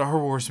first Star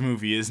Wars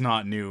movie is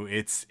not new.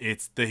 It's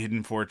the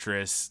Hidden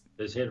Fortress.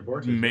 It's Hidden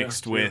Fortress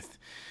mixed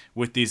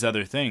with these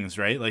other things,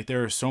 right? Like,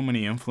 there are so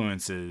many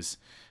influences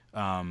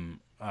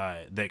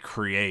that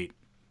create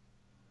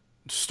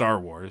Star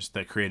Wars,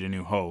 that create A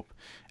New Hope,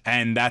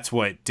 and that's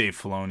what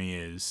Dave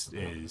Filoni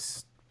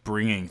is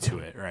bringing to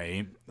it,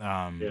 right?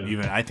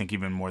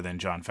 Even more than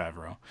Jon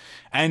Favreau,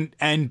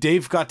 and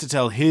Dave got to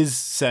tell his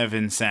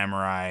 7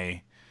 Samurai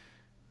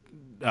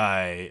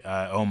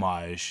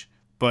homage,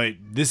 but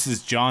this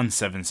is John's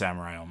 7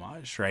 Samurai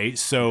homage, right?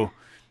 So,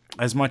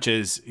 as much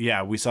as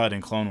we saw it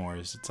in Clone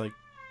Wars, it's like.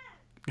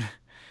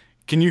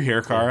 Can you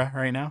hear Kara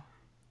right now?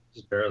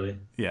 Just barely.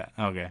 Yeah,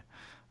 okay.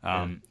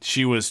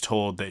 She was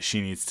told that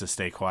she needs to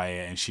stay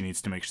quiet and she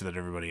needs to make sure that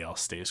everybody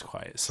else stays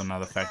quiet. So now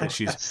the fact that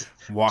she's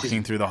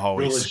walking through the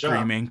hallway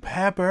screaming,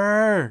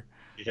 Pepper!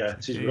 Yeah,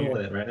 she's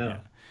rolling it right now.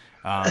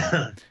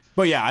 Yeah.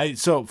 But yeah,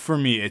 so for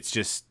me, it's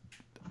just...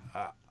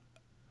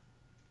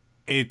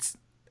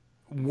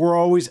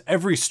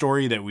 every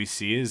story that we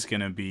see is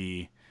going to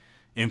be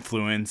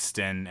influenced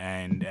and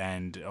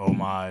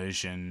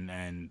homage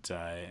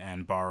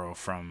and borrow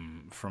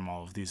from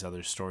all of these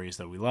other stories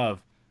that we love,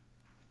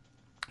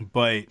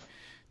 but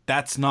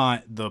that's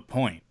not the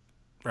point,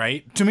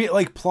 right? To me,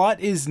 like, plot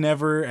is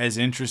never as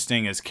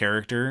interesting as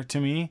character to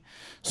me,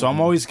 so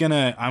I'm always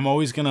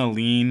gonna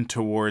lean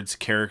towards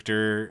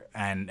character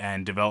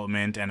and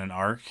development and an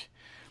arc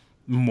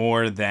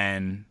more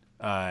than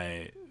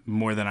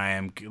more than I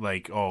am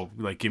like, oh,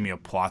 like give me a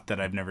plot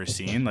that I've never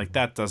seen. Like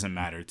that doesn't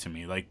matter to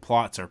me. Like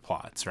plots are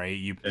plots,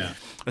 right?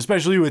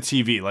 Especially with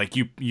TV, like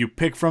you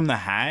pick from the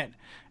hat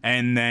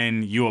and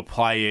then you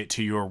apply it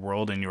to your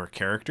world and your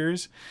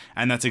characters,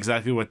 and that's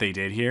exactly what they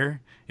did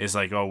here. Is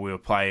like, oh, we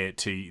apply it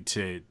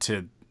to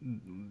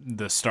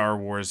the Star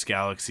Wars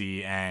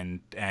galaxy,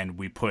 and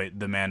we put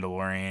the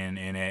Mandalorian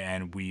in it,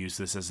 and we use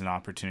this as an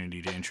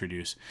opportunity to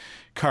introduce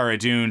Cara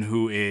Dune,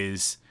 who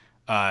is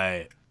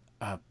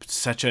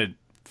such a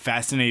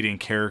fascinating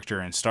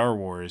character in Star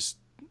Wars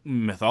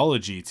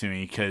mythology to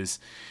me, because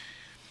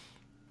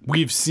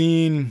we've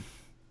seen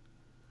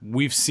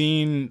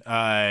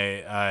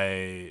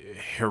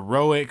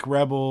heroic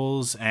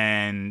rebels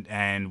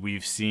and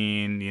we've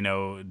seen, you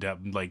know,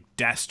 like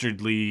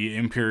dastardly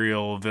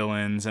Imperial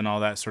villains and all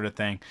that sort of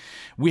thing.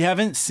 We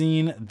haven't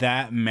seen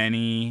that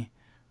many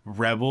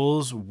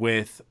rebels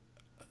with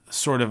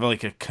sort of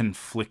like a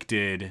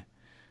conflicted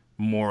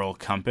moral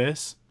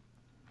compass.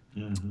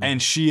 Mm-hmm.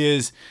 And she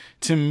is,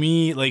 to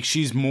me, like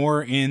she's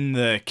more in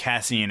the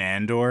Cassian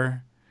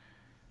Andor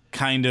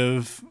kind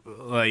of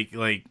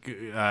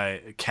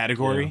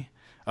category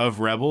of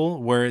rebel,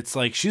 where it's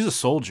like she's a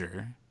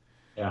soldier.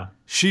 Yeah.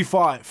 She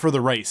fought for the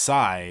right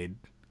side,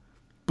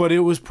 but it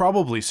was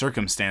probably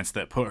circumstance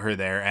that put her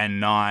there, and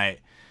not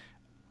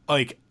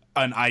like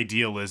an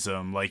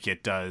idealism like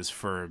it does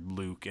for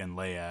Luke and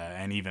Leia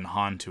and even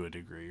Han to a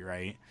degree,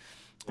 right?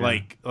 Yeah.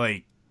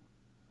 Like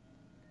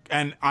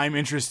and I'm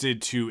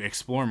interested to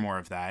explore more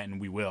of that, and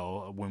we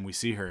will when we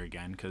see her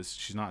again, because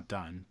she's not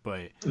done.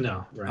 But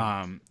no,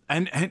 right.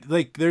 And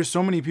like, there's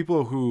so many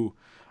people who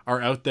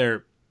are out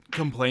there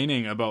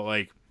complaining about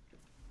like,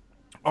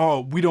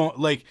 oh, we don't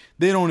like,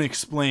 they don't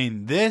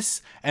explain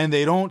this, and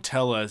they don't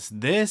tell us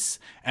this,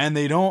 and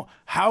they don't.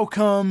 How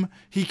come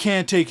he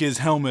can't take his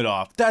helmet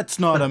off? That's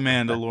not a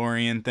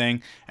Mandalorian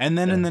thing. And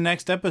then in the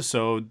next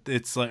episode,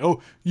 it's like,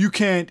 oh, you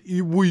can't.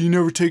 Well, you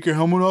never take your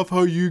helmet off.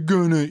 How you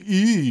gonna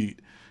eat?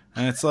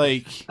 And it's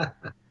like,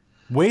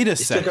 wait a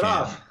second. Took it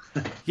off.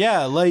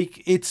 Yeah,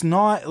 like, it's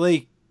not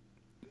like,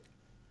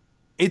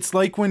 it's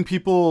like when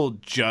people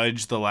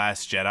judge The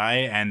Last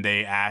Jedi and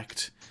they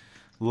act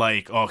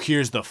like, oh,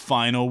 here's the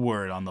final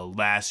word on The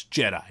Last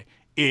Jedi.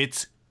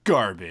 It's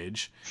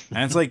garbage.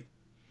 And it's like,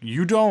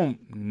 you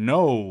don't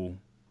know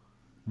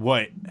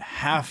what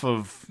half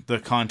of the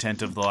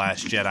content of The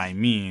Last Jedi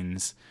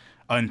means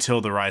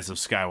until The Rise of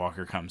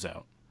Skywalker comes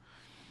out.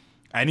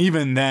 And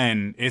even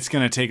then, it's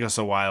going to take us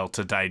a while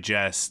to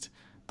digest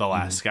The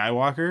Last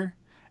Skywalker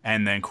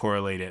and then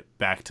correlate it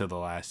back to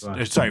Rise of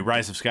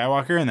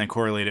Skywalker, and then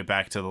correlate it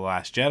back to The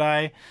Last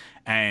Jedi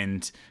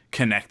and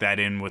connect that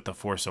in with The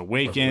Force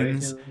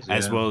Awakens,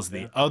 as well as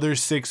the other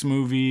 6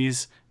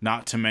 movies,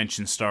 not to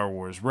mention Star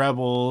Wars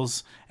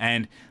Rebels.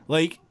 And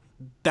like,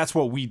 that's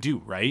what we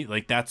do, right?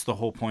 Like, that's the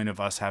whole point of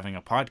us having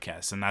a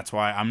podcast. And that's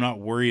why I'm not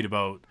worried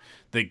about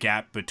the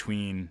gap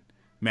between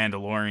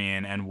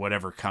Mandalorian and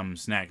whatever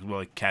comes next, well,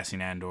 like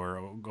Cassian Andor,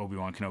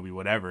 Obi-Wan Kenobi,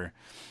 whatever.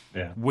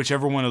 Yeah.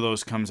 Whichever one of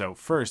those comes out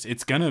first,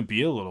 it's going to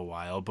be a little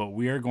while, but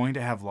we are going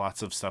to have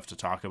lots of stuff to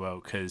talk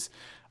about, because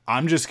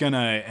I'm just going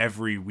to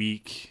every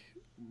week,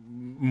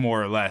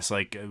 more or less,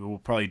 like we'll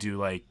probably do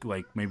like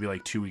maybe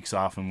like 2 weeks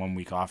off and 1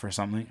 week off or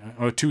something,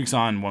 or 2 weeks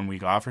on, 1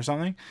 week off or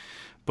something.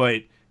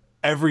 But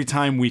every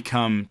time we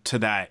come to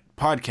that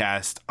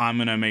podcast, I'm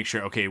going to make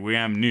sure, okay, we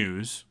have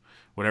news,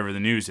 whatever the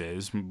news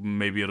is.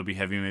 Maybe it'll be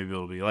heavy, maybe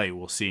it'll be light.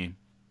 We'll see.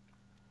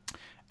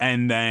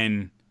 And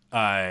then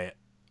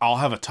I'll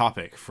have a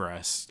topic for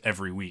us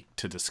every week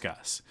to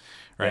discuss,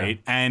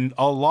 right? Yeah. And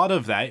a lot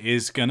of that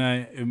is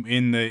gonna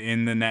in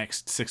the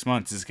next 6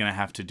 months is gonna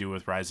have to do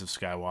with Rise of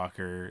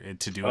Skywalker,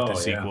 to do with the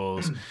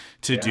sequels,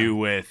 to do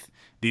with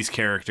these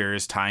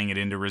characters, tying it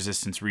into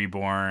Resistance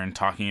Reborn,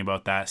 talking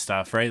about that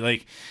stuff, right?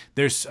 Like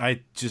there's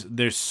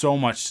so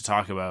much to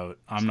talk about.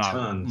 I'm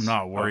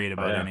not worried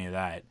about any of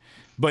that.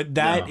 But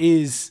that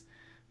is,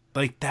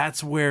 like,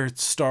 that's where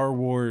Star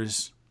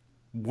Wars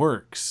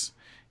works.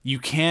 You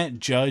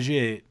can't judge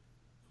it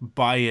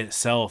by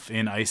itself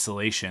in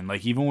isolation.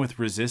 Like, even with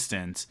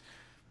Resistance,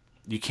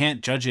 you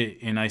can't judge it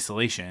in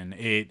isolation.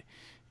 It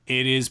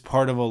is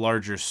part of a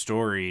larger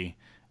story,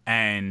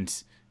 and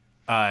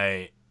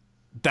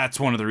that's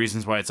one of the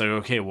reasons why it's like,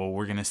 okay, well,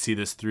 we're going to see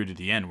this through to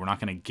the end. We're not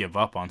going to give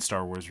up on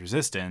Star Wars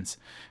Resistance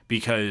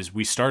because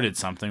we started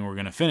something. We're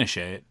going to finish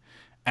it.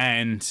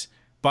 And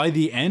by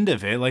the end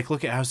of it, like,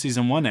 look at how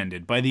season 1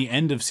 ended. By the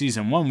end of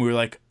season 1, we were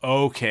like,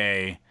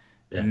 okay,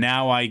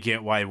 now I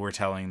get why we're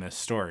telling this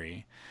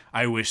story.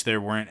 I wish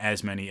there weren't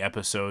as many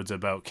episodes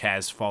about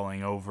Kaz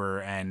falling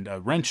over and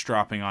a wrench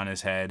dropping on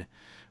his head,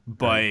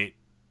 but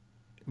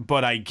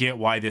I get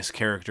why this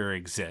character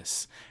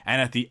exists.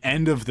 And at the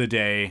end of the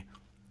day,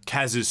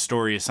 Kaz's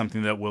story is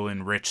something that will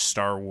enrich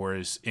Star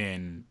Wars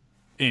in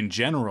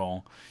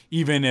general,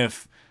 even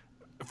if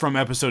from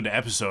episode to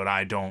episode,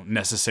 I don't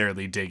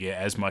necessarily dig it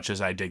as much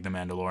as I dig The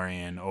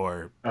Mandalorian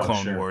or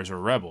Clone Wars or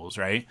Rebels,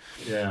 right?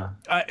 Yeah.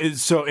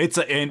 So it's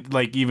and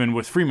like even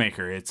with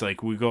Freemaker, it's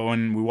like we go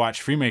and we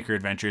watch Freemaker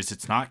Adventures.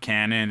 It's not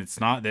canon. It's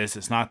not this.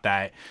 It's not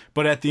that.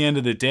 But at the end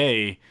of the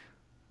day,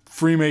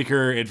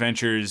 Freemaker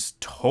Adventures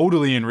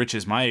totally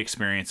enriches my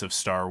experience of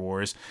Star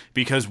Wars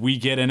because we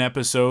get an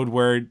episode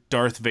where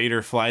Darth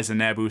Vader flies a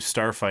Naboo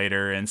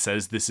starfighter and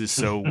says, "This is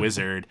so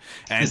wizard,"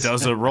 and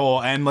does a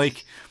roll. And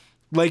like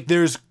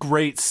there's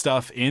great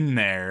stuff in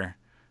there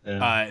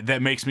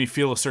that makes me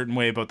feel a certain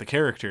way about the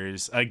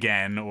characters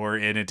again, or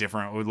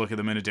look at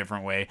them in a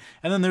different way.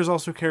 And then there's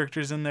also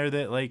characters in there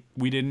that like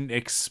we didn't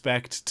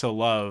expect to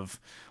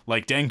love,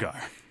 like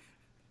Dengar.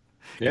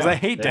 Because I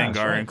hate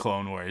Dengar in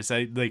Clone Wars.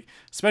 I like,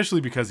 especially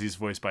because he's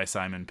voiced by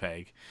Simon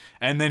Pegg.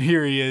 And then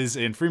here he is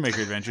in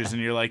Freemaker Adventures,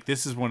 and you're like,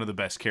 this is one of the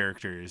best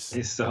characters.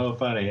 He's so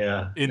funny,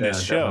 in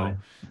this show.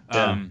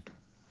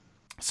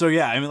 So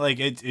yeah, I mean, like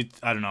it.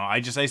 I don't know.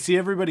 I see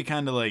everybody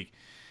kind of like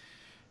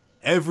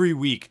every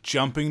week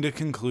jumping to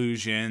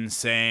conclusions,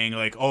 saying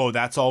like, "Oh,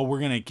 that's all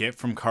we're gonna get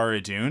from Cara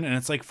Dune," and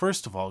it's like,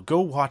 first of all, go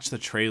watch the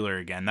trailer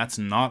again. That's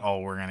not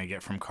all we're gonna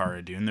get from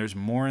Cara Dune. There's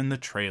more in the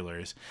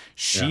trailers.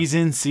 She's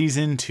in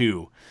season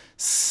 2.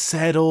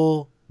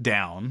 Settle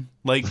down.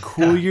 Like,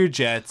 cool your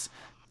jets.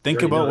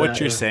 Think about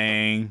what you're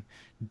saying.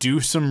 Do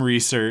some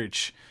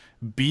research.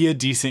 Be a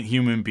decent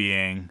human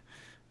being.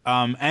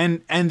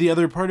 And the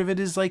other part of it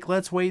is like,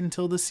 let's wait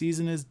until the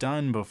season is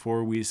done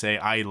before we say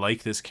I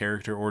like this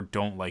character or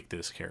don't like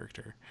this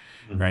character,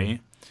 right?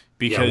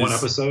 Because one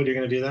episode you're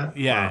gonna do that.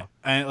 Yeah,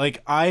 and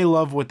like I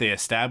love what they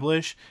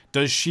establish.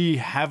 Does she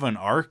have an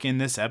arc in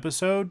this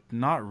episode?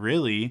 Not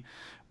really,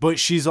 but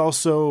she's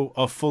also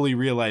a fully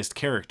realized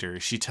character.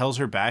 She tells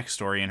her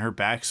backstory, and her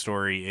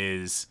backstory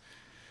is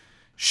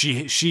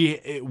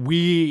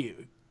we.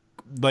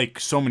 Like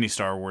so many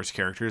Star Wars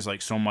characters,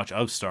 like so much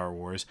of Star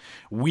Wars,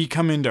 we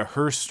come into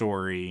her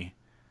story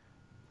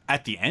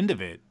at the end of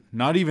it,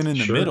 not even in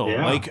the middle.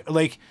 Yeah.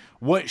 Like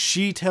what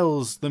she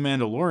tells the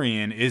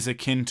Mandalorian is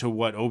akin to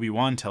what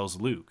Obi-Wan tells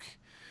Luke.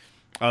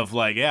 Of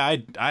like, yeah,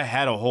 I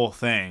had a whole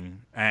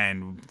thing,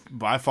 and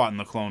I fought in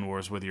the Clone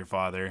Wars with your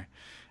father.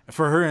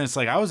 For her, and it's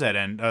like I was at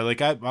end.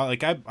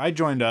 I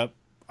joined up.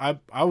 I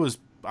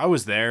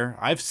was there.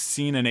 I've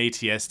seen an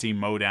ATST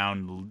mow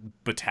down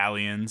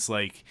battalions.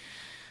 Like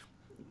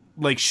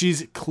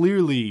she's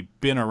clearly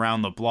been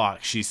around the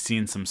block. She's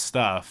seen some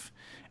stuff.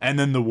 And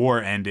then the war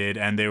ended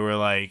and they were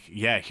like,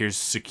 yeah, here's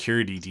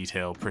security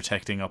detail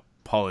protecting a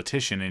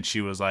politician. And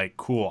she was like,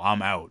 cool,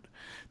 I'm out.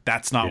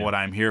 That's not what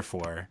I'm here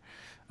for.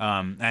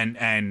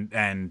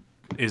 And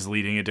is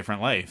leading a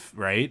different life,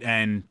 right?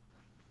 And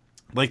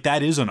like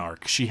that is an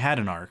arc. She had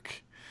an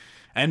arc.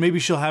 And maybe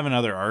she'll have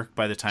another arc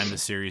by the time the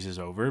series is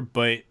over.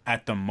 But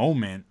at the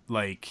moment,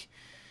 like,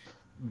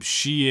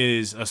 she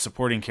is a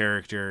supporting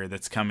character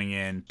that's coming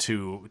in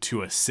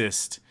to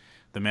assist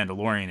the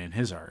Mandalorian in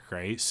his arc,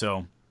 right?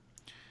 So,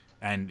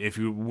 and if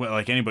you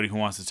like anybody who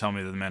wants to tell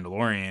me that the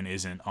Mandalorian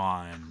isn't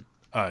on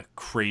a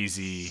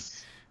crazy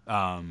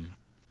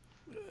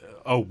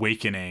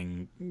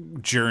awakening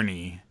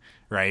journey,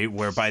 right?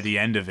 Where by the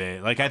end of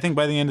it, like I think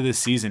by the end of this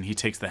season he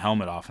takes the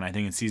helmet off, and I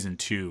think in season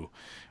 2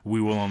 we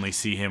will only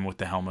see him with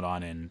the helmet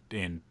on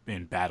in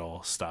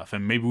battle stuff.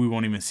 And maybe we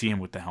won't even see him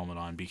with the helmet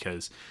on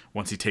because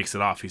once he takes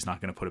it off, he's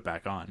not going to put it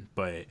back on.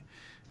 But,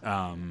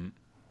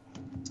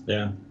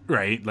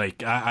 right.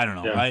 Like, I don't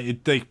know. Yeah.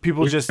 Like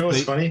people just, you know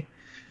what's funny?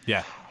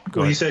 Yeah.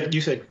 Well, you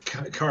said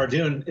Cara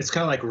Dune. It's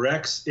kind of like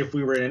Rex if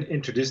we were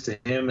introduced to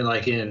him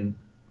in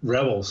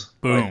Rebels.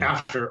 Boom. Like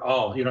after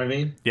all, you know what I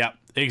mean? Yep.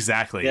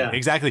 Exactly. Yeah.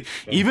 Exactly.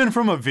 Yeah. Even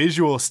from a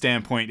visual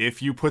standpoint, if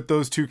you put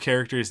those two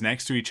characters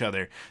next to each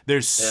other,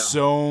 there's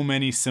so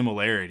many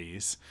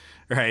similarities,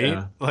 right?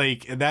 Yeah.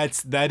 Like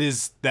that's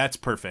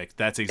perfect.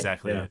 That's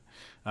exactly it.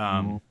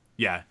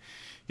 Yeah.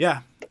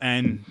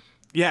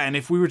 And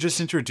if we were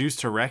just introduced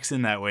to Rex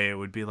in that way, it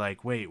would be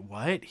like, wait,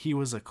 what? He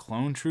was a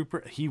clone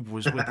trooper? He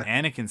was with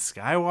Anakin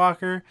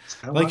Skywalker?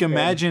 Like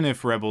imagine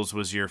if Rebels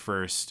was your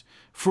first,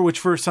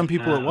 for some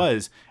people it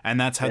was, and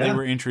that's how they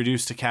were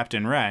introduced to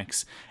Captain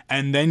Rex.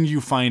 And then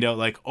you find out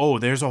like, oh,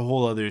 there's a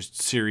whole other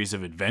series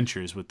of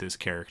adventures with this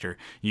character.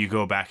 You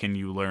go back and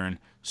you learn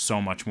so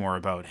much more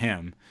about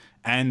him.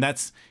 And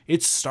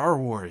it's Star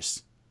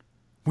Wars.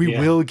 We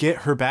will get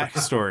her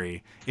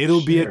backstory.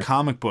 It'll be a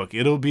comic book.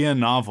 It'll be a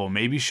novel.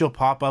 Maybe she'll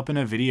pop up in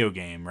a video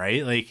game,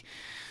 right? Like,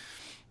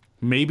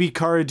 maybe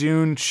Cara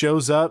Dune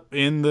shows up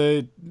in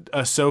the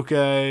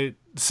Ahsoka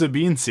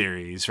Sabine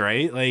series,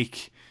 right?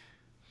 Like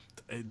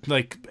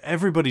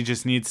everybody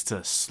just needs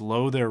to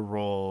slow their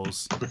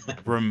rolls.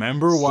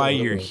 Remember why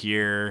you're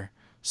here.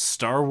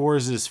 Star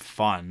Wars is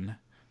fun,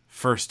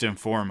 first and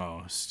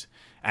foremost.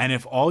 And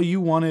if all you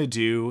want to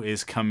do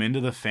is come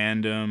into the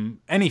fandom,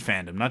 any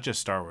fandom, not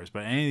just Star Wars,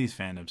 but any of these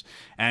fandoms,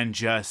 and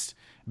just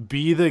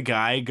be the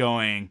guy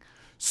going,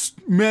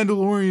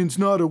 Mandalorian's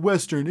not a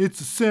Western, it's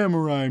a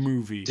samurai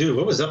movie. Dude,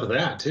 what was up with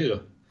that,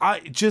 too? I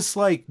just,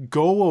 like,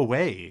 go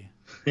away.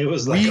 It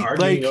was like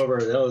arguing over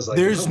those. Like,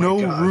 there's oh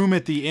no God. room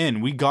at the inn.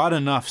 We got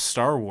enough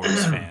Star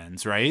Wars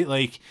fans, right?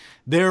 Like,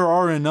 there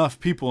are enough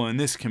people in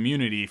this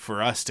community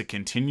for us to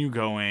continue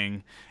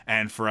going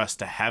and for us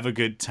to have a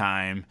good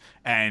time.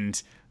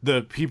 And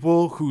the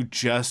people who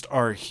just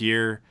are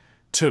here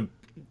to,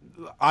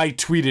 I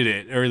tweeted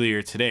it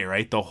earlier today,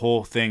 right? The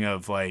whole thing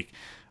of like,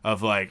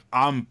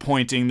 I'm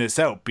pointing this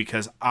out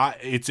because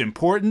it's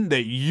important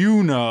that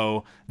you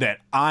know that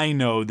I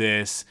know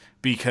this,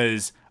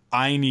 because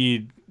I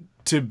need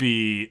to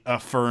be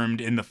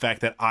affirmed in the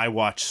fact that I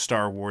watch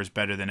Star Wars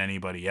better than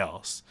anybody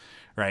else,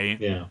 right?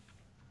 Yeah.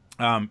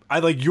 I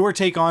like your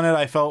take on it.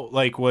 I felt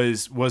like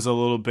was a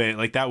little bit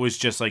like that was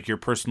just like your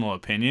personal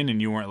opinion,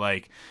 and you weren't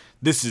like,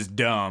 this is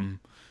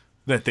dumb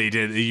that they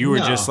did. You were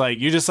just like,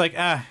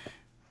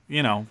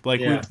 you know,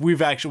 like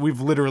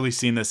we've literally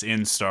seen this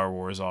in Star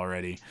Wars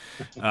already.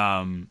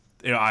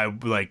 I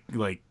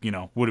like, you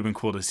know, would have been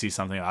cool to see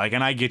something like,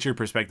 and I get your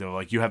perspective.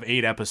 Like, you have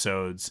 8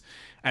 episodes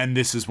and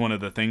this is one of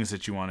the things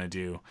that you want to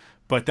do.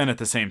 But then at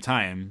the same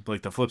time,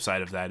 like, the flip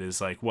side of that is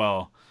like,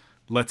 well,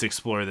 let's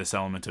explore this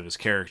element of his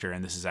character.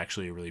 And this is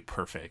actually really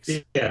perfect.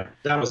 Yeah.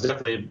 That was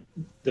definitely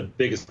the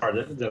biggest part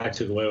that I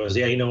took away was,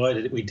 you know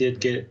what, we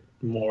did get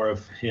more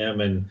of him.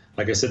 And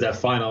like I said, that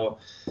final,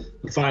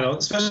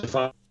 especially the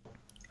final,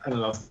 I don't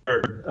know,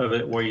 third of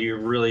it, where you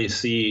really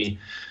see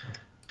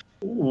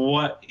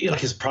what, you know,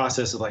 like his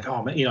process of like,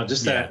 oh man, you know,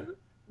 just that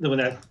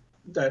when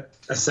that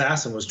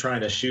assassin was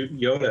trying to shoot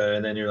Yoda,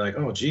 and then you're like,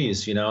 oh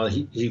geez, you know,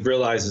 he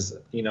realizes,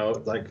 you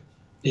know, like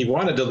he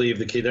wanted to leave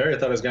the kid there. I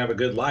thought he was gonna have a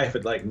good life,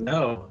 but like,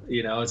 no,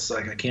 you know, it's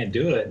like, I can't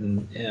do it.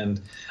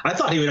 And I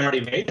thought he had already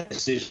made that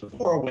decision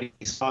before when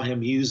he saw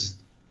him use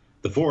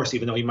the Force,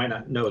 even though he might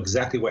not know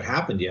exactly what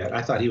happened yet.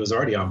 I thought he was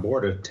already on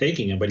board of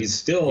taking him, but he's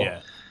still,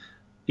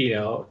 you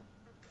know,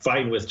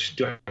 fighting with,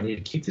 do I need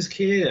to keep this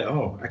kid?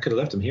 Oh, I could have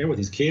left him here with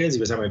these kids. He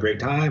was having a great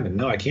time. And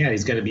no, I can't.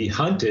 He's going to be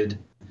hunted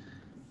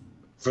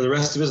for the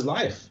rest of his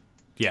life.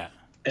 Yeah.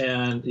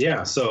 And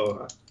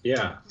so,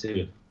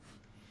 dude.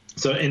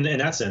 So in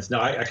that sense, no,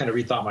 I kind of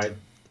rethought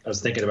I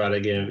was thinking about it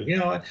again. You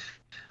know, I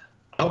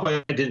hope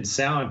I didn't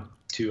sound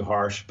too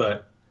harsh,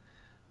 but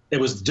it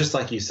was just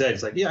like you said.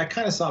 It's like, I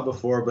kind of saw it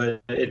before,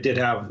 but it did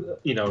have,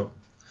 you know,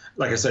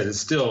 like I said, it's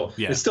still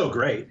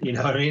great. You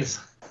know what I mean?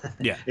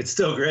 It's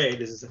still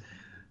great.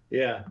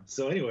 Yeah.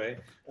 So anyway,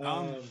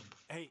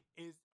 hey, is